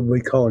baby's still going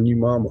to be calling you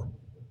mama.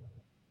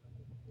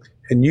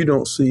 And you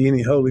don't see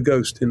any Holy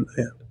Ghost in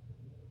that.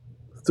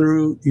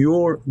 Through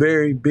your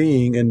very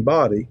being and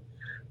body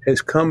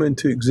has come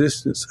into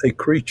existence a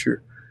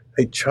creature,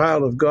 a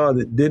child of God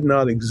that did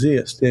not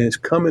exist, and has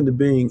come into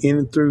being in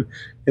and through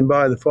and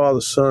by the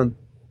Father, Son,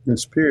 and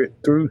Spirit,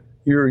 through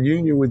your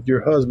union with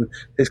your husband,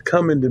 has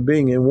come into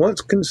being. And once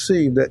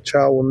conceived, that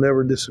child will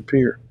never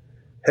disappear.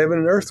 Heaven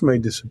and earth may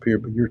disappear,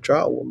 but your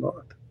child will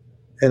not.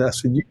 And I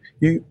said,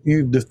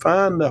 you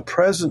define the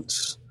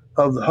presence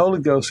of the Holy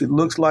Ghost. It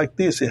looks like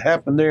this. It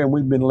happened there, and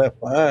we've been left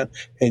behind.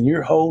 And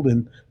you're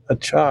holding a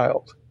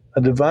child,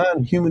 a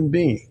divine human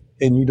being,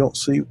 and you don't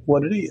see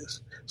what it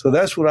is. So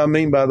that's what I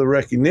mean by the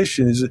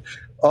recognition, is that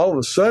all of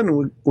a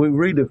sudden we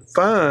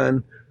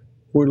redefine,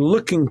 we're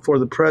looking for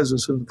the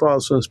presence of the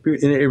Father, Son, and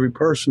Spirit in every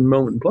person,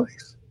 moment, and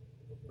place.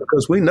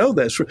 Because we know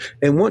that's true.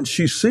 And once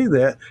you see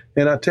that,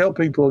 and I tell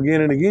people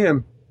again and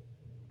again,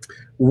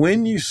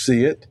 when you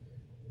see it,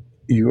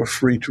 you're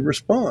free to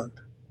respond.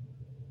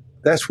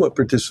 That's what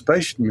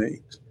participation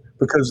means.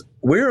 Because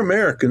we're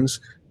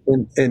Americans,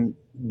 and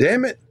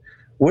damn it,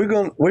 we're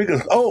going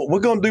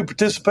to do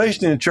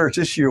participation in the church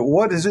this year.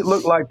 What does it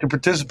look like to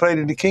participate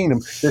in the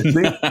kingdom?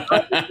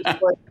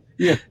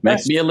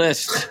 Make me a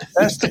list.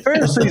 That's the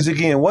Pharisees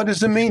again. What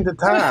does it mean to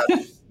tithe?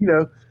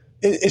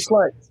 It's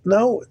like,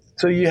 no.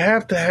 So you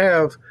have to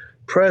have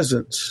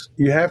presence.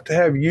 You have to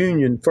have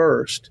union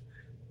first.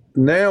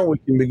 Now we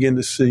can begin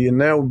to see, and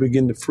now we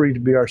begin to free to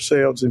be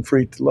ourselves and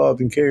free to love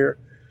and care.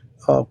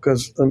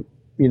 Because,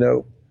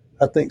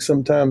 I think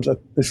sometimes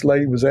this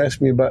lady was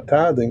asking me about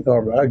tithing.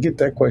 I get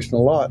that question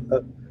a lot.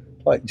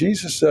 Like,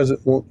 Jesus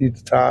doesn't want you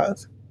to tithe.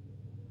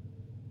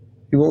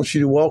 He wants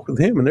you to walk with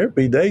him. And there'll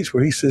be days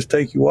where he says,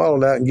 take your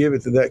wallet out and give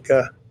it to that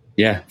guy.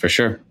 Yeah, for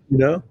sure.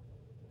 And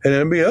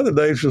there'll be other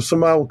days where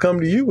somebody will come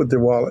to you with their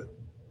wallet.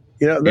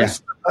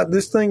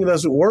 This thing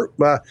doesn't work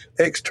by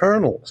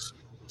externals.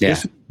 Yeah.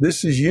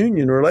 This is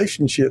union,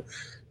 relationship,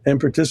 and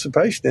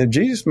participation. And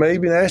Jesus may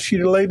even ask you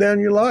to lay down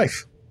your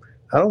life.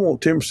 I don't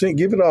want 10%.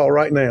 Give it all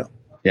right now.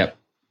 Yep.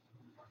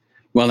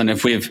 Well, and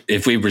if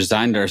we've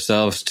resigned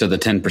ourselves to the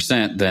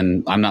 10%,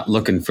 then I'm not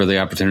looking for the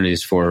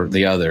opportunities for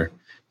the other,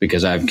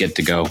 because I get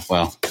to go,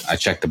 well, I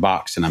check the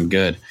box and I'm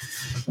good.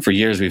 For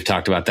years, we've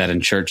talked about that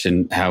in church,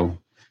 and how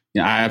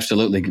I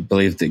absolutely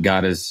believe that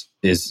God is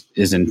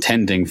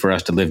intending for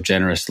us to live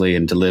generously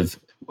and to live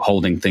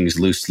holding things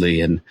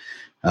loosely. And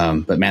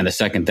But man, the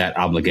second that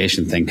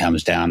obligation thing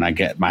comes down, I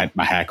get my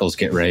hackles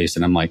get raised,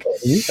 and I'm like,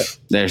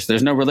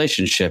 there's no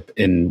relationship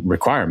in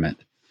requirement.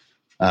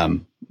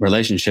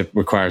 Relationship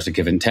requires a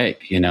give and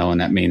take,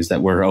 and that means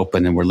that we're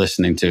open and we're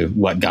listening to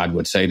what God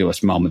would say to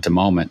us moment to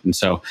moment. And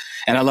so,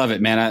 and I love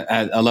it, man.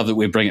 I love that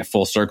we bring it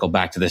full circle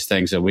back to this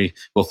thing. So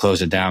we'll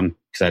close it down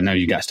because I know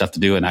you got stuff to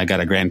do and I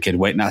got a grandkid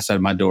waiting outside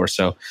my door.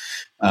 So,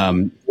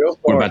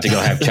 we're about to go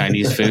have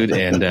Chinese food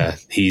and,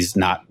 he's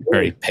not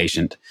very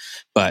patient,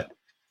 but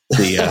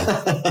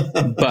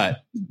the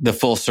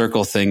full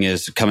circle thing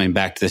is coming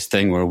back to this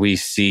thing where we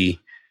see,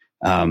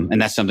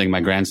 and that's something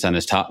my grandson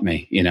has taught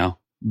me,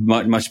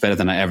 much better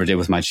than I ever did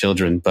with my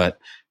children, but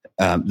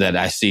that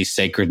I see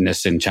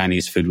sacredness in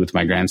Chinese food with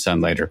my grandson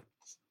later.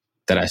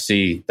 That I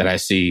see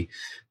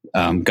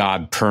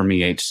God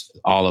permeates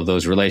all of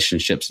those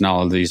relationships and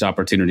all of these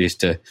opportunities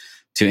to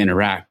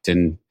interact,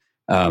 and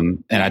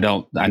I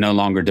no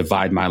longer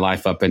divide my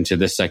life up into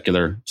this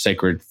secular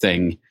sacred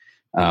thing,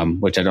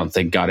 which I don't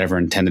think God ever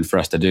intended for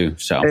us to do.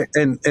 So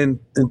and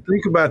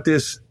think about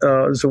this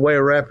as a way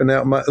of wrapping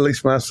out at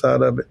least my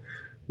side of it.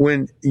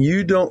 When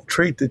you don't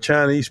treat the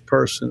Chinese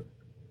person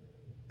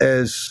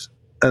as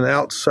an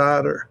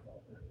outsider,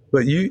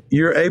 but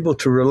you're able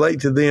to relate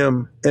to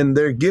them and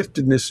their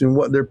giftedness and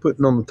what they're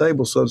putting on the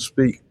table, so to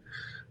speak,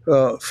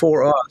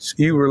 for us,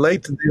 you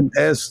relate to them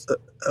as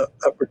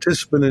a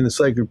participant in the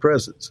sacred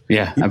presence.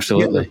 Yeah,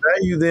 absolutely. You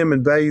value them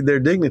and value their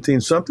dignity,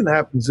 and something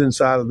happens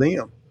inside of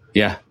them.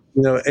 Yeah.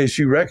 As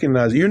you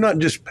recognize, you're not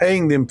just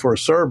paying them for a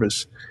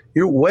service.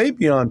 You're way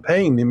beyond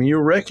paying them, and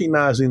you're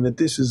recognizing that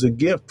this is a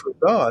gift from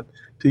God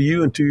to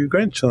you and to your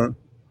grandson.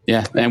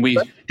 Yeah,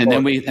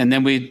 and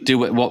then we do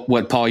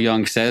what Paul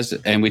Young says,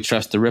 and we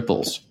trust the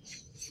ripples.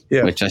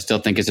 Yeah, which I still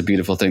think is a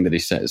beautiful thing that he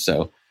says.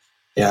 So,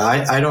 yeah,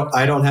 I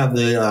don't have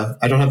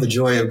the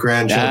joy of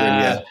grandchildren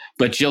yet,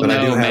 but you'll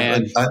know,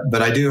 man.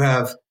 But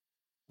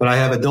I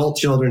have adult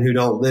children who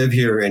don't live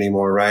here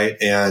anymore, right?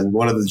 And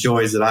one of the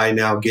joys that I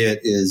now get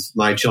is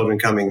my children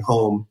coming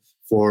home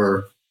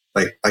for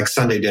like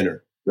Sunday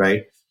dinner,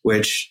 right?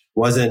 Which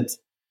wasn't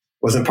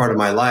part of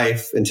my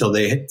life until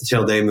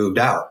they moved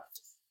out.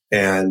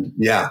 And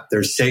yeah,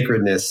 there's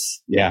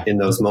sacredness in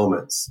those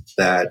moments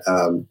that,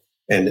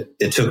 and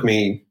it took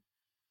me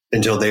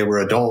until they were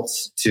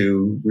adults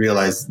to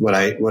realize what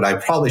I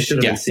probably should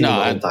have been seeing the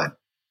whole time.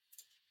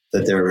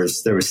 That there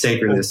was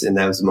sacredness in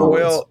those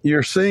moments. Well,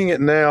 you're seeing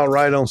it now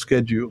right on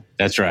schedule.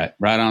 That's right.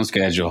 Right on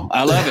schedule.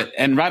 I love it.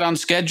 And right on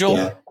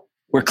schedule,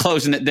 we're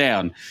closing it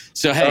down.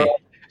 So, hey,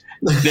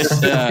 this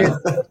is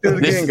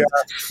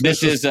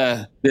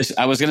I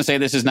was going to say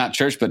this is not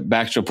church, but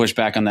Baxter will push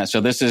back on that.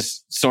 So this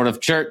is sort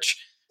of church.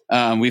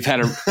 We've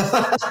had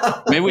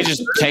maybe we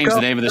just changed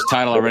the name of this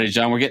title already,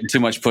 John. We're getting too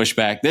much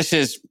pushback. This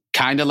is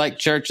kind of like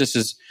church.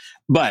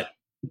 But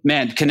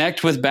man,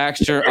 connect with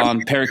Baxter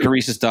on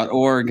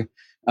perichoresis.org.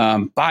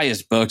 Buy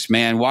his books,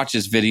 man. Watch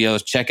his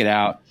videos. Check it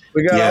out.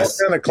 We got all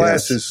kind of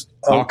classes.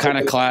 All kind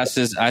of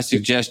classes. I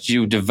suggest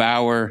you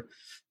devour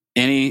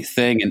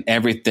anything and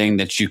everything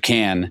that you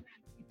can,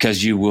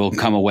 because you will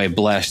come away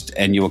blessed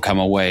and you will come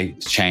away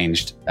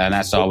changed. And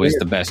that's always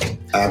the best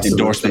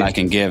endorsement I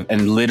can give.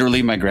 And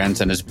literally my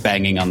grandson is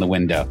banging on the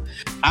window.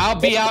 I'll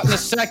be out in a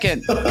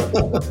second.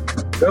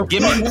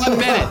 Give me 1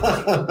 minute.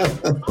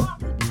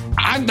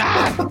 I'm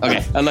done.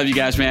 Okay. I love you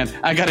guys, man.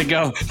 I got to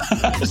go.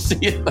 See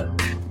you.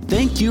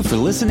 Thank you for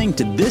listening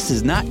to This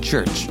Is Not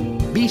Church.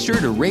 Be sure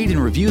to rate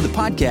and review the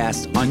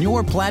podcast on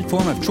your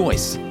platform of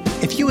choice.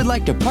 If you would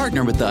like to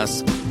partner with us,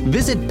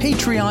 visit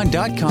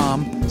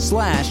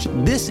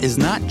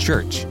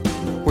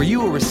patreon.com/thisisnotchurch, where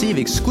you will receive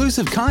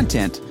exclusive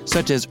content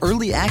such as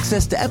early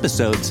access to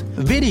episodes,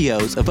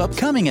 videos of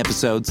upcoming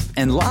episodes,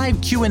 and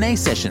live Q&A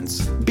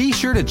sessions. Be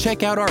sure to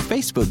check out our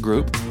Facebook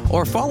group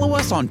or follow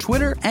us on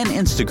Twitter and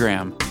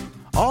Instagram.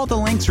 All the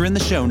links are in the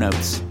show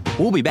notes.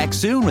 We'll be back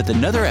soon with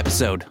another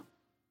episode.